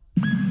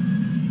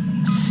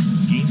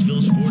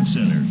 Gainesville Sports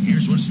Center.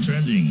 Here's what's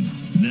trending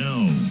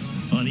now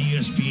on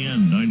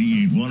ESPN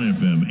 98.1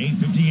 FM,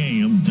 850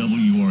 AM,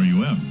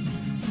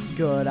 WRUF.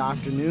 Good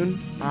afternoon.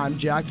 I'm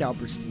Jack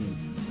Alperstein.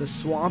 The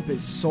Swamp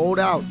is sold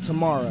out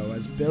tomorrow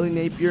as Billy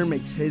Napier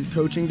makes his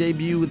coaching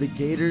debut with the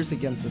Gators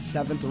against the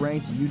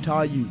 7th-ranked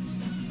Utah Utes.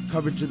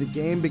 Coverage of the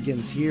game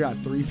begins here at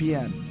 3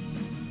 p.m.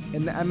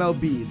 In the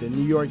MLB, the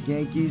New York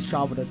Yankees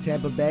travel to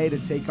Tampa Bay to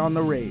take on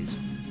the Rays.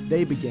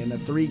 They begin a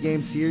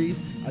 3-game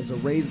series as the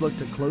Rays look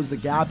to close the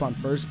gap on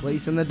first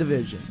place in the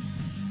division.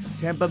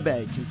 Tampa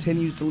Bay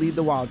continues to lead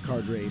the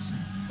wildcard race.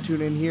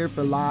 Tune in here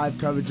for live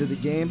coverage of the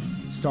game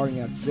starting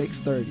at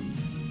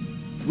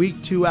 6:30.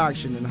 Week 2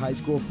 action in high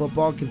school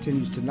football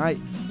continues tonight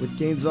with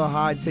Gainesville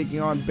High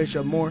taking on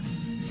Bishop Moore,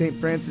 St.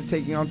 Francis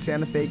taking on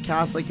Santa Fe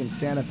Catholic, and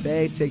Santa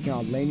Fe taking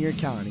on Lanier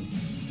County.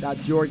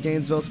 That's your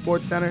Gainesville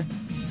Sports Center.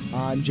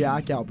 I'm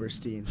Jack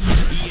Alperstein.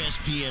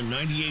 ESPN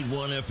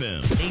 98.1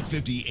 FM,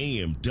 850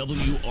 AM,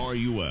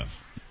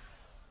 WRUF.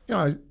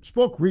 I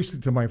spoke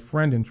recently to my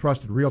friend and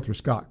trusted realtor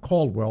Scott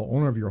Caldwell,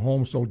 owner of Your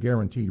Home Sold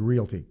Guaranteed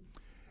Realty.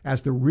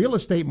 As the real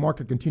estate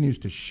market continues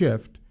to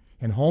shift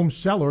And home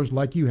sellers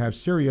like you have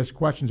serious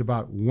questions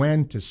about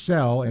when to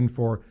sell and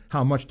for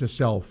how much to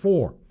sell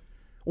for.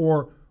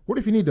 Or what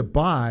if you need to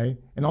buy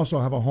and also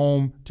have a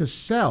home to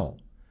sell?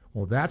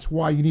 Well, that's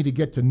why you need to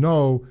get to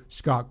know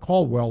Scott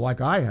Caldwell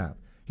like I have.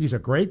 He's a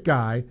great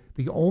guy,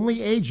 the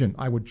only agent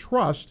I would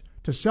trust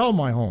to sell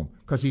my home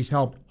because he's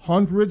helped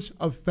hundreds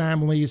of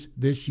families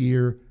this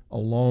year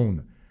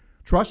alone.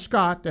 Trust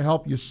Scott to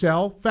help you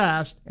sell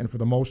fast and for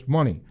the most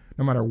money,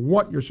 no matter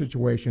what your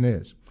situation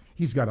is.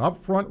 He's got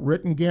upfront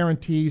written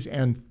guarantees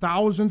and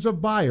thousands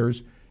of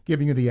buyers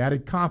giving you the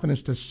added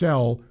confidence to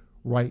sell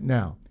right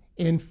now.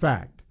 In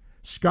fact,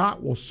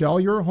 Scott will sell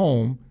your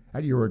home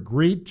at your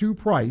agreed-to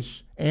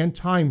price and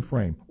time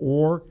frame,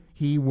 or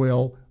he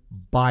will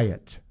buy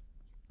it.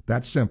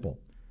 That's simple.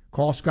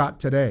 Call Scott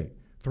today,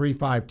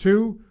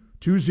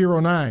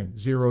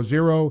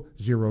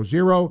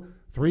 352-209-0000,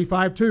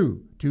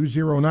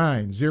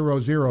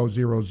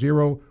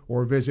 352-209-0000,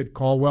 or visit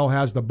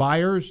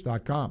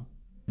CaldwellHasTheBuyers.com.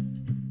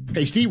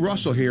 Hey, Steve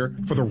Russell here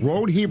for the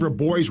Road Heaver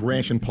Boys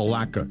Ranch in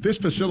Palatka. This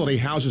facility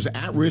houses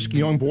at-risk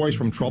young boys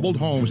from troubled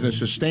homes and is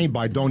sustained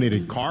by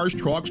donated cars,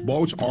 trucks,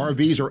 boats,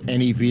 RVs, or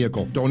any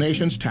vehicle.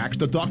 Donations tax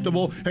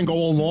deductible and go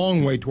a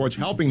long way towards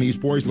helping these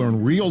boys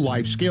learn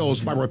real-life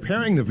skills by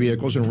repairing the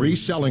vehicles and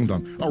reselling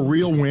them. A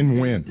real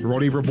win-win. The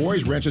Road Heaver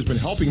Boys Ranch has been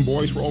helping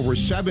boys for over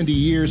 70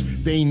 years.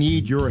 They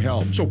need your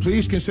help. So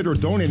please consider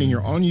donating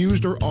your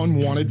unused or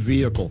unwanted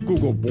vehicle.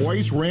 Google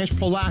Boys Ranch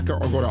Palatka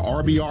or go to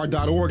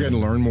rbr.org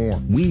and learn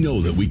more. We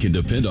know that we can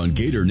depend on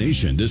Gator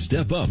Nation to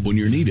step up when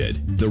you're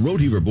needed. The Road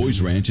Heaver Boys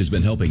Ranch has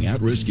been helping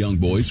at-risk young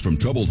boys from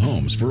troubled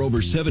homes for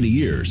over 70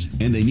 years,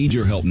 and they need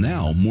your help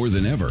now more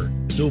than ever.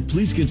 So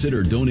please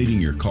consider donating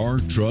your car,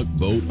 truck,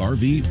 boat,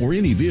 RV, or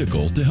any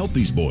vehicle to help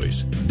these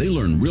boys. They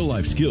learn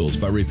real-life skills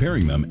by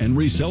repairing them and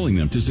reselling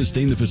them to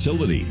sustain the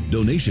facility.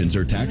 Donations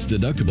are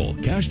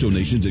tax-deductible. Cash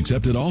donations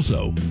accepted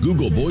also.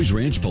 Google Boys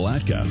Ranch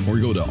Palatka or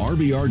go to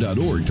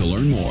rbr.org to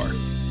learn more.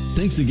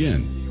 Thanks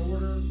again.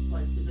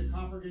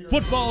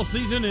 Football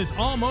season is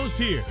almost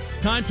here.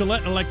 Time to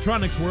let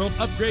Electronics World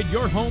upgrade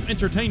your home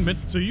entertainment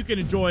so you can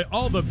enjoy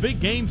all the big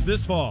games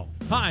this fall.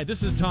 Hi,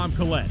 this is Tom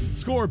Collette.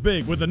 Score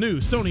big with a new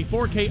Sony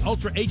 4K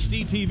Ultra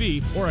HD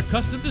TV or a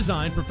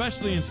custom-designed,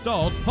 professionally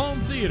installed home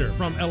theater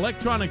from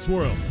Electronics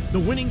World. The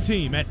winning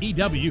team at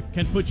EW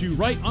can put you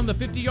right on the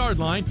 50-yard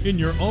line in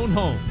your own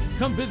home.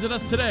 Come visit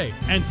us today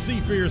and see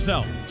for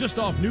yourself. Just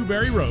off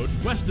Newberry Road,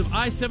 west of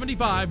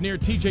I-75 near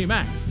TJ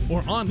Maxx,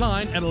 or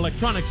online at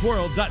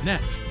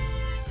electronicsworld.net.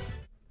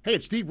 Hey,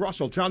 it's Steve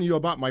Russell telling you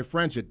about my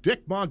friends at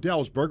Dick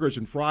Mondell's Burgers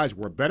and Fries,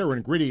 where better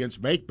ingredients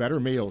make better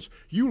meals.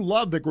 You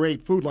love the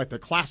great food like the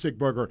classic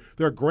burger,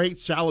 their great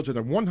salads, and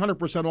their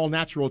 100%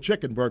 all-natural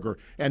chicken burger.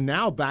 And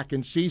now, back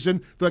in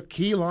season, the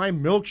key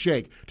lime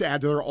milkshake to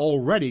add to their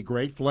already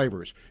great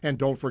flavors. And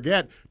don't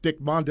forget, Dick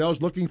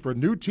Mondell's looking for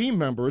new team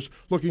members,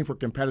 looking for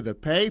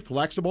competitive pay,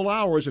 flexible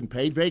hours, and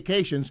paid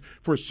vacations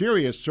for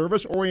serious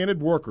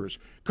service-oriented workers.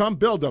 Come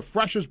build the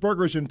freshest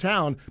burgers in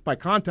town by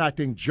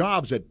contacting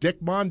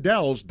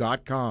jobs@dickmondells.com.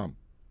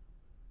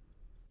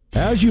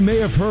 As you may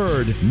have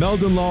heard,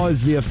 Meldon Law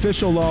is the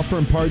official law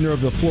firm partner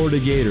of the Florida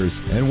Gators.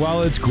 And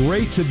while it's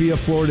great to be a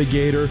Florida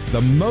Gator,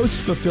 the most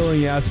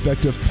fulfilling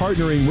aspect of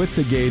partnering with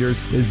the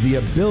Gators is the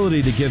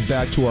ability to give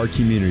back to our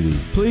community.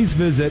 Please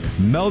visit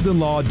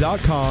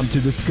meldonlaw.com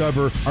to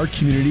discover our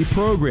community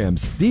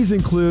programs. These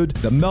include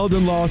the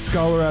Meldon Law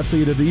Scholar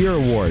Athlete of the Year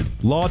Award,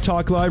 Law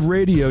Talk Live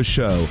radio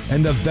show,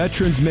 and the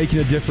Veterans Making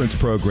a Difference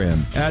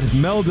program. At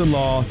Meldon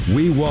Law,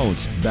 we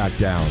won't back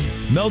down.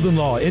 Meldon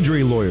Law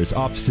Injury Lawyers,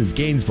 offices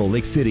Gainesville,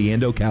 Lake City,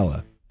 and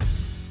Ocala.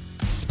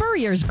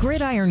 Spurrier's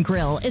Gridiron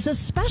Grill is a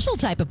special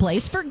type of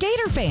place for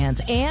Gator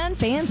fans and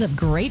fans of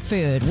great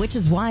food, which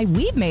is why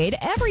we've made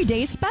every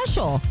day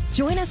special.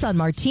 Join us on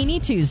Martini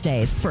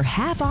Tuesdays for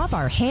half off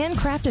our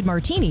handcrafted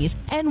martinis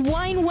and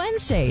Wine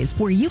Wednesdays,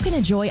 where you can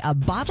enjoy a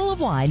bottle of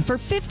wine for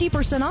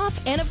 50%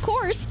 off. And of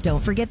course,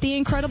 don't forget the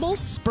incredible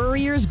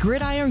Spurrier's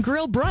Gridiron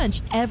Grill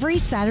brunch every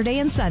Saturday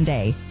and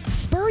Sunday.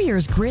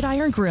 Spurrier's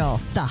Gridiron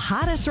Grill, the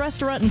hottest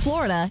restaurant in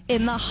Florida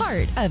in the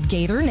heart of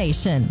Gator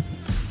Nation.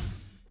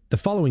 The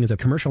following is a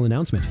commercial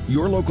announcement.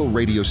 Your local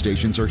radio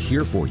stations are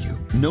here for you.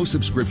 No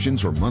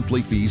subscriptions or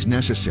monthly fees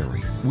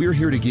necessary. We're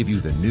here to give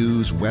you the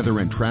news, weather,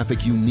 and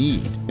traffic you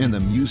need and the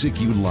music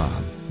you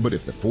love. But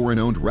if the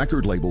foreign-owned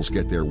record labels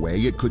get their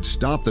way, it could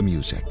stop the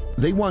music.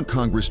 They want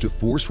Congress to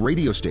force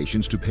radio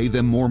stations to pay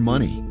them more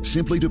money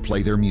simply to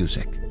play their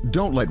music.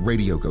 Don't let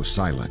radio go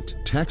silent.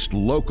 Text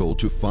LOCAL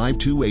to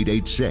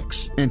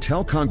 52886 and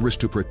tell Congress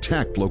to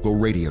protect local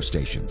radio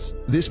stations.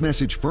 This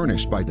message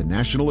furnished by the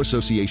National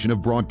Association of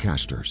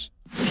Broadcasters.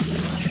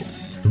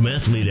 From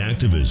athlete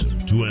activism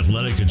to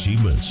athletic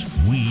achievements,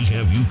 we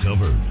have you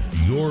covered.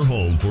 Your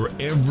home for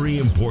every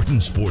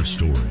important sports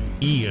story.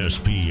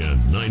 ESPN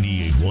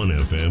 98.1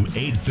 FM,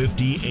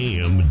 850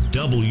 AM,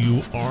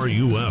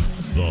 WRUF,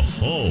 the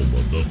home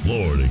of the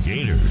Florida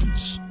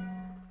Gators.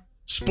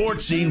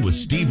 Sports Scene with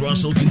Steve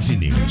Russell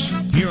continues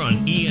here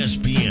on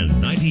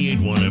ESPN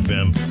 98.1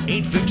 FM,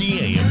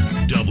 850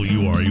 AM,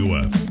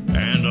 WRUF.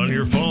 and on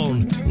your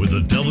phone with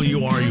the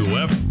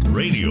WRUF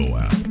radio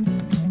app.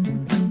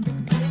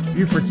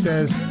 Buford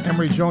says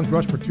Emory Jones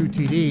rushed for 2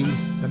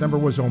 TDs. The number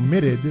was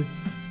omitted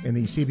in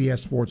the CBS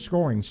Sports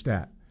scoring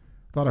stat.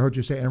 Thought I heard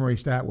you say Emory's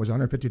stat was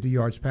 152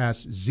 yards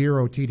passed,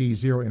 0 TDs,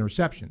 0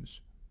 interceptions.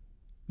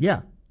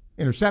 Yeah,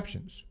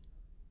 interceptions.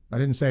 I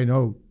didn't say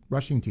no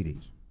rushing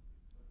TDs.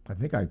 I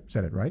think I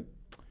said it right.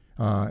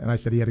 And I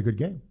said he had a good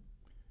game.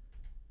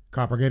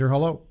 Copper Gator,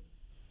 hello.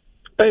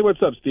 Hey,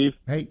 what's up, Steve?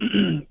 Hey.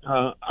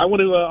 I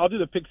want to. I'll do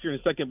the picks here in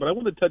a second, but I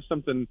want to touch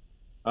something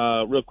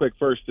real quick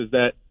first. Is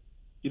that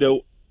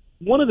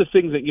one of the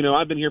things that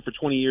I've been here for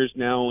 20 years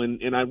now,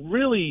 and I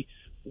really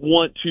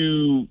want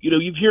to.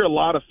 You hear a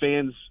lot of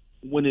fans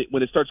when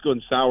it starts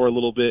going sour a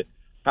little bit,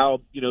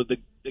 how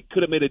it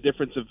could have made a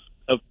difference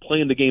of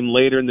playing the game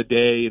later in the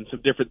day and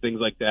some different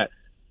things like that.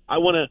 I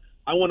want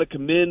to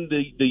commend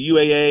the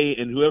UAA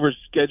and whoever's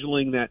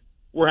scheduling that.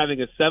 We're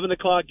having a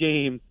 7:00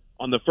 game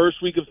on the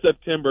first week of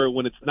September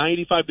when it's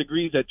 95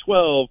 degrees at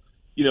 12,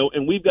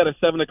 and we've got a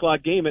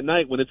 7:00 game at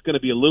night when it's going to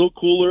be a little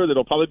cooler.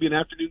 That'll probably be an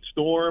afternoon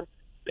storm.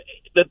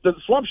 The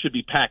Swamp should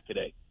be packed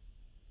today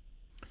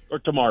or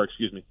tomorrow,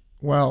 excuse me.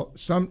 Well,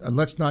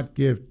 let's not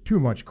give too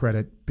much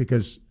credit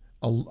because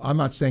I'm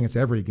not saying it's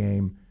every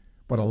game,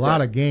 but a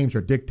lot of games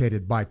are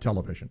dictated by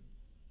television.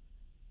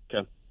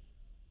 Okay.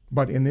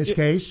 But in this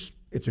case,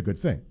 it's a good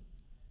thing.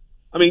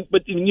 I mean,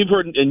 but you've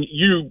heard, and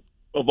you,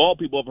 of all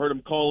people, have heard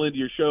them call into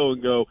your show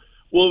and go,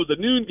 well, it was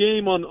a noon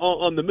game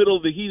on the middle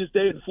of the heatest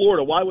day in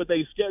Florida. Why would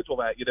they schedule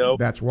that,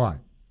 That's why.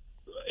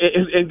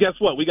 And guess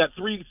what? We got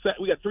three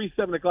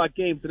 7:00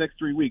 games the next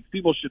 3 weeks.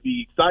 People should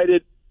be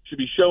excited, should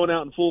be showing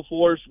out in full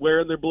force,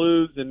 wearing their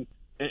blues, and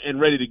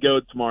ready to go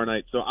tomorrow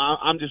night. So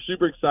I'm just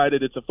super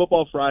excited. It's a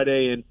football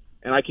Friday,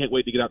 and I can't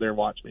wait to get out there and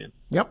watch, man.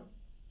 Yep.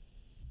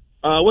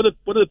 What are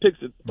the picks?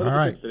 All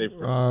right.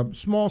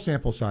 Small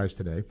sample size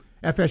today.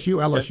 FSU,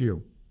 LSU.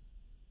 Okay.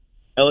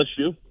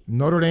 LSU.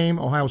 Notre Dame,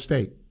 Ohio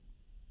State.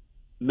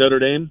 Notre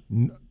Dame.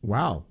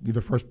 Wow, you're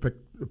the first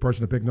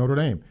person to pick Notre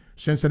Dame.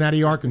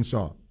 Cincinnati,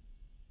 Arkansas.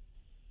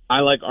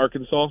 I like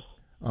Arkansas.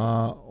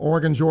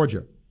 Oregon,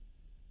 Georgia.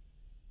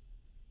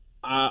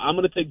 I'm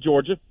going to take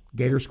Georgia.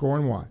 Gators score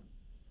and why?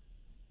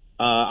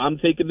 I'm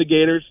taking the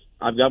Gators.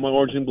 I've got my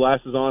orange and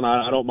glasses on.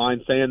 I don't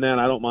mind saying that.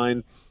 I don't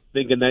mind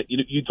thinking that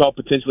Utah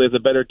potentially has a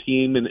better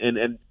team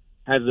and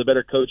has a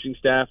better coaching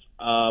staff.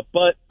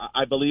 But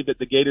I believe that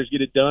the Gators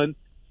get it done,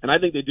 and I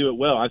think they do it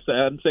well.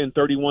 I'm saying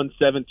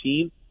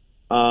 31-17.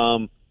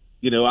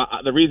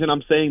 The reason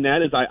I'm saying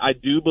that is I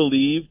do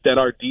believe that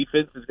our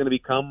defense is going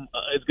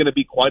to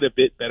be quite a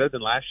bit better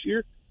than last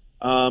year.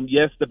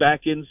 Yes, the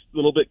back end's a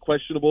little bit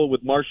questionable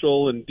with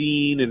Marshall and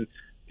Dean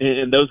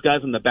and those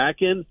guys on the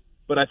back end,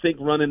 but I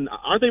think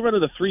aren't they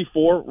running a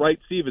 3-4, right,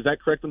 Steve? Is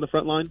that correct on the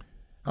front line?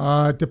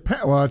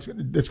 Well, it's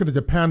going to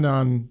depend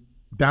on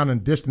down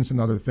and distance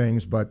and other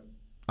things, but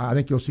I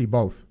think you'll see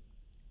both.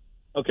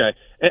 Okay,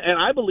 and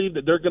I believe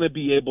that they're going to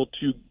be able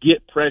to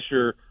get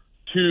pressure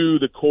to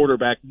the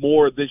quarterback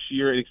more this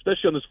year, and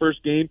especially on this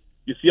first game.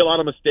 You see a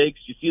lot of mistakes.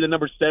 You see the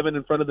number 7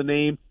 in front of the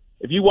name.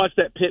 If you watch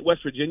that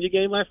Pitt-West Virginia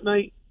game last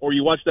night, or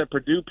you watch that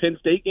Purdue-Penn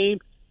State game,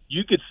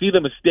 you could see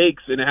the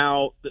mistakes and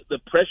how the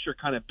pressure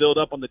kind of built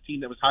up on the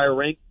team that was higher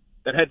ranked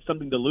that had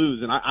something to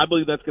lose. And I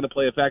believe that's going to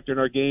play a factor in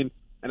our game,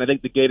 and I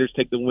think the Gators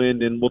take the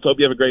win. And we'll hope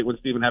you have a great one,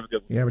 Stephen. Have a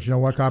good one. Yeah, but you know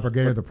what, Copper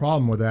Gator? The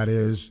problem with that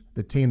is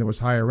the team that was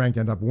higher ranked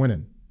ended up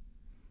winning.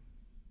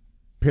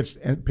 Pitt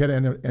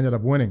ended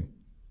up winning,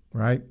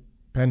 right?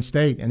 Penn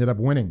State ended up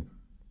winning.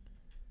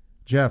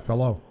 Jeff,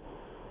 hello.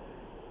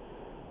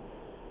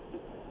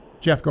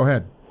 Jeff, go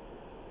ahead.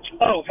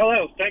 Oh,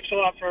 hello. Thanks a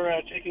lot for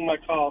taking my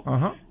call.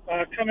 Uh-huh.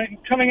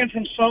 Coming in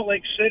from Salt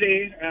Lake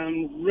City,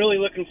 I'm really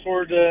looking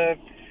forward to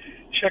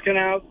checking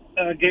out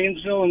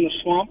Gainesville and the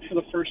Swamp for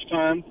the first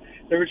time.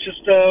 There was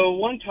just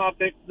one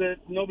topic that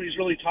nobody's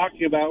really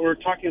talking about. We're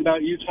talking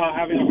about Utah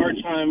having a hard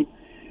time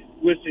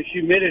with the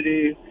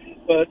humidity,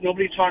 but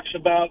nobody talks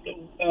about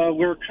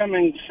we're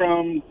coming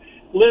from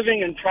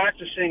living and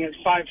practicing at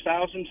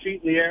 5,000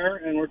 feet in the air,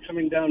 and we're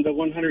coming down to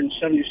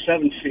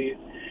 177 feet.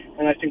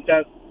 And I think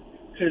that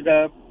could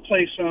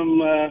play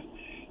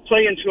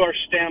into our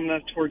stamina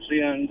towards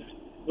the end.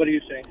 What do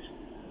you think?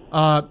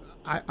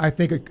 I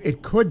think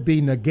it could be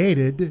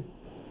negated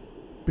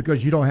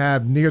because you don't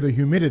have near the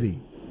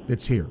humidity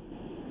that's here.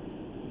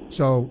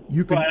 So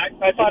you can. Right,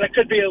 I thought it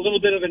could be a little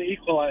bit of an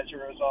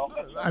equalizer as well.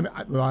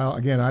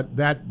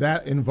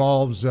 That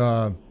involves.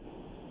 I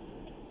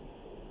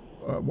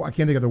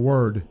can't think of the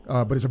word,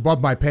 but it's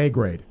above my pay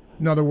grade.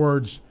 In other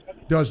words,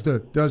 does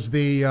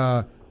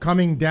the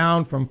coming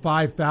down from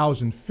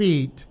 5,000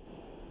 feet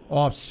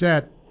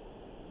offset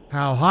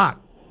how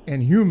hot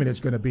and humid it's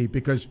going to be?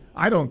 Because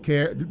I don't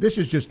care. This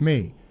is just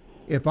me.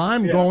 If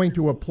I'm going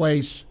to a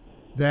place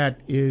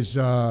that is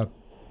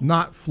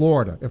not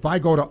Florida, if I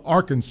go to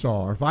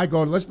Arkansas, or if I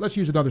go to, let's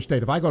use another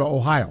state. If I go to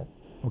Ohio,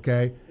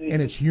 okay,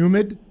 and it's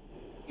humid,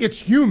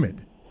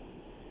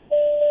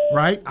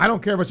 right? I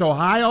don't care if it's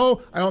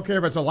Ohio. I don't care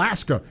if it's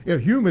Alaska.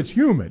 If humid's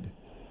humid,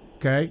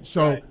 okay?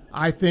 So right.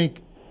 I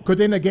think Could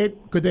they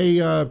negate? Could they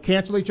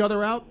cancel each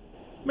other out?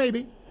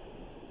 Maybe.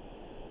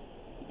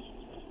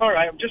 All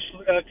right, I'm just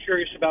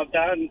curious about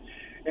that,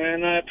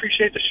 and I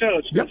appreciate the show.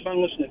 It's been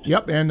fun listening.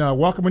 Yep, and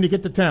welcome when you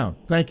get to town.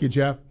 Thank you,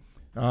 Jeff.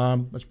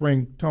 Let's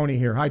bring Tony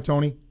here. Hi,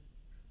 Tony.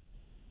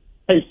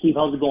 Hey, Steve,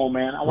 how's it going,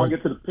 man? I want to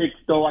get to the picks,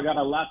 though. I got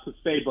a lot to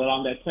say, but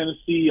on that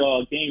Tennessee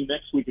game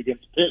next week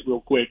against Pitt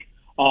real quick.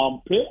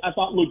 Pitt, I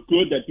thought, looked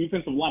good. That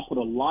defensive line put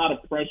a lot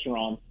of pressure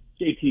on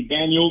JT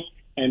Daniels.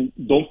 And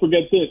don't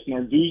forget this,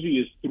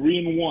 Narduzzi is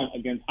 3-1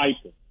 against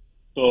Heisman.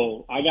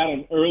 So I got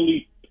an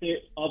early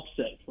Pitt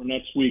upset for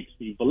next week,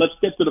 Steve. But let's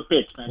get to the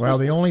picks, man. Well,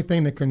 the only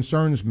thing that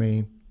concerns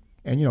me,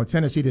 and,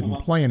 Tennessee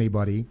didn't play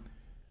anybody,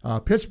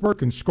 Pittsburgh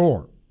can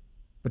score,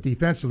 but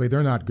defensively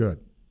they're not good.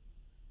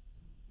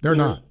 They're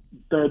not.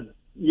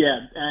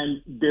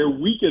 And their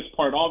weakest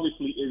part,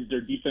 obviously, is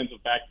their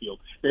defensive backfield.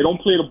 They don't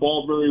play the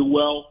ball very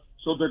well,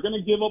 so they're going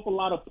to give up a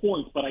lot of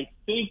points. But I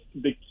think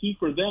the key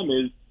for them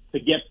is to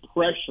get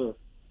pressure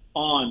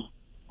on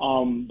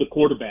the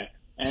quarterback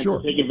and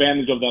to take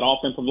advantage of that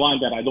offensive line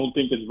that I don't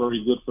think is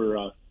very good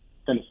for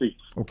Tennessee.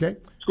 Okay.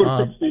 Let's go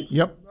to 60.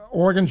 Yep.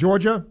 Oregon,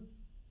 Georgia?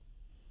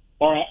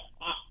 All right.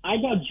 I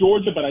got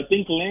Georgia, but I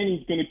think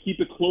Lanny's going to keep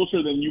it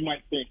closer than you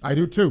might think. I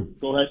do, too.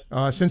 Go ahead.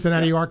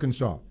 Cincinnati,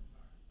 Arkansas.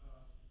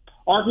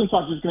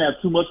 Arkansas is just going to have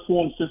too much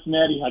for them.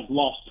 Cincinnati has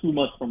lost too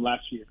much from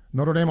last year.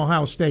 Notre Dame,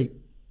 Ohio State.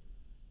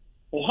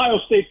 Ohio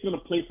State's going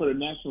to play for the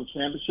national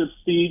championship,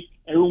 Steve.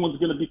 Everyone's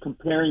going to be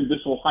comparing this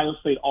Ohio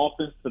State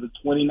offense to the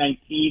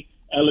 2019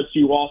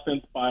 LSU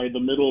offense by the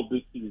middle of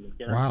this season.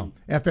 Guaranteed. Wow.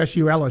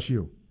 FSU,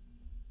 LSU.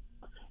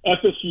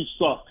 FSU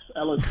sucks.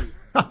 LSU.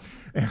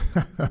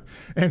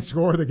 And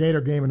score the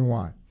Gator game and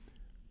why?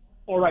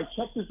 All right,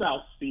 check this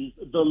out, Steve.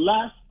 The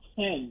last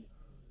 10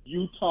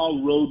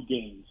 Utah road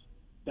games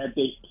that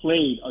they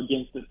played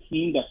against a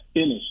team that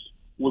finished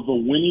with a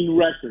winning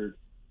record,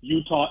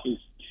 Utah is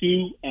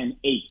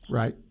 2-8.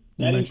 Right.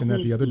 You mentioned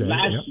that the other day.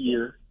 Last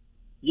year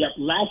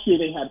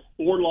they had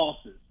 4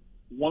 losses.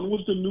 One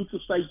was the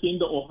neutral site game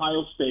to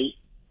Ohio State.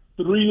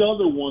 3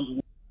 other ones.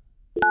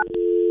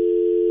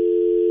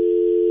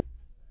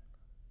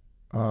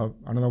 I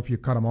don't know if you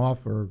cut them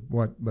off or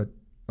what, but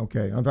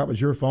okay. I don't know if that was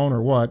your phone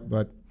or what,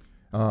 but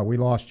we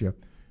lost you.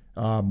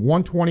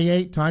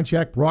 1:28 time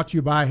check brought to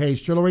you by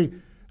Hayes Jewelry.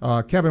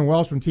 Kevin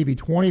Wells from TV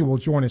 20 will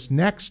join us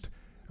next.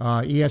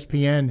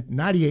 ESPN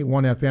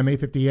 98.1 FM,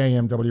 850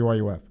 AM,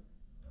 WRUF.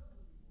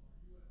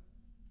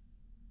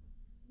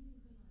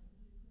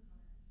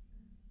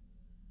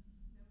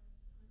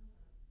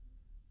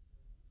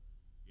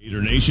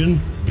 Gator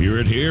Nation, hear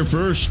it here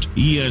first.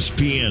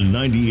 ESPN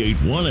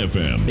 98.1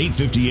 FM,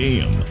 850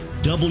 AM,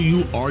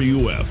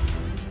 WRUF.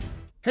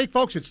 Hey,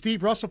 folks, it's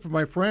Steve Russell from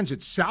my friends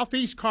at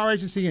Southeast Car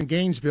Agency in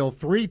Gainesville,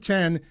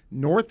 310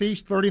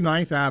 Northeast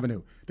 39th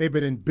Avenue. They've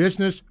been in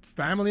business,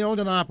 family-owned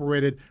and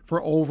operated,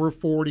 for over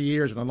 40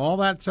 years. And in all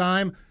that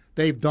time,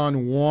 they've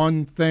done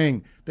one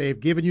thing. They've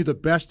given you the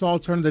best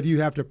alternative you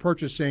have to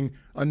purchasing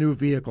a new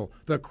vehicle,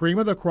 the cream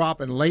of the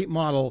crop and late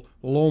model,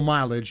 low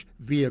mileage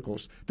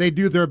vehicles. They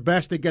do their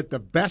best to get the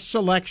best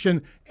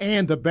selection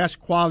and the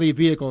best quality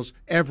vehicles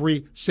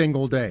every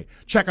single day.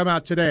 Check them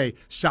out today,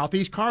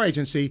 Southeast Car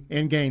Agency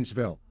in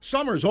Gainesville.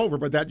 Summer's over,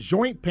 but that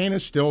joint pain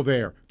is still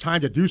there. Time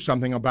to do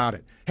something about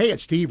it. Hey,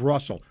 it's Steve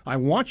Russell. I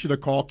want you to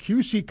call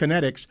QC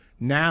Kinetics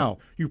now.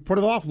 You've put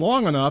it off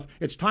long enough.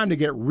 It's time to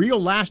get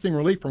real lasting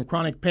relief from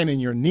chronic pain in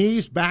your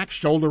knees, back,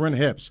 shoulder, and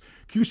hips.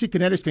 QC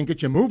Kinetics can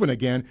get you moving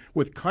again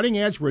with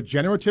cutting-edge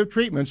regenerative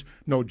treatments,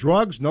 no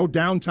drugs, no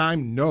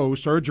downtime, no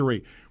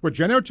surgery.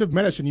 Regenerative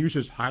medicine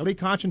uses highly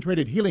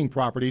concentrated healing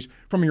properties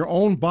from your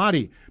own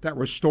body that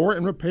restore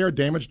and repair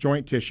damaged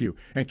joint tissue.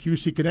 And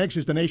QC Kinetics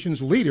is the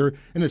nation's leader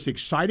in this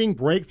exciting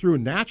breakthrough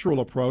natural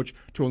approach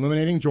to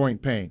eliminating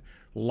joint pain.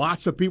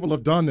 Lots of people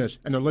have done this,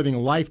 and they're living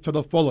life to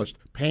the fullest,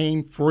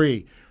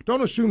 pain-free.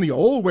 Don't assume the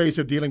old ways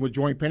of dealing with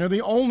joint pain are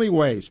the only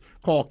ways.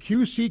 Call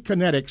QC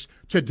Kinetics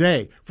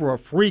today for a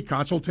free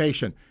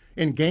consultation.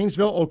 In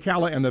Gainesville,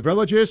 Ocala, and the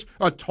Villages,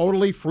 a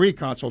totally free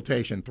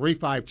consultation.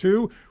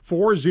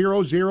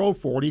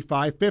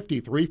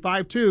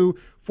 352-400-4550.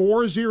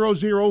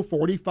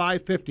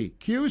 352-400-4550.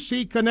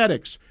 QC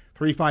Kinetics.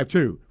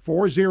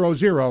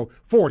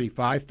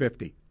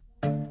 352-400-4550.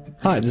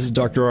 Hi, this is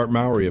Dr. Art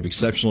Mowry of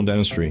Exceptional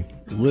Dentistry.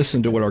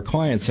 Listen to what our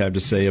clients have to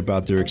say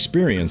about their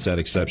experience at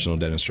Exceptional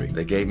Dentistry.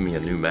 They gave me a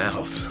new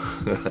mouth.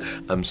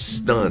 I'm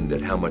stunned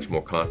at how much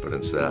more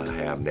confidence that I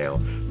have now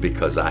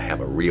because I have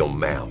a real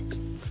mouth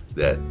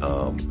that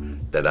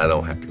I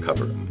don't have to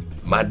cover.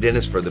 My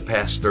dentist for the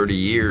past 30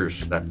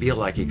 years, I feel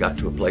like he got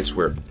to a place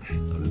where I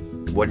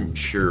wasn't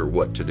sure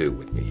what to do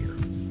with me here.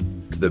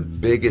 The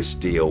biggest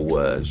deal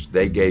was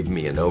they gave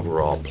me an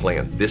overall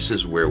plan. This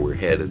is where we're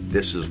headed.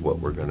 This is what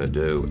we're going to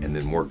do, and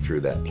then work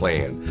through that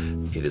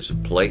plan. It is a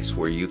place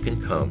where you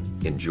can come,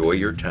 enjoy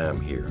your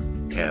time here,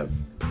 have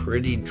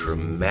pretty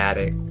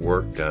dramatic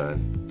work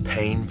done,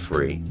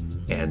 pain-free,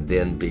 and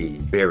then be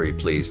very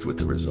pleased with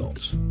the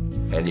results.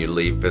 And you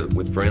leave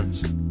with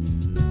friends.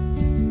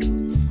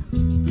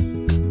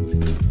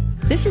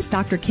 This This is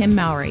Dr. Kim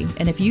Mowry,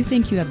 and if you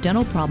think you have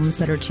dental problems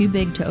that are too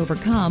big to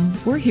overcome,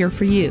 we're here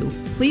for you.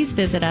 Please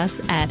visit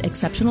us at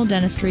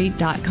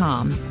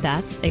exceptionaldentistry.com.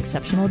 That's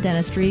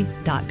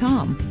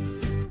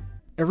exceptionaldentistry.com.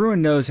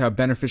 Everyone knows how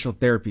beneficial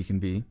therapy can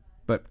be,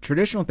 but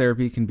traditional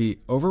therapy can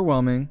be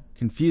overwhelming,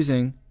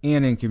 confusing,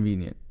 and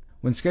inconvenient.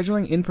 When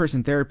scheduling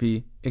in-person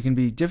therapy, it can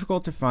be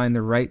difficult to find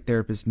the right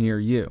therapist near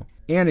you,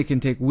 and it can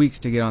take weeks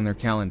to get on their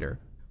calendar.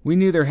 We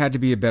knew there had to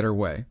be a better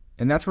way,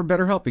 and that's where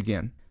BetterHelp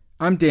began.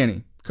 I'm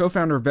Danny,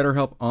 co-founder of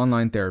BetterHelp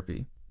Online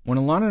Therapy. When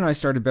Alana and I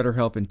started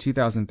BetterHelp in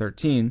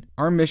 2013,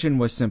 our mission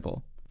was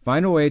simple: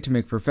 find a way to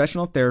make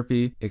professional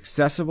therapy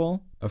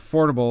accessible,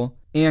 affordable,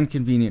 and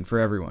convenient for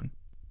everyone.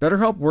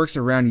 BetterHelp works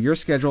around your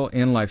schedule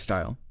and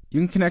lifestyle.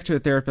 You can connect to a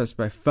therapist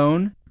by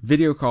phone,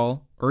 video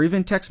call, or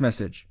even text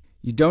message.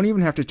 You don't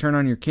even have to turn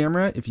on your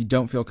camera if you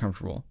don't feel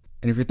comfortable.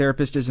 And if your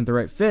therapist isn't the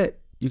right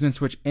fit, you can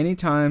switch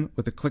anytime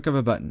with the click of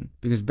a button,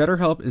 because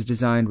BetterHelp is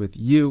designed with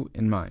you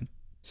in mind.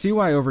 See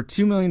why over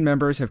 2 million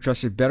members have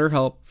trusted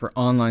BetterHelp for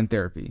online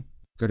therapy.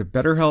 Go to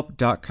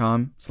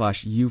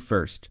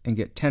betterhelp.com/youfirst and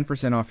get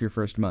 10% off your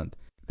first month.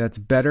 That's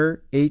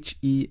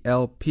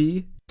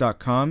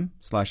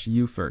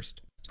betterhelp.com/youfirst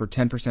for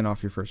 10%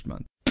 off your first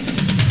month.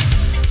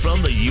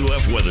 From the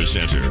UF Weather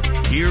Center,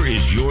 here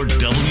is your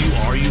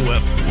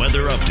WRUF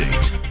weather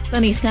update.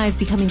 Sunny skies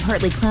becoming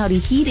partly cloudy.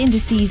 Heat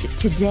indices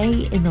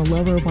today in the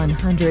lower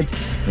 100s.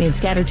 We have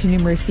scattered to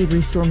numerous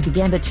sea-breeze storms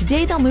again, but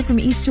today they'll move from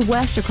east to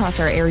west across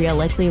our area,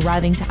 likely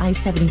arriving to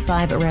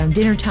I-75 around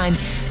dinner time,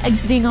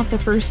 exiting off the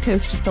first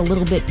coast just a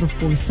little bit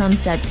before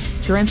sunset.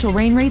 Torrential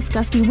rain rates,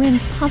 gusty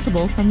winds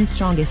possible from the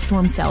strongest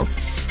storm cells.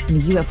 From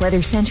the UF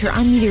Weather Center,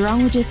 I'm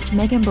meteorologist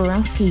Megan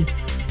Borowski.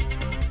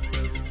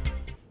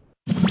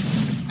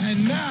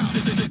 And now,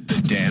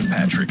 the Dan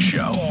Patrick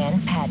Show.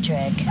 Dan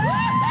Patrick.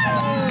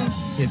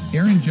 If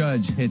Aaron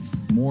Judge hits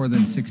more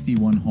than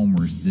 61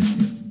 homers this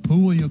year,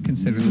 who will you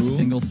consider the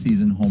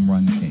single-season home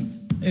run king?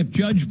 If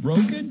Judge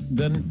broke it,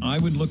 then I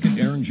would look at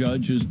Aaron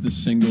Judge as the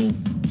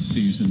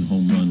single-season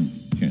home run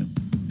champ.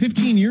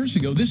 15 years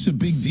ago, this is a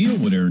big deal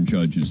what Aaron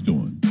Judge is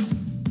doing.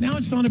 Now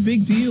it's not a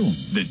big deal.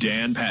 The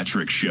Dan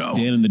Patrick Show.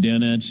 Dan and the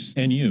Danettes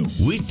and you.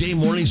 Weekday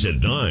mornings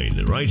at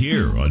 9, right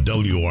here on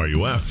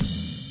WRUF.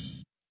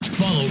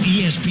 Follow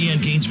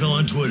ESPN Gainesville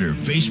on Twitter,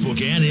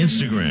 Facebook, and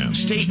Instagram.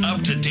 Stay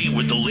up to date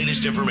with the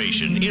latest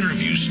information,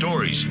 interviews,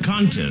 stories,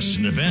 contests,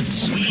 and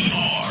events. We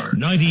are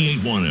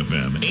 98.1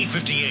 FM,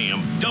 850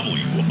 AM,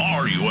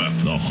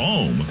 WRUF, the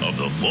home of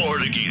the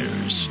Florida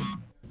Gators.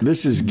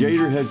 This is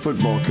Gator head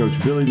football coach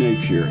Billy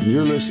Napier, and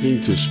you're listening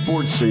to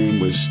Sports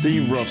Scene with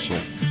Steve Russell,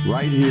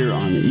 right here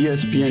on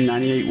ESPN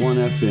 98.1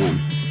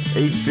 FM,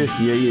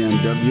 850 AM,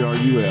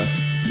 WRUF,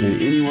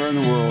 and anywhere in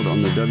the world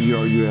on the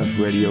WRUF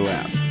radio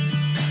app.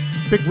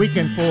 Big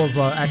weekend full of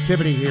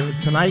activity here.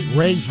 Tonight,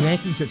 Rays,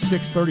 Yankees at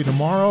 6:30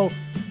 tomorrow.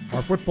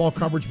 Our football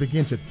coverage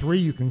begins at 3.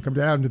 You can come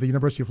down to the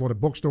University of Florida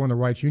bookstore in the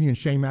Rights Union.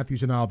 Shane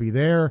Matthews and I will be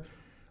there.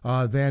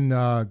 Then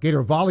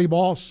Gator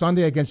volleyball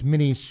Sunday against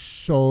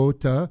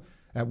Minnesota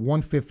at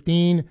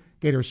 1:15.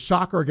 Gator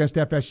soccer against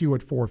FSU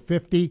at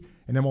 4:50.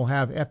 And then we'll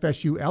have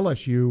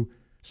FSU-LSU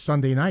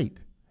Sunday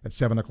night at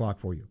 7 o'clock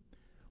for you.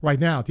 Right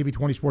now,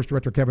 TV20 Sports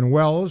Director Kevin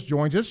Wells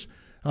joins us.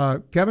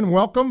 Kevin,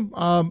 welcome.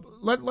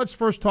 Let's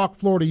first talk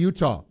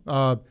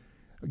Florida-Utah.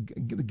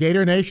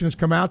 Gator Nation has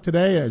come out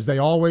today, as they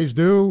always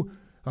do,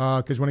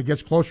 because when it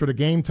gets closer to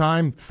game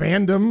time,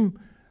 fandom,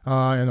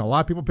 and a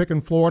lot of people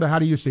picking Florida. How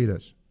do you see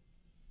this?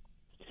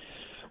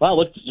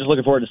 Well, just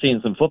looking forward to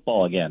seeing some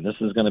football again. This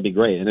is going to be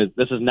great. And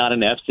this is not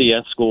an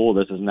FCS school.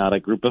 This is not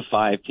a Group of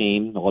 5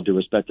 team, all due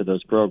respect to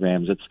those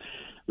programs. It's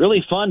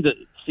really fun to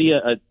see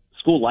a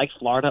school like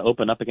Florida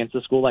open up against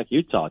a school like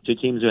Utah, two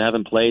teams who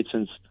haven't played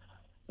since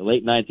the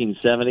late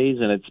 1970s,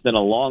 and it's been a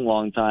long,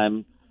 long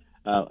time,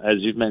 as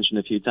you've mentioned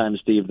a few times,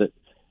 Steve, that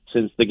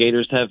since the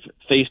Gators have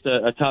faced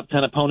a top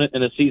 10 opponent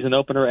in a season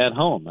opener at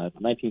home,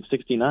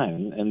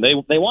 1969, and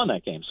they won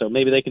that game. So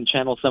maybe they can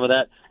channel some of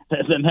that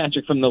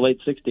magic from the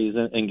late 60s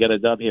and get a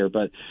dub here.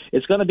 But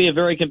it's going to be a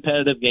very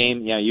competitive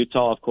game. Yeah,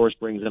 Utah, of course,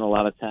 brings in a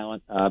lot of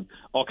talent,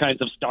 all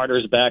kinds of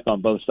starters back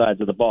on both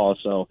sides of the ball.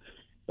 So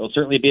it'll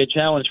certainly be a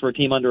challenge for a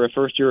team under a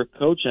first-year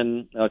coach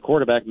and a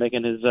quarterback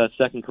making his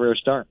second career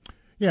start.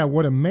 Yeah,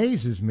 what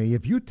amazes me,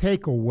 if you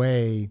take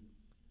away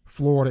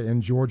Florida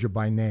and Georgia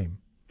by name,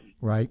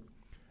 right,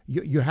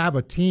 you have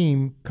a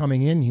team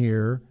coming in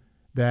here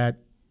that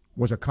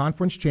was a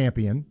conference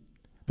champion,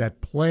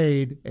 that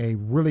played a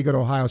really good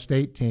Ohio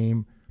State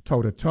team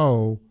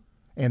toe-to-toe,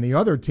 and the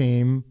other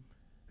team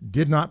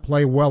did not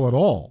play well at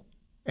all.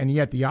 And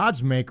yet the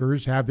odds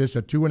makers have this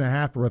a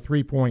 2.5 or a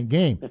 3-point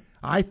game.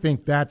 I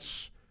think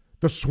that's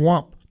the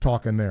swamp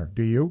talking there.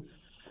 Do you?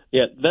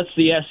 Yeah, that's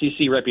the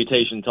SEC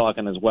reputation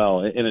talking as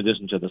well, in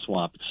addition to the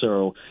swamp.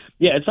 So,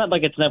 yeah, it's not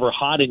like it's never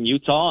hot in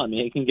Utah. I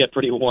mean, it can get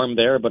pretty warm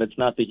there, but it's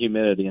not the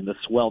humidity and the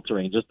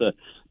sweltering, just the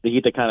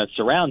heat that kind of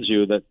surrounds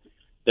you that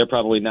they're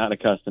probably not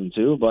accustomed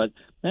to. But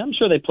I'm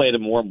sure they played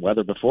in warm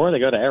weather before. They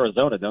go to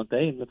Arizona, don't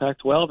they, in the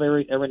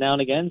Pac-12 every now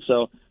and again.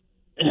 So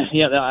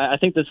I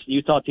think this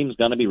Utah team's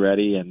going to be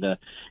ready, and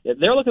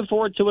they're looking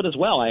forward to it as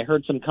well. I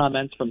heard some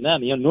comments from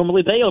them.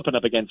 Normally they open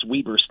up against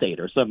Weber State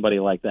or somebody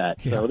like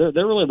that, so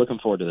they're really looking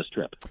forward to this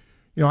trip.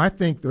 I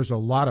think there's a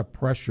lot of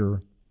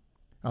pressure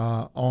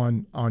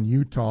on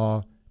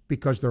Utah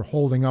because they're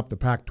holding up the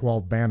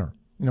Pac-12 banner.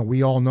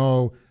 We all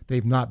know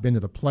they've not been to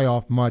the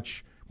playoff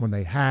much. When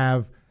they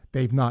have,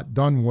 they've not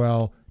done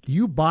well. Do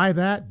you buy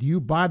that? Do you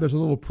buy there's a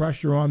little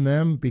pressure on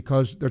them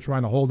because they're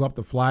trying to hold up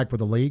the flag for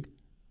the league?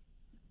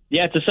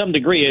 Yeah, to some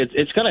degree.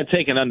 It's going to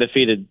take an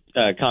undefeated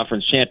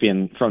conference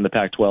champion from the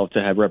Pac-12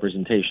 to have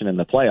representation in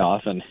the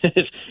playoff. And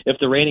if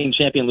the reigning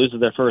champion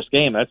loses their first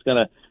game, that's going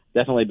to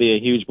definitely be a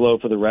huge blow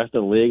for the rest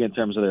of the league in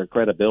terms of their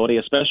credibility,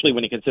 especially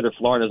when you consider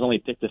Florida's only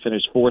picked to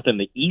finish fourth in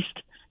the East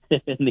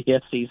in the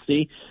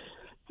SEC.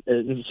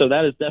 And so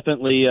that is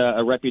definitely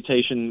a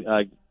reputation,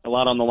 a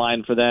lot on the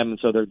line for them, and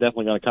so they're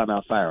definitely going to come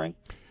out firing.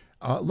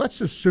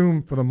 Let's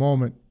assume for the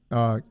moment,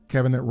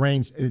 Kevin, that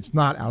rain's it's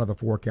not out of the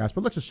forecast,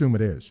 but let's assume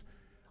it is.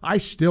 I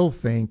still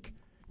think,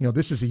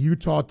 this is a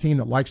Utah team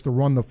that likes to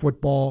run the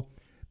football.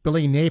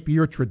 Billy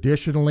Napier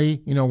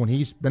traditionally, when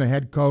he's been a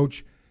head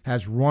coach,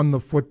 has run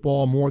the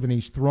football more than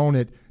he's thrown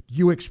it. Do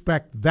you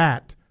expect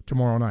that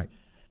tomorrow night?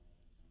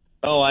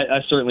 Oh,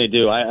 I certainly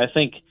do. I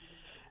think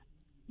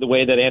the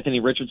way that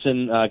Anthony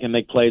Richardson can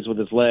make plays with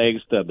his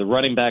legs, the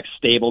running back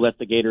stable that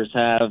the Gators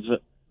have,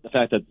 the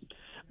fact that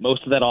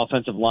most of that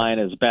offensive line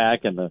is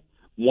back, and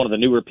one of the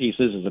newer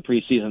pieces is a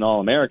preseason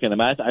All-American.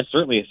 I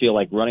certainly feel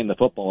like running the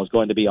football is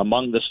going to be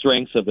among the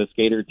strengths of this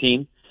Gator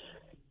team.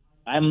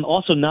 I'm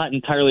also not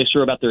entirely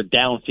sure about their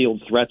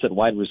downfield threats at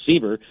wide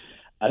receiver.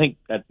 I think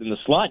that in the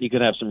slot you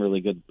could have some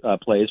really good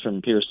plays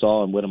from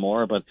Pearsall and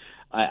Whittemore, but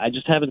I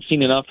just haven't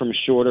seen enough from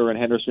Shorter and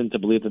Henderson to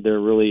believe that they're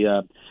really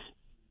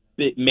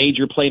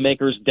major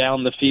playmakers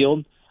down the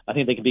field. I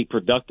think they can be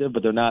productive,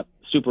 but they're not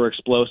super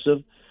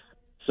explosive.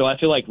 So I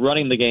feel like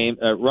running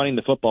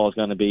the football is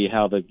going to be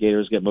how the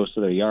Gators get most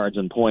of their yards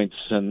and points.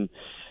 And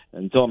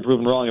until I'm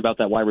proven wrong about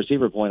that wide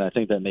receiver point, I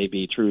think that may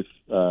be truth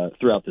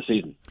throughout the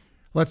season.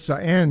 Let's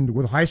end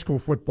with high school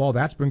football.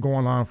 That's been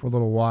going on for a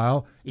little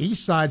while.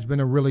 Eastside's been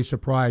a really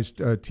surprised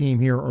team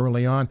here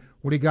early on.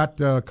 What do you got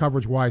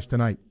coverage-wise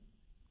tonight?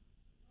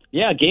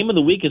 Yeah, game of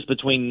the week is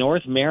between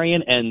North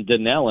Marion and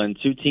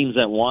Dunellen, two teams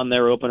that won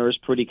their openers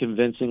pretty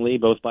convincingly,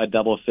 both by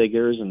double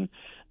figures. And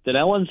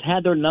Dunellen's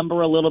had their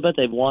number a little bit.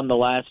 They've won the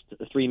last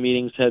three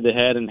meetings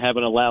head-to-head and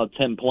haven't allowed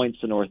 10 points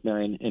to North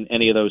Marion in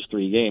any of those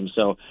three games.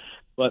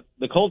 But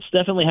the Colts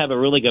definitely have a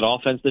really good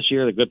offense this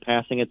year, a good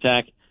passing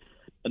attack.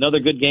 Another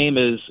good game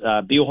is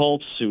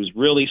Buchholz, who's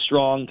really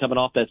strong coming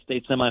off that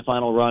state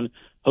semifinal run,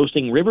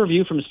 hosting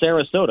Riverview from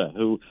Sarasota,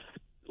 who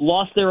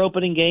lost their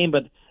opening game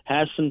but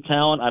has some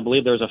talent. I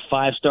believe there's a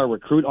five-star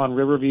recruit on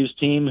Riverview's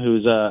team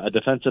who's a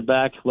defensive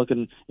back.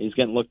 He's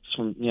getting looks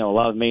from a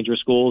lot of major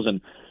schools.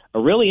 And a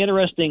really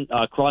interesting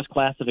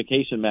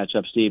cross-classification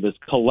matchup, Steve, is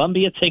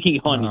Columbia taking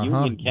on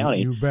Union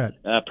County. You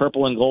bet.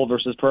 Purple and gold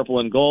versus purple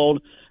and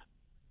gold.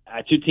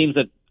 Two teams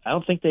that I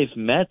don't think they've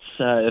met.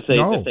 If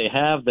they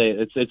have,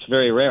 it's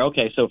very rare.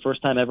 Okay, so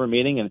first time ever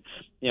meeting, and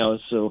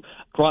so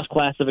cross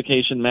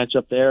classification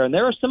matchup there. And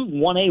there are some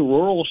 1A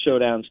rural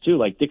showdowns too,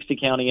 like Dixie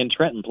County and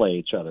Trenton play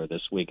each other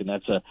this week, and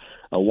that's a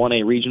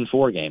 1A Region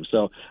 4 game.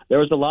 So there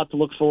was a lot to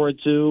look forward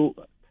to.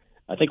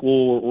 I think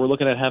we're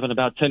looking at having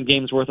about 10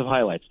 games worth of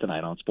highlights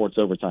tonight on Sports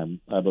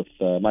Overtime with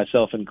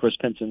myself and Chris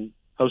Pinson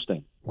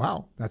hosting.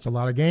 Wow, that's a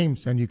lot of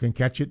games, and you can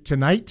catch it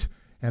tonight.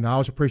 And I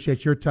always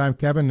appreciate your time,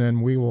 Kevin,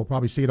 and we will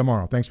probably see you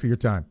tomorrow. Thanks for your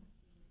time.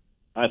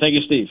 All right, thank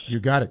you, Steve. You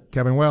got it.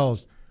 Kevin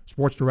Wells,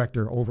 sports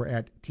director over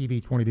at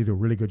TV20, did a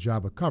really good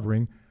job of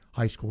covering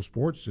high school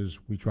sports, as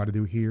we try to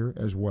do here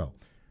as well.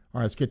 All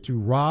right, let's get to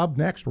Rob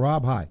next.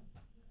 Rob, hi.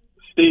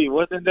 Steve,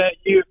 wasn't that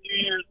you a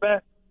few years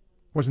back?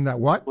 Wasn't that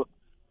what?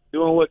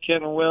 Doing what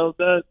Kevin Wells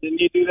does? Didn't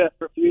you do that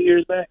for a few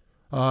years back?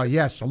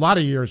 Yes, a lot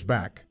of years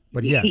back.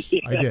 But yes,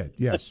 I did,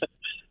 yes.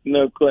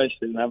 No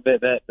question. I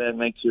bet that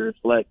makes you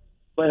reflect.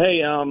 But,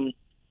 hey,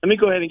 let me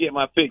go ahead and get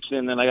my picks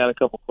in, and I got a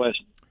couple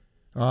questions.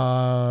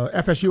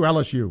 FSU,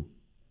 LSU.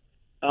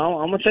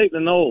 I'm going to take the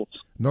Noles.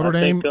 Notre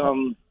Dame.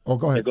 Go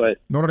ahead. Yeah, go ahead.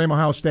 Notre Dame,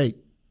 Ohio State.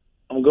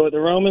 I'm going to go with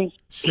the Romans.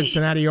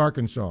 Cincinnati,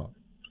 Arkansas.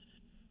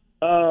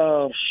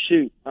 Oh,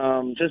 shoot.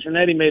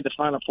 Cincinnati made the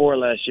Final Four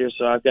last year,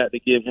 so I've got to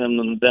give them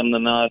the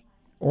nod.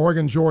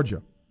 Oregon,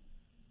 Georgia.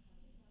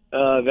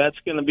 That's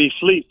going to be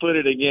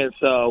fleet-footed against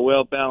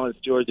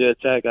well-balanced Georgia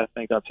attack. I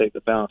think I'll take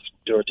the balanced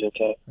Georgia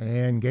attack.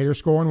 And Gator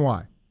score and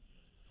why?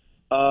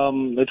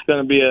 It's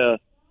going to be a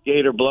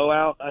Gator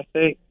blowout, I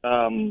think.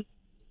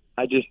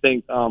 I just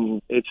think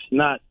it's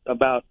not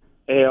about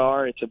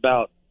AR. It's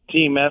about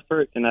team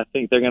effort, and I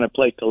think they're going to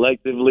play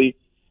collectively.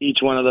 Each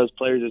one of those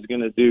players is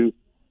going to do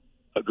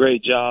a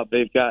great job.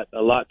 They've got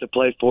a lot to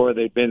play for.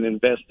 They've been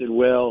invested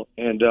well,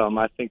 and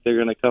I think they're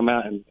going to come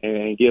out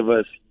and give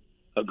us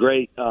a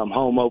great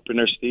home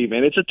opener, Steve.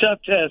 And it's a tough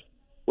test.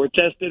 We're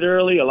tested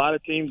early. A lot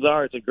of teams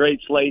are. It's a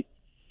great slate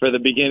for the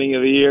beginning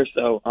of the year,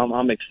 so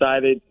I'm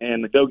excited.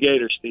 And go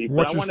Gators, Steve.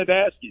 But I wanted to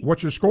ask you.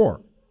 What's your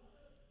score?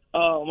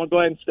 I'm going to go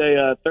ahead and say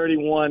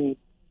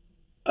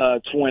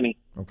 20.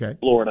 Okay.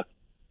 Florida.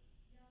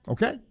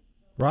 Okay.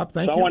 Rob,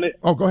 thank So you.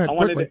 Go ahead. I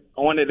quickly.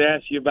 wanted to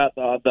ask you about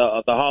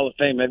the Hall of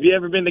Fame. Have you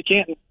ever been to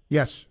Canton?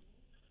 Yes.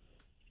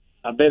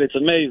 I bet it's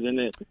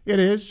amazing. It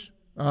is.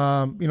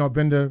 I've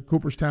been to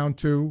Cooperstown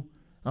too.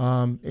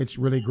 It's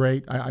really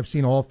great. I've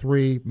seen all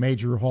 3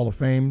 major Hall of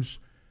Fames,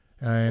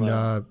 and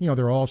Wow.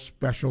 they're all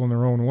special in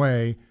their own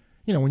way.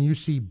 When you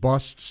see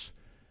busts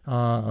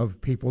of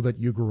people that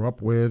you grew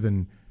up with,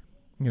 and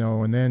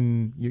and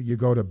then you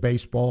go to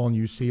baseball and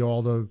you see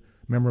all the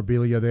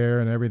memorabilia there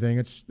and everything.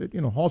 It's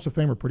Halls of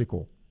Fame are pretty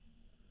cool.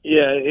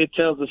 Yeah, it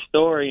tells a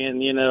story,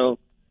 and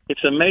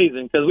it's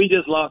amazing because we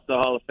just lost the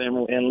Hall of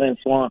Famer and Lynn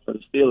Swann for the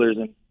Steelers,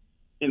 and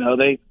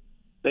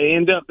they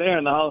end up there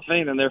in the Hall of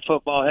Fame in their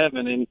football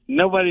heaven, and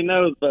nobody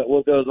knows but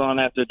what goes on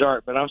after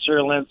dark. But I'm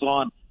sure Lynn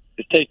Swann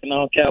is taking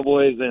on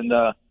Cowboys and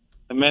the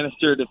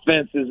Minister of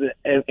Defense is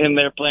in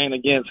there playing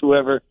against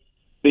whoever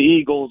the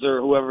Eagles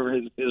or whoever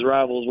his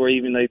rivals were.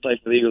 Even they played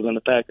for the Eagles and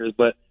the Packers,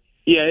 but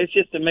yeah, it's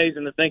just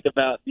amazing to think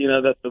about.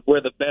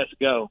 Where the best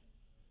go.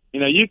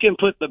 You can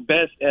put the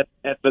best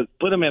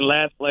put them in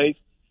last place,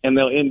 and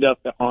they'll end up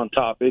on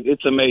top.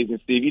 It's amazing,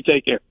 Steve. You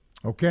take care.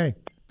 Okay,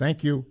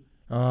 thank you.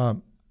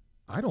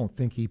 I don't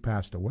think he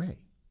passed away.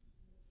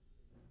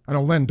 I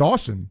know Len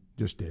Dawson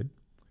just did.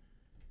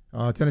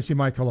 Tennessee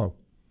Mike, hello.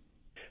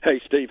 Hey,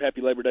 Steve,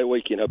 happy Labor Day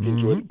weekend. Hope you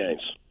enjoy the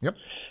games. Yep.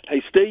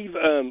 Hey, Steve,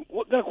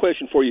 got a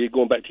question for you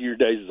going back to your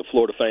days as a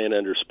Florida fan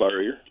under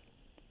Spurrier.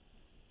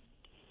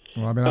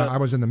 Well, I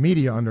was in the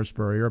media under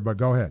Spurrier, but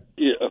go ahead.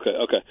 Yeah, okay.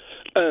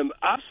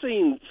 I've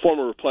seen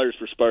former players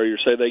for Spurrier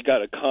say they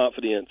got a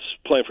confidence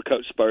playing for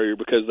Coach Spurrier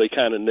because they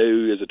kind of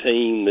knew as a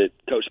team that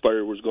Coach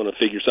Spurrier was going to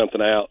figure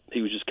something out.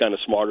 He was just kind of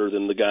smarter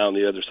than the guy on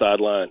the other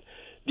sideline.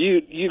 Do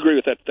you agree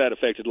with that? That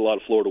affected a lot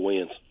of Florida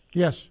wins?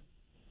 Yes.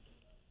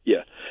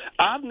 Yeah.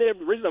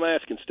 The reason I'm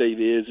asking, Steve,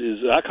 is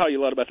I call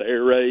you a lot about the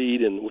air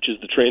raid, which is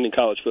the trend in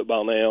college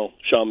football now,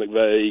 Sean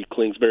McVay,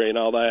 Kingsbury, and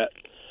all that.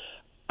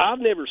 I've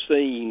never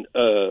seen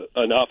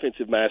an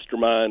offensive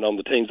mastermind on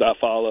the teams I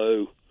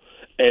follow,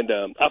 and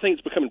I think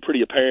it's becoming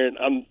pretty apparent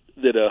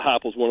that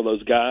Heupel's one of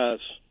those guys.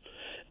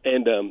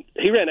 And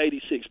he ran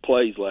 86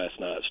 plays last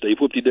night, Steve.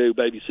 Whoop-de-doo,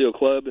 baby seal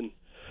club.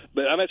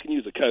 But I'm asking you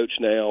as a coach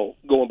now,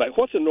 going back,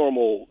 what's a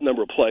normal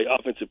number of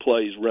offensive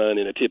plays run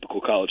in a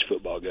typical college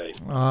football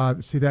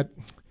game? See,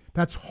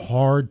 that's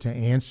hard to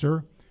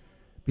answer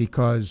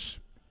because,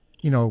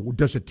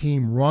 does a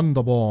team run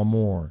the ball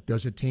more?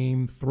 Does a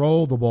team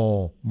throw the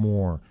ball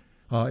more?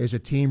 Is a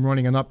team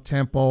running an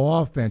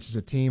up-tempo offense? Is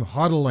a team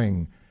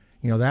huddling?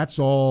 That's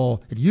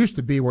all. It used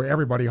to be where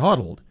everybody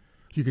huddled.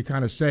 You could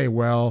kind of say,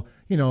 well,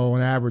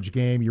 an average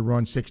game, you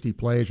run 60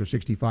 plays or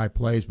 65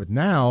 plays. But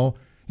now,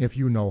 if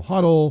you know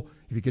huddle,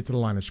 if you get to the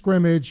line of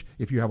scrimmage,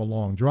 if you have a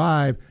long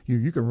drive,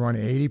 you can run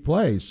 80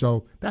 plays.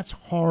 So that's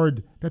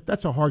hard.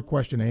 That's a hard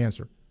question to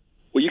answer.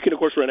 Well, you can, of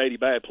course, run 80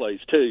 bad plays,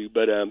 too.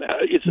 But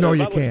no,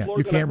 you can't.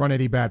 You can't run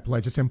 80 bad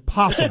plays. It's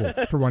impossible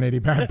to run 80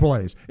 bad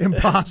plays.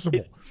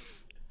 Impossible.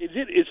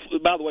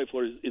 By the way,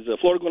 Florida, is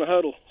Florida going to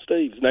huddle,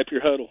 Steve? Is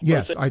Napier huddle?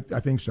 Yes, I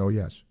think so,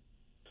 yes.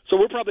 So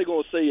we're probably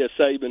going to see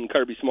a Saban,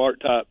 Kirby Smart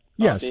type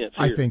offense here.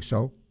 I think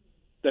so.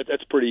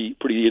 That's pretty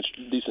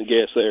decent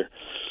guess there.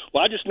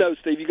 Well, I just know,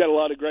 Steve, you got a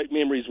lot of great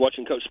memories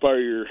watching Coach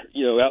Spurrier,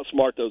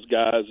 outsmart those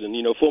guys. And,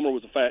 Fulmer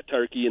was a fat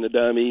turkey and a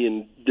dummy,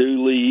 and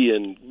Dooley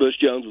and Bush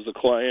Jones was a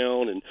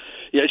clown. And,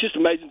 it's just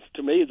amazing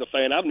to me as a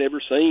fan. I've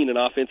never seen an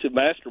offensive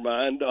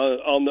mastermind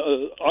on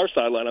our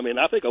sideline.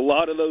 I think a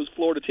lot of those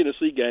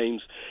Florida-Tennessee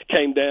games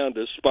came down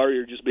to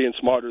Spurrier just being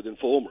smarter than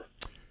Fulmer.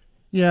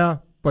 Yeah,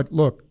 but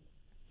look,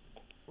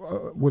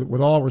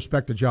 with all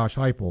respect to Josh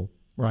Heupel,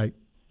 right,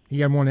 he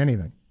hadn't won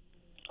anything.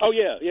 Oh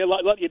yeah,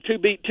 like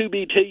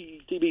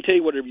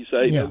 2BT, whatever you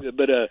say. Yeah.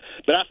 But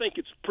I think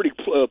it's pretty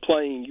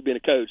plain, you being a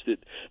coach, that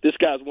this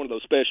guy's one of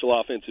those special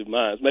offensive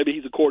minds. Maybe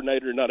he's a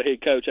coordinator and not a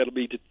head coach. That'll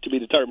be to be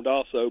determined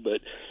also.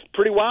 But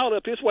pretty wild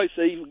up this way,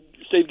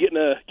 Steve getting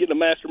a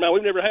mastermind.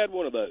 We've never had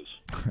one of those.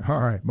 All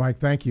right, Mike.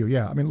 Thank you.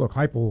 Yeah, look,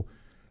 Heupel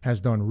has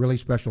done really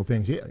special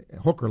things.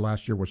 Hooker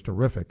last year was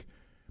terrific,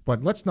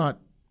 but let's not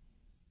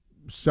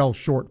sell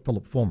short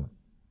Philip Fulmer.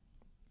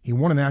 He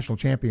won a national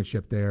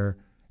championship there,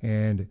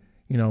 and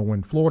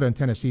when Florida and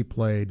Tennessee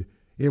played,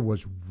 it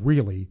was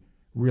really,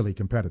 really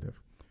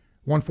competitive.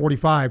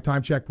 1:45,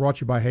 time check brought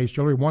to you by Hayes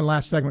Jewelry. One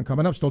last segment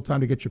coming up. Still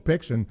time to get your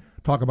picks and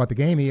talk about the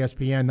game.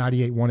 ESPN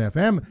 98.1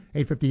 FM,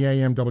 850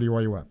 AM,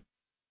 WRUF.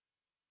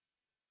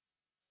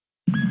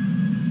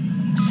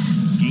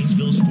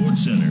 Gainesville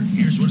Sports Center.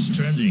 Here's what's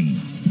trending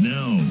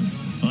now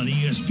on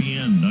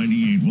ESPN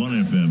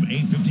 98.1 FM,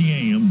 850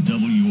 AM,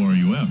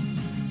 WRUF.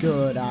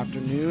 Good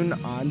afternoon.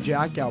 I'm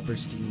Jack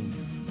Alperstein.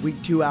 Week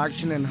 2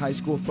 action in high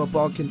school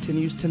football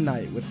continues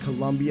tonight with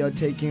Columbia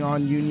taking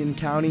on Union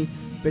County,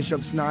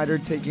 Bishop Snyder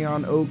taking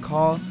on Oak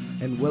Hall,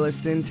 and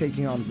Williston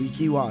taking on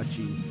Weeki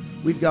Wachee.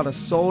 We've got a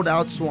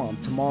sold-out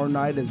Swamp tomorrow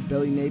night as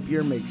Billy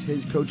Napier makes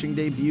his coaching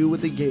debut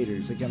with the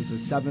Gators against the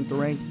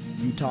 7th-ranked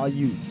Utah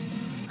Utes.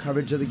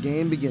 Coverage of the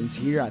game begins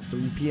here at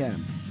 3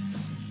 p.m.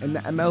 In the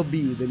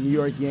MLB, the New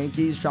York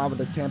Yankees travel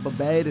to Tampa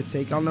Bay to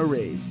take on the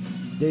Rays.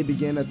 They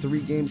begin a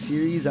 3-game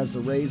series as the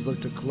Rays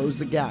look to close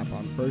the gap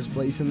on first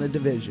place in the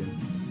division.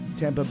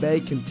 Tampa Bay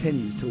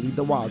continues to lead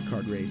the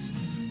wildcard race.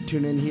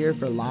 Tune in here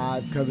for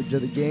live coverage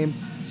of the game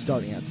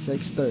starting at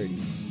 6:30.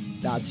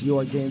 That's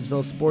your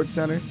Gainesville Sports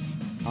Center.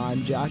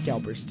 I'm Jack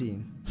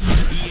Alperstein.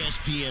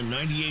 ESPN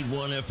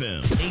 98.1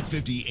 FM,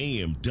 850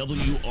 AM,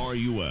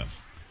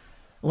 WRUF.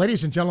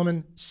 Ladies and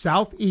gentlemen,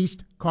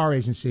 Southeast Car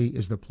Agency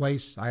is the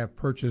place I have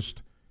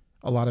purchased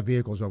a lot of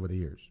vehicles over the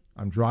years.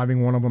 I'm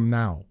driving one of them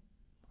now.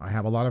 I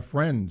have a lot of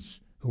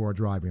friends who are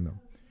driving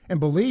them.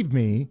 And believe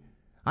me,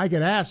 I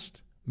get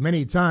asked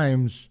many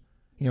times,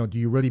 do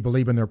you really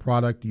believe in their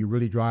product? Do you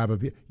really drive a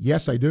vehicle?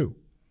 Yes, I do.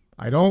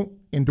 I don't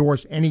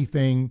endorse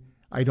anything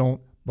I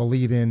don't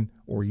believe in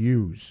or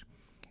use.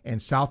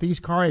 And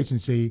Southeast Car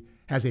Agency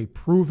has a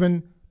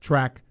proven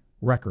track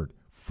record.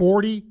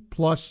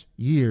 40-plus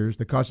years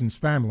the Cousins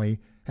family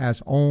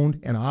has owned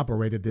and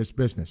operated this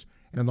business.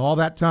 And in all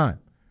that time,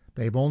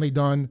 they've only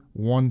done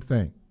one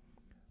thing: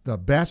 the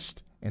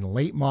best and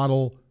late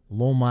model,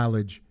 low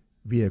mileage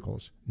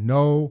vehicles.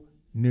 No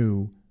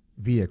new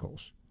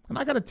vehicles. And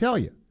I got to tell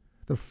you,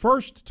 the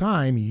first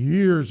time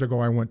years ago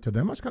I went to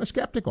them, I was kind of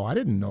skeptical. I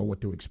didn't know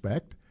what to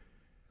expect.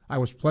 I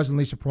was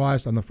pleasantly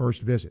surprised on the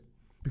first visit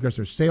because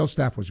their sales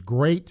staff was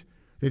great.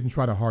 They didn't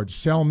try to hard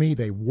sell me.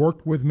 They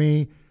worked with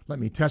me, let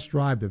me test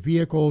drive the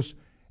vehicles,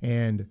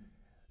 and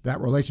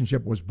that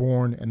relationship was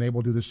born, and they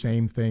will do the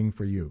same thing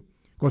for you.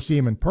 Go see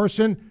them in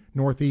person,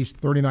 Northeast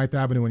 39th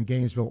Avenue in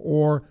Gainesville,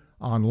 or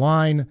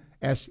online,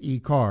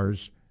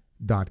 secars.com.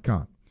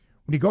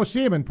 When you go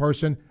see them in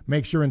person,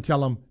 make sure and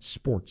tell them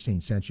Sports Scene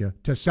sent you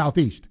to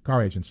Southeast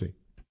Car Agency.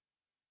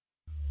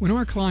 When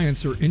our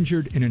clients are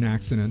injured in an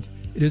accident,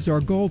 it is our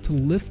goal to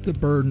lift the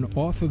burden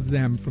off of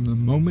them from the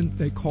moment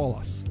they call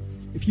us.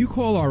 If you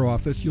call our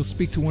office, you'll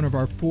speak to one of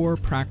our 4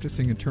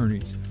 practicing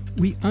attorneys.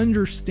 We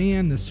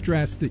understand the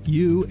stress that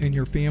you and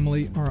your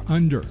family are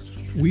under.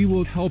 We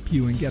will help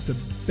you and get the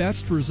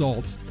best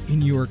results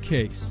in your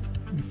case.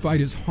 We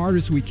fight as hard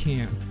as we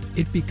can.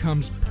 It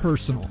becomes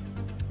personal.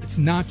 It's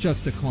not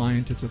just a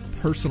client, it's a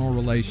personal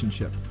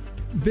relationship.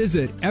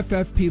 Visit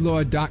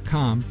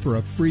ffplaw.com for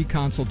a free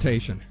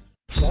consultation.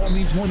 Fall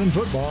means more than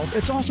football.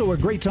 It's also a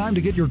great time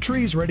to get your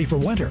trees ready for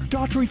winter.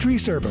 Daughtry Tree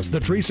Service,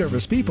 the tree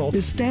service people,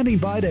 is standing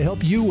by to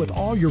help you with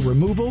all your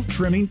removal,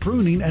 trimming,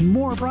 pruning, and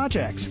more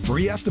projects.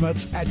 Free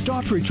estimates. At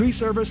Daughtry Tree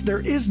Service,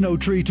 there is no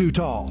tree too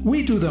tall.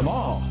 We do them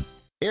all.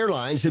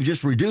 Airlines have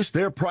just reduced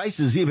their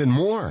prices even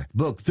more.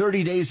 Book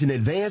 30 days in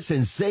advance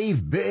and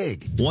save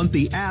big. Want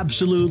the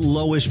absolute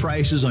lowest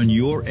prices on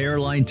your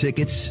airline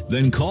tickets?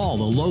 Then call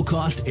the Low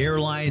Cost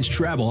Airlines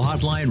Travel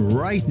Hotline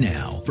right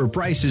now for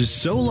prices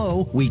so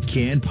low we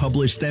can't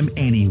publish them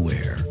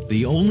anywhere.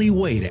 The only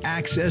way to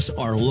access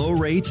our low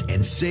rates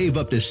and save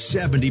up to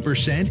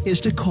 70% is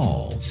to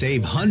call.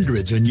 Save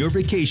hundreds on your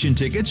vacation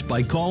tickets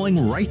by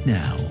calling right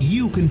now.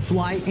 You can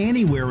fly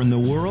anywhere in the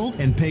world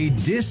and pay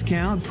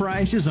discount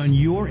prices on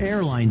your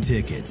airline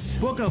tickets.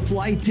 Book a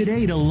flight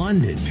today to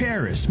London,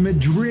 Paris,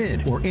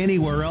 Madrid, or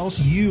anywhere else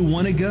you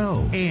want to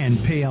go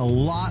and pay a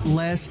lot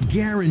less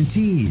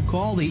guaranteed.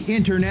 Call the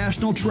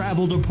International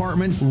Travel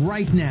Department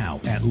right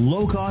now at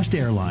Low Cost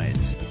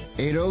Airlines.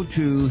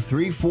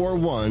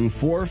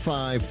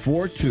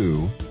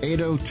 802-341-4542.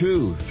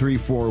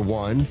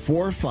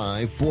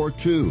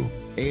 802-341-4542.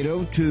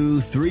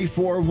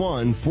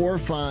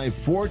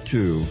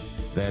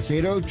 802-341-4542. That's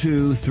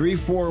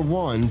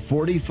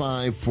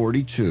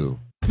 802-341-4542.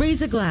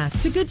 Raise a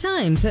glass to good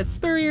times at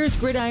Spurrier's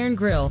Gridiron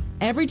Grill.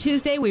 Every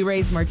Tuesday, we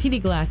raise martini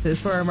glasses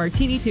for our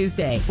Martini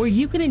Tuesday, where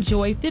you can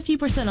enjoy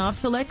 50% off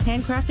select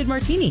handcrafted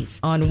martinis.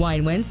 On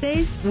Wine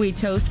Wednesdays, we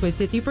toast with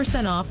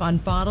 50% off on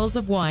bottles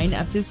of wine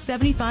up to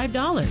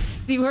 $75.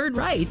 You heard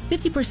right,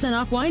 50%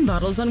 off wine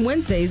bottles on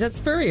Wednesdays at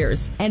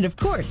Spurrier's. And of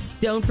course,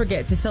 don't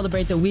forget to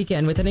celebrate the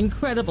weekend with an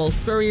incredible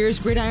Spurrier's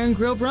Gridiron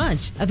Grill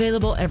brunch,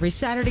 available every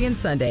Saturday and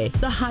Sunday.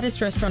 The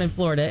hottest restaurant in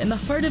Florida in the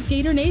heart of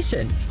Gator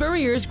Nation,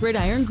 Spurrier's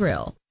Gridiron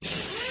Grill.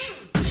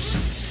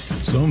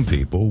 Some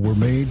people were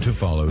made to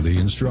follow the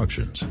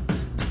instructions.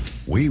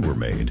 We were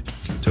made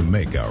to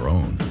make our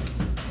own.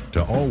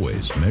 To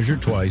always measure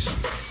twice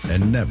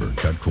and never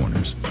cut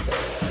corners.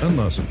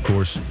 Unless, of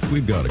course,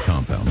 we've got a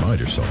compound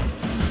miter saw.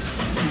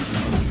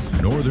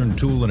 Northern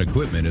Tool and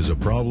Equipment is a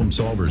problem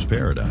solver's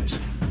paradise.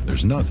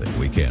 There's nothing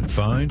we can't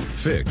find,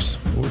 fix,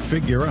 or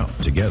figure out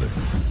together.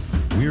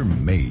 We're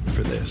made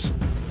for this.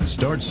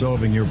 Start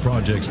solving your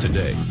projects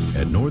today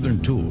at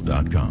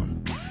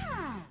northerntool.com.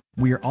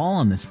 We're all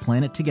on this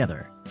planet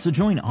together, so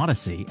join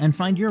Odyssey and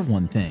find your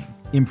one thing.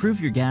 Improve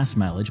your gas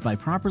mileage by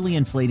properly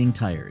inflating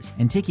tires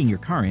and taking your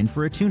car in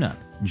for a tune-up.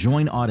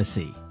 Join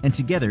Odyssey, and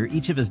together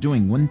each of us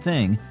doing one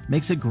thing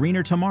makes a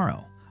greener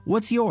tomorrow.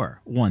 What's your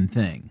one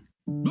thing?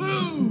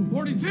 Blue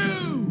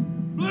 42!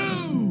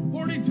 Blue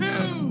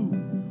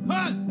 42!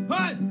 Hut!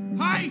 Hut!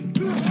 Hike!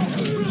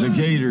 The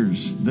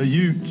Gators, the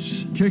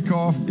Utes.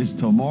 Kickoff is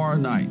tomorrow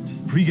night.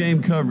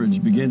 Pre-game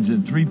coverage begins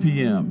at 3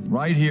 p.m.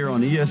 right here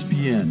on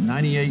ESPN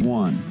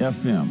 98.1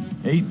 FM,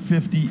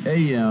 850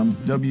 AM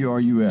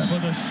WRUF. For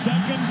the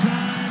second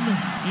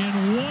time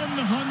In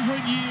 100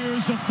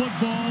 years of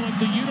football at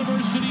the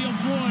University of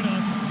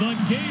Florida, the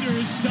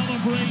Gators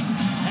celebrate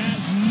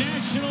as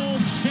national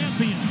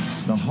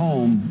champions. The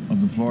home of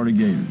the Florida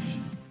Gators.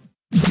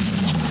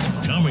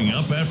 Coming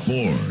up at 4,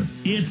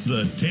 it's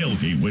the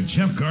Tailgate with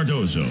Jeff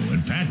Cardozo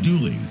and Pat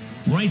Dooley.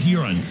 Right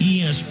here on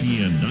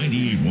ESPN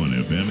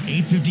 98.1 FM,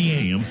 850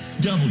 AM,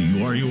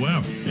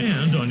 WRUF,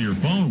 and on your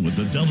phone with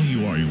the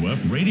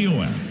WRUF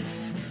radio app.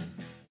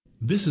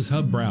 This is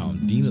Hub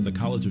Brown, Dean of the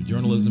College of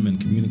Journalism and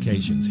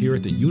Communications here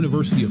at the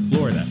University of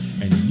Florida,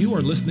 and you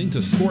are listening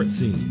to Sports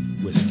Scene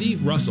with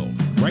Steve Russell,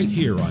 right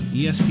here on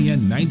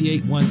ESPN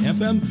 98.1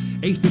 FM,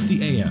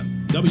 850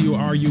 AM,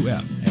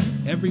 WRUF,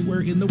 and everywhere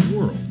in the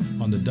world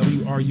on the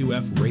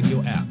WRUF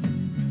radio app.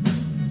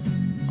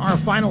 Our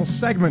final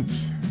segment.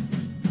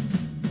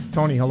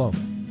 Tony, hello.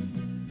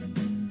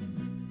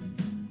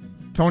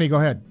 Tony, go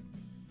ahead.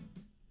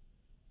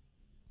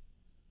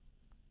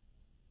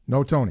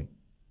 No, Tony.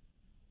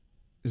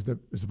 Is the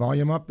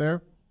volume up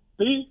there?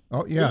 Steve?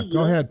 Oh, yeah. Steve,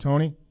 go ahead,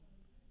 Tony.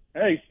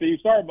 Hey, Steve.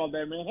 Sorry about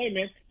that, man. Hey,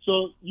 man.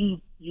 So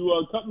you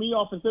cut me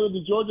off instead of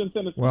the Georgia and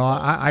Tennessee. Well,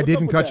 I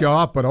didn't cut you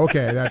off, but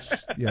okay. That's,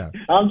 yeah.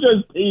 I'm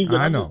just teasing.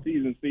 I know. I'm just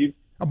teasing, Steve.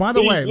 Oh, by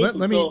the Steve, way, listen,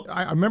 let me.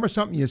 I remember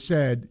something you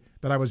said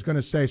that I was going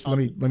to say, so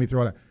let me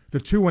throw it out. The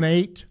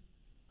 2-8,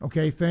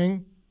 okay,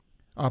 thing.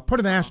 Put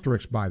an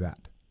asterisk by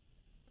that.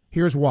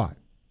 Here's why.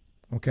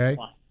 Okay?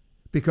 Why?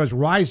 Because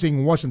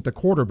Rising wasn't the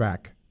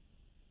quarterback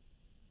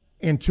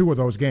in 2 of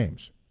those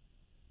games.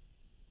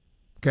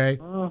 Okay?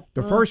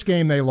 The first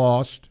game they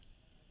lost,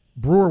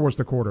 Brewer was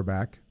the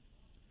quarterback.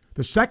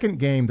 The second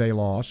game they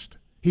lost,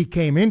 he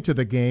came into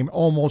the game,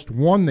 almost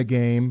won the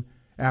game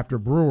after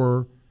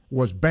Brewer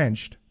was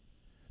benched.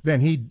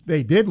 Then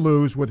they did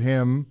lose with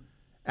him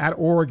at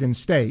Oregon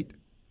State.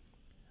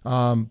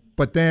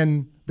 But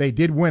then they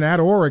did win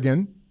at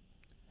Oregon,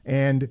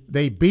 and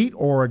they beat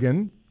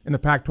Oregon in the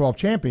Pac-12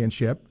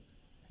 championship,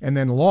 and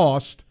then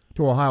lost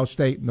to Ohio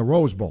State in the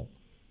Rose Bowl.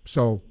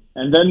 So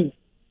and then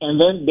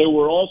they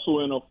were also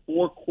in a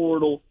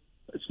four-quarter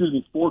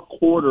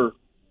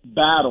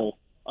battle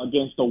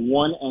against the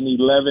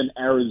 1-11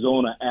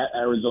 Arizona at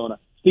Arizona.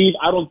 Steve,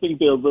 I don't think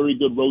they're a very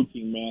good road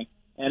team, man.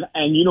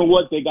 And you know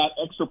what? They got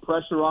extra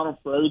pressure on them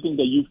for everything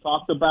that you've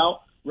talked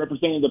about,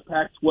 representing the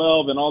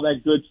Pac-12 and all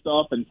that good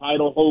stuff and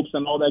title hopes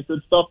and all that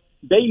good stuff.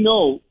 They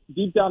know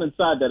deep down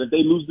inside that if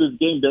they lose this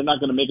game, they're not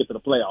going to make it to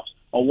the playoffs.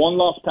 A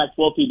one-loss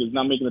Pac-12 team is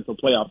not making it to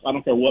the playoffs. I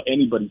don't care what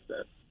anybody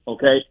says,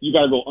 okay? You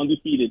got to go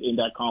undefeated in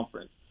that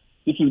conference.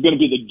 This is going to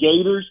be the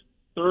Gators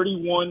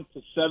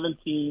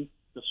 31-17.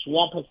 The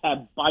Swamp has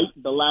had bite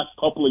the last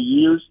couple of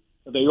years.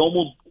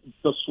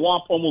 The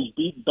Swamp almost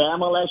beat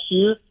Bama last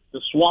year.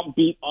 The Swamp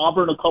beat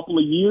Auburn a couple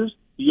of years.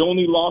 The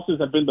only losses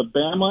have been the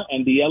Bama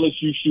and the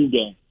LSU shoe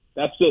game.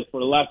 That's it for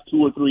the last 2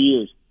 or 3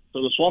 years.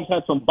 So the Swamp's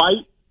had some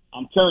bite.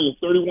 I'm telling you,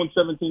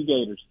 31-17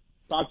 Gators.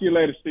 Talk to you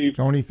later, Steve.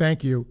 Tony,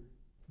 thank you.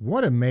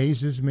 What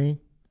amazes me,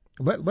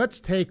 let's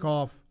take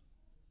off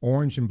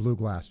orange and blue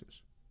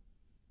glasses.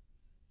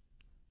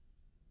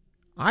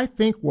 I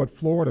think what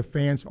Florida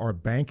fans are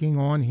banking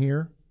on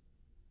here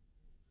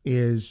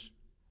is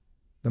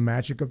the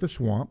magic of the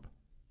Swamp.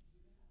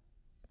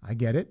 I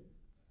get it.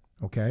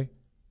 Okay.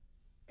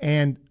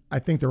 And I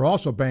think they're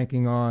also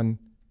banking on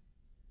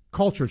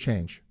culture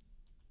change,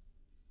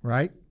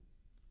 right?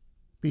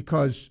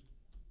 Because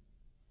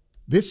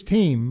this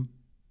team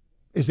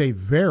is a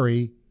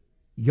very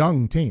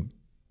young team.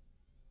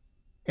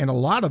 And a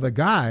lot of the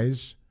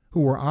guys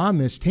who were on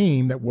this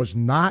team that was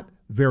not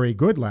very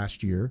good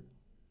last year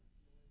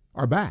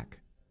are back.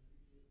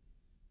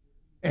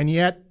 And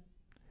yet,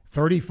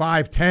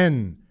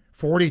 35-10,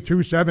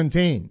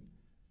 42-17,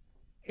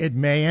 it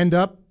may end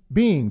up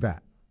being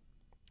that.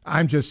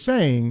 I'm just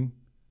saying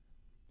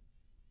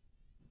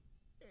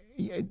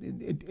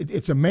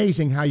it's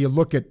amazing how you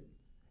look at,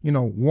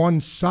 one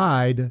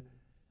side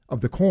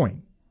of the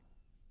coin.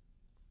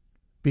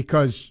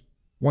 Because,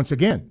 once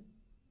again,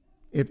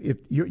 if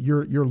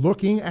you're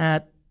looking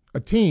at a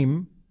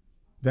team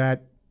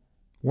that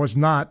was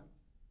not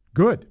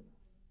good,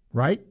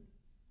 right?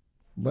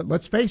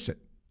 Let's face it.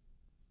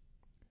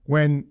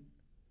 When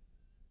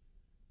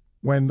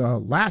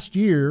last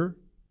year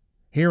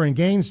here in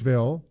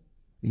Gainesville,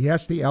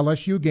 yes, the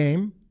LSU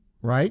game,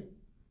 right?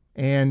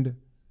 And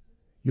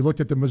you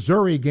looked at the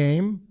Missouri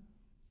game,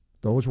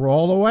 those were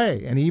all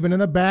away. And even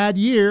in a bad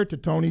year, to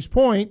Tony's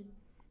point,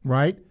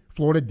 right,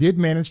 Florida did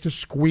manage to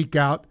squeak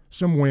out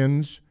some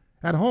wins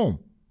at home,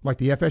 like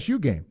the FSU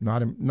game.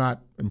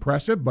 Not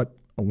impressive, but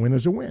a win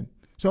is a win.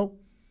 So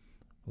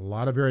a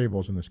lot of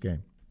variables in this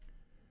game.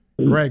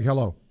 Greg,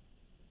 hello.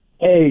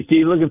 Hey,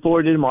 Steve, looking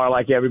forward to tomorrow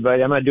like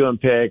everybody. I'm not doing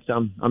picks.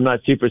 I'm not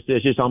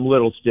superstitious. I'm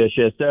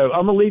little-stitious. So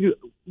I'm going to leave you.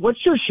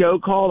 What's your show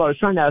called? I was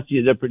trying to ask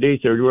you, the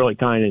producer, really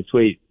kind and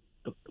sweet.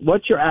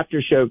 What's your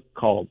after show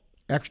called?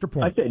 Extra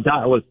Point. I said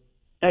dial it.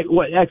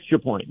 What, Extra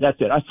Point? That's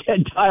it. I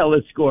said dial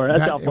the score.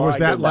 That's how far it was I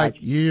that go like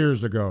back.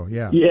 years ago.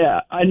 Yeah.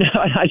 Yeah, I know.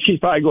 She's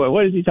probably going,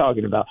 what is he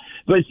talking about?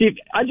 But Steve,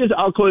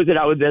 I'll close it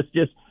out with this.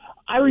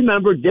 I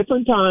remember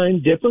different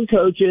times, different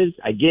coaches.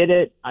 I get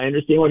it. I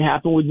understand what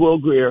happened with Will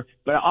Grier,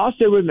 but I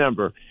also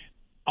remember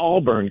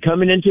Auburn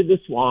coming into the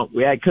Swamp.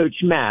 We had Coach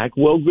Mack.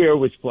 Will Grier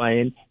was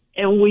playing,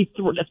 and we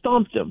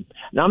thumped them.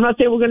 Now, I'm not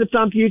saying we're going to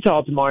thump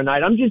Utah tomorrow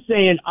night. I'm just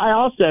saying I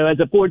also, as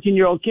a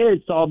 14-year-old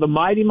kid, saw the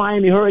mighty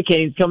Miami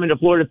Hurricanes come into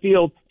Florida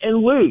Field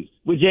and lose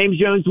with James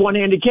Jones'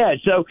 one-handed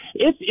catch. So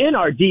it's in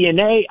our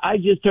DNA. I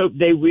just hope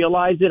they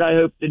realize it. I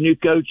hope the new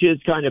coaches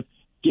kind of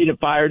get it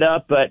fired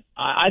up. But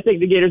I think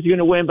the Gators are going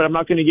to win, but I'm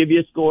not going to give you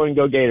a score and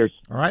go Gators.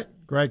 All right,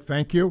 Greg,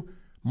 thank you.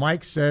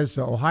 Mike says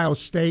Ohio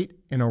State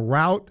in a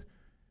rout,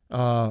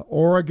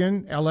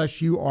 Oregon,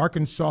 LSU,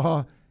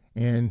 Arkansas,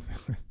 and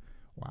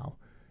wow,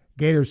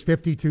 Gators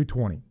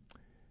 52-20.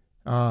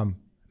 Man,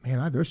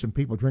 there's some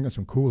people drinking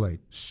some Kool-Aid,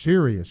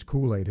 serious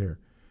Kool-Aid here.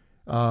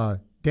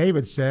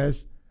 David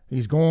says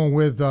he's going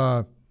with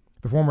the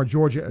former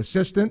Georgia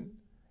assistant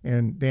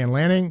and Dan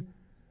Lanning,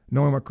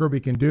 knowing what Kirby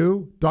can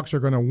do. Ducks are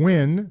going to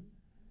win.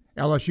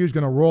 LSU's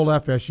going to roll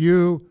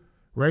FSU.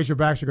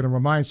 Razorbacks are going to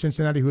remind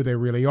Cincinnati who they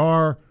really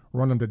are,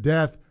 run them to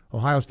death.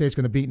 Ohio State's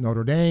going to beat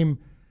Notre Dame.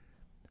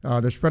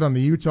 The spread on the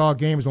Utah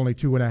game is only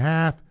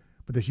 2.5,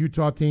 but this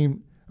Utah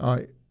team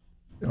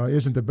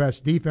isn't the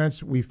best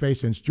defense we face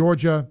since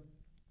Georgia.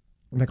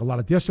 I think a lot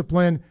of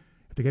discipline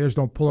if the Gators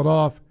don't pull it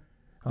off.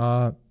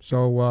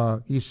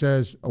 So he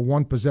says a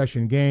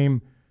one-possession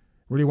game.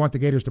 Really want the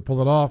Gators to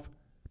pull it off.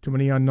 Too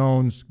many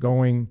unknowns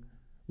going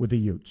with the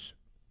Utes.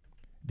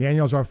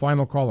 Daniel's our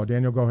final caller.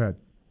 Daniel, go ahead.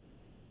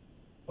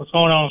 What's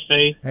going on,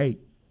 Steve? Hey.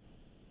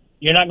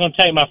 You're not going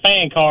to take my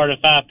fan card if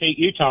I pick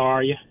Utah,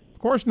 are you? Of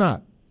course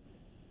not.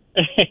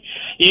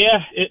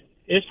 Yeah,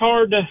 it's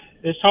hard to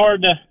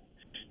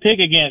pick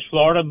against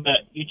Florida,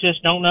 but you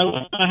just don't know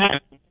what's going to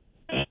happen.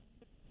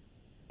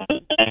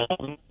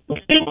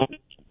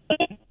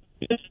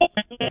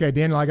 Okay,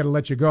 Daniel, I got to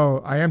let you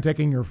go. I am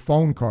taking your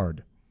phone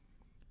card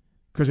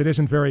because it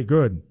isn't very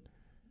good,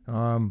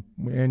 and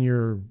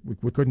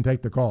we couldn't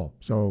take the call,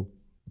 so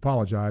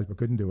apologize, but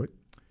couldn't do it.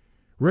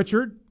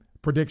 Richard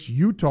predicts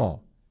Utah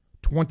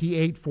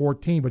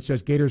 28-14, but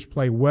says Gators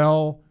play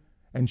well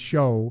and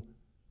show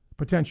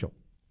potential.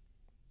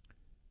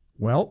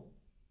 Well,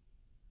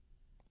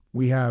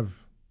 we have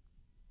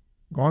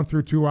gone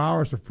through 2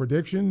 hours of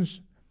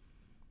predictions.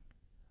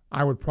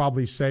 I would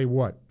probably say,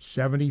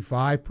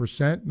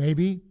 75%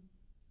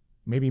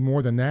 maybe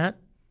more than that,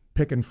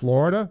 picking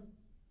Florida.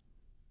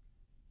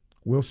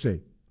 We'll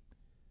see.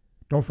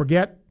 Don't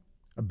forget,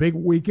 a big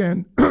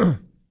weekend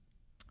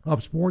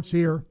of sports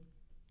here.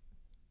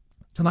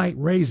 Tonight,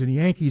 Rays and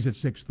Yankees at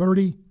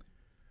 6:30.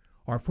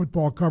 Our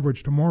football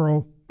coverage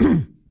tomorrow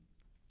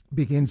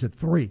begins at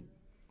 3.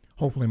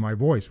 Hopefully my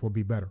voice will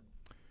be better.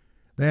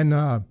 Then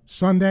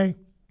Sunday,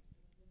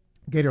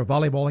 Gator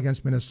volleyball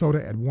against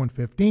Minnesota at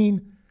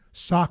 1:15.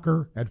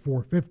 Soccer at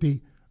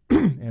 4:50.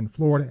 And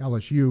Florida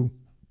LSU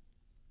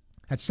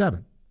at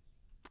 7.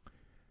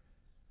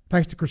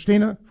 Thanks to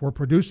Christina for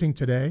producing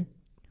today.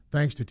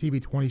 Thanks to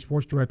TV20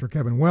 Sports Director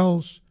Kevin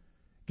Wells.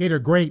 Gator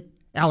great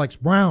Alex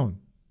Brown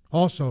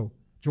also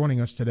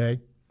joining us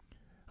today.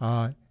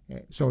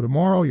 So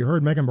tomorrow, you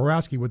heard Megan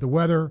Borowski with the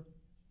weather.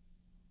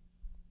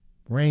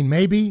 Rain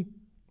maybe,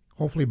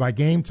 hopefully by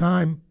game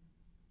time,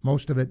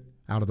 most of it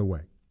out of the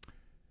way.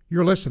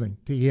 You're listening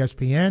to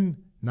ESPN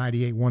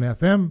 98.1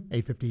 FM,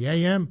 850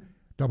 AM,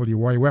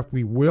 WRUF.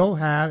 We will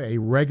have a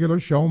regular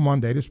show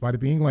Monday, despite it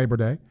being Labor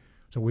Day.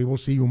 So we will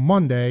see you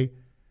Monday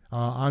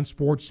on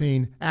Sports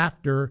Scene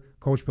after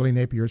Coach Billy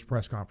Napier's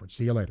press conference.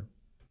 See you later.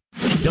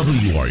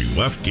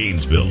 WRUF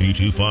Gainesville,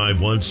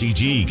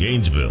 U251CG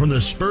Gainesville. From the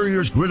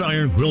Spurrier's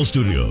Gridiron Grill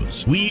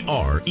Studios, we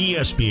are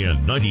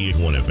ESPN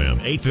 98.1 FM,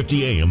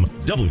 850 AM,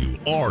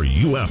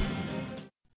 WRUF.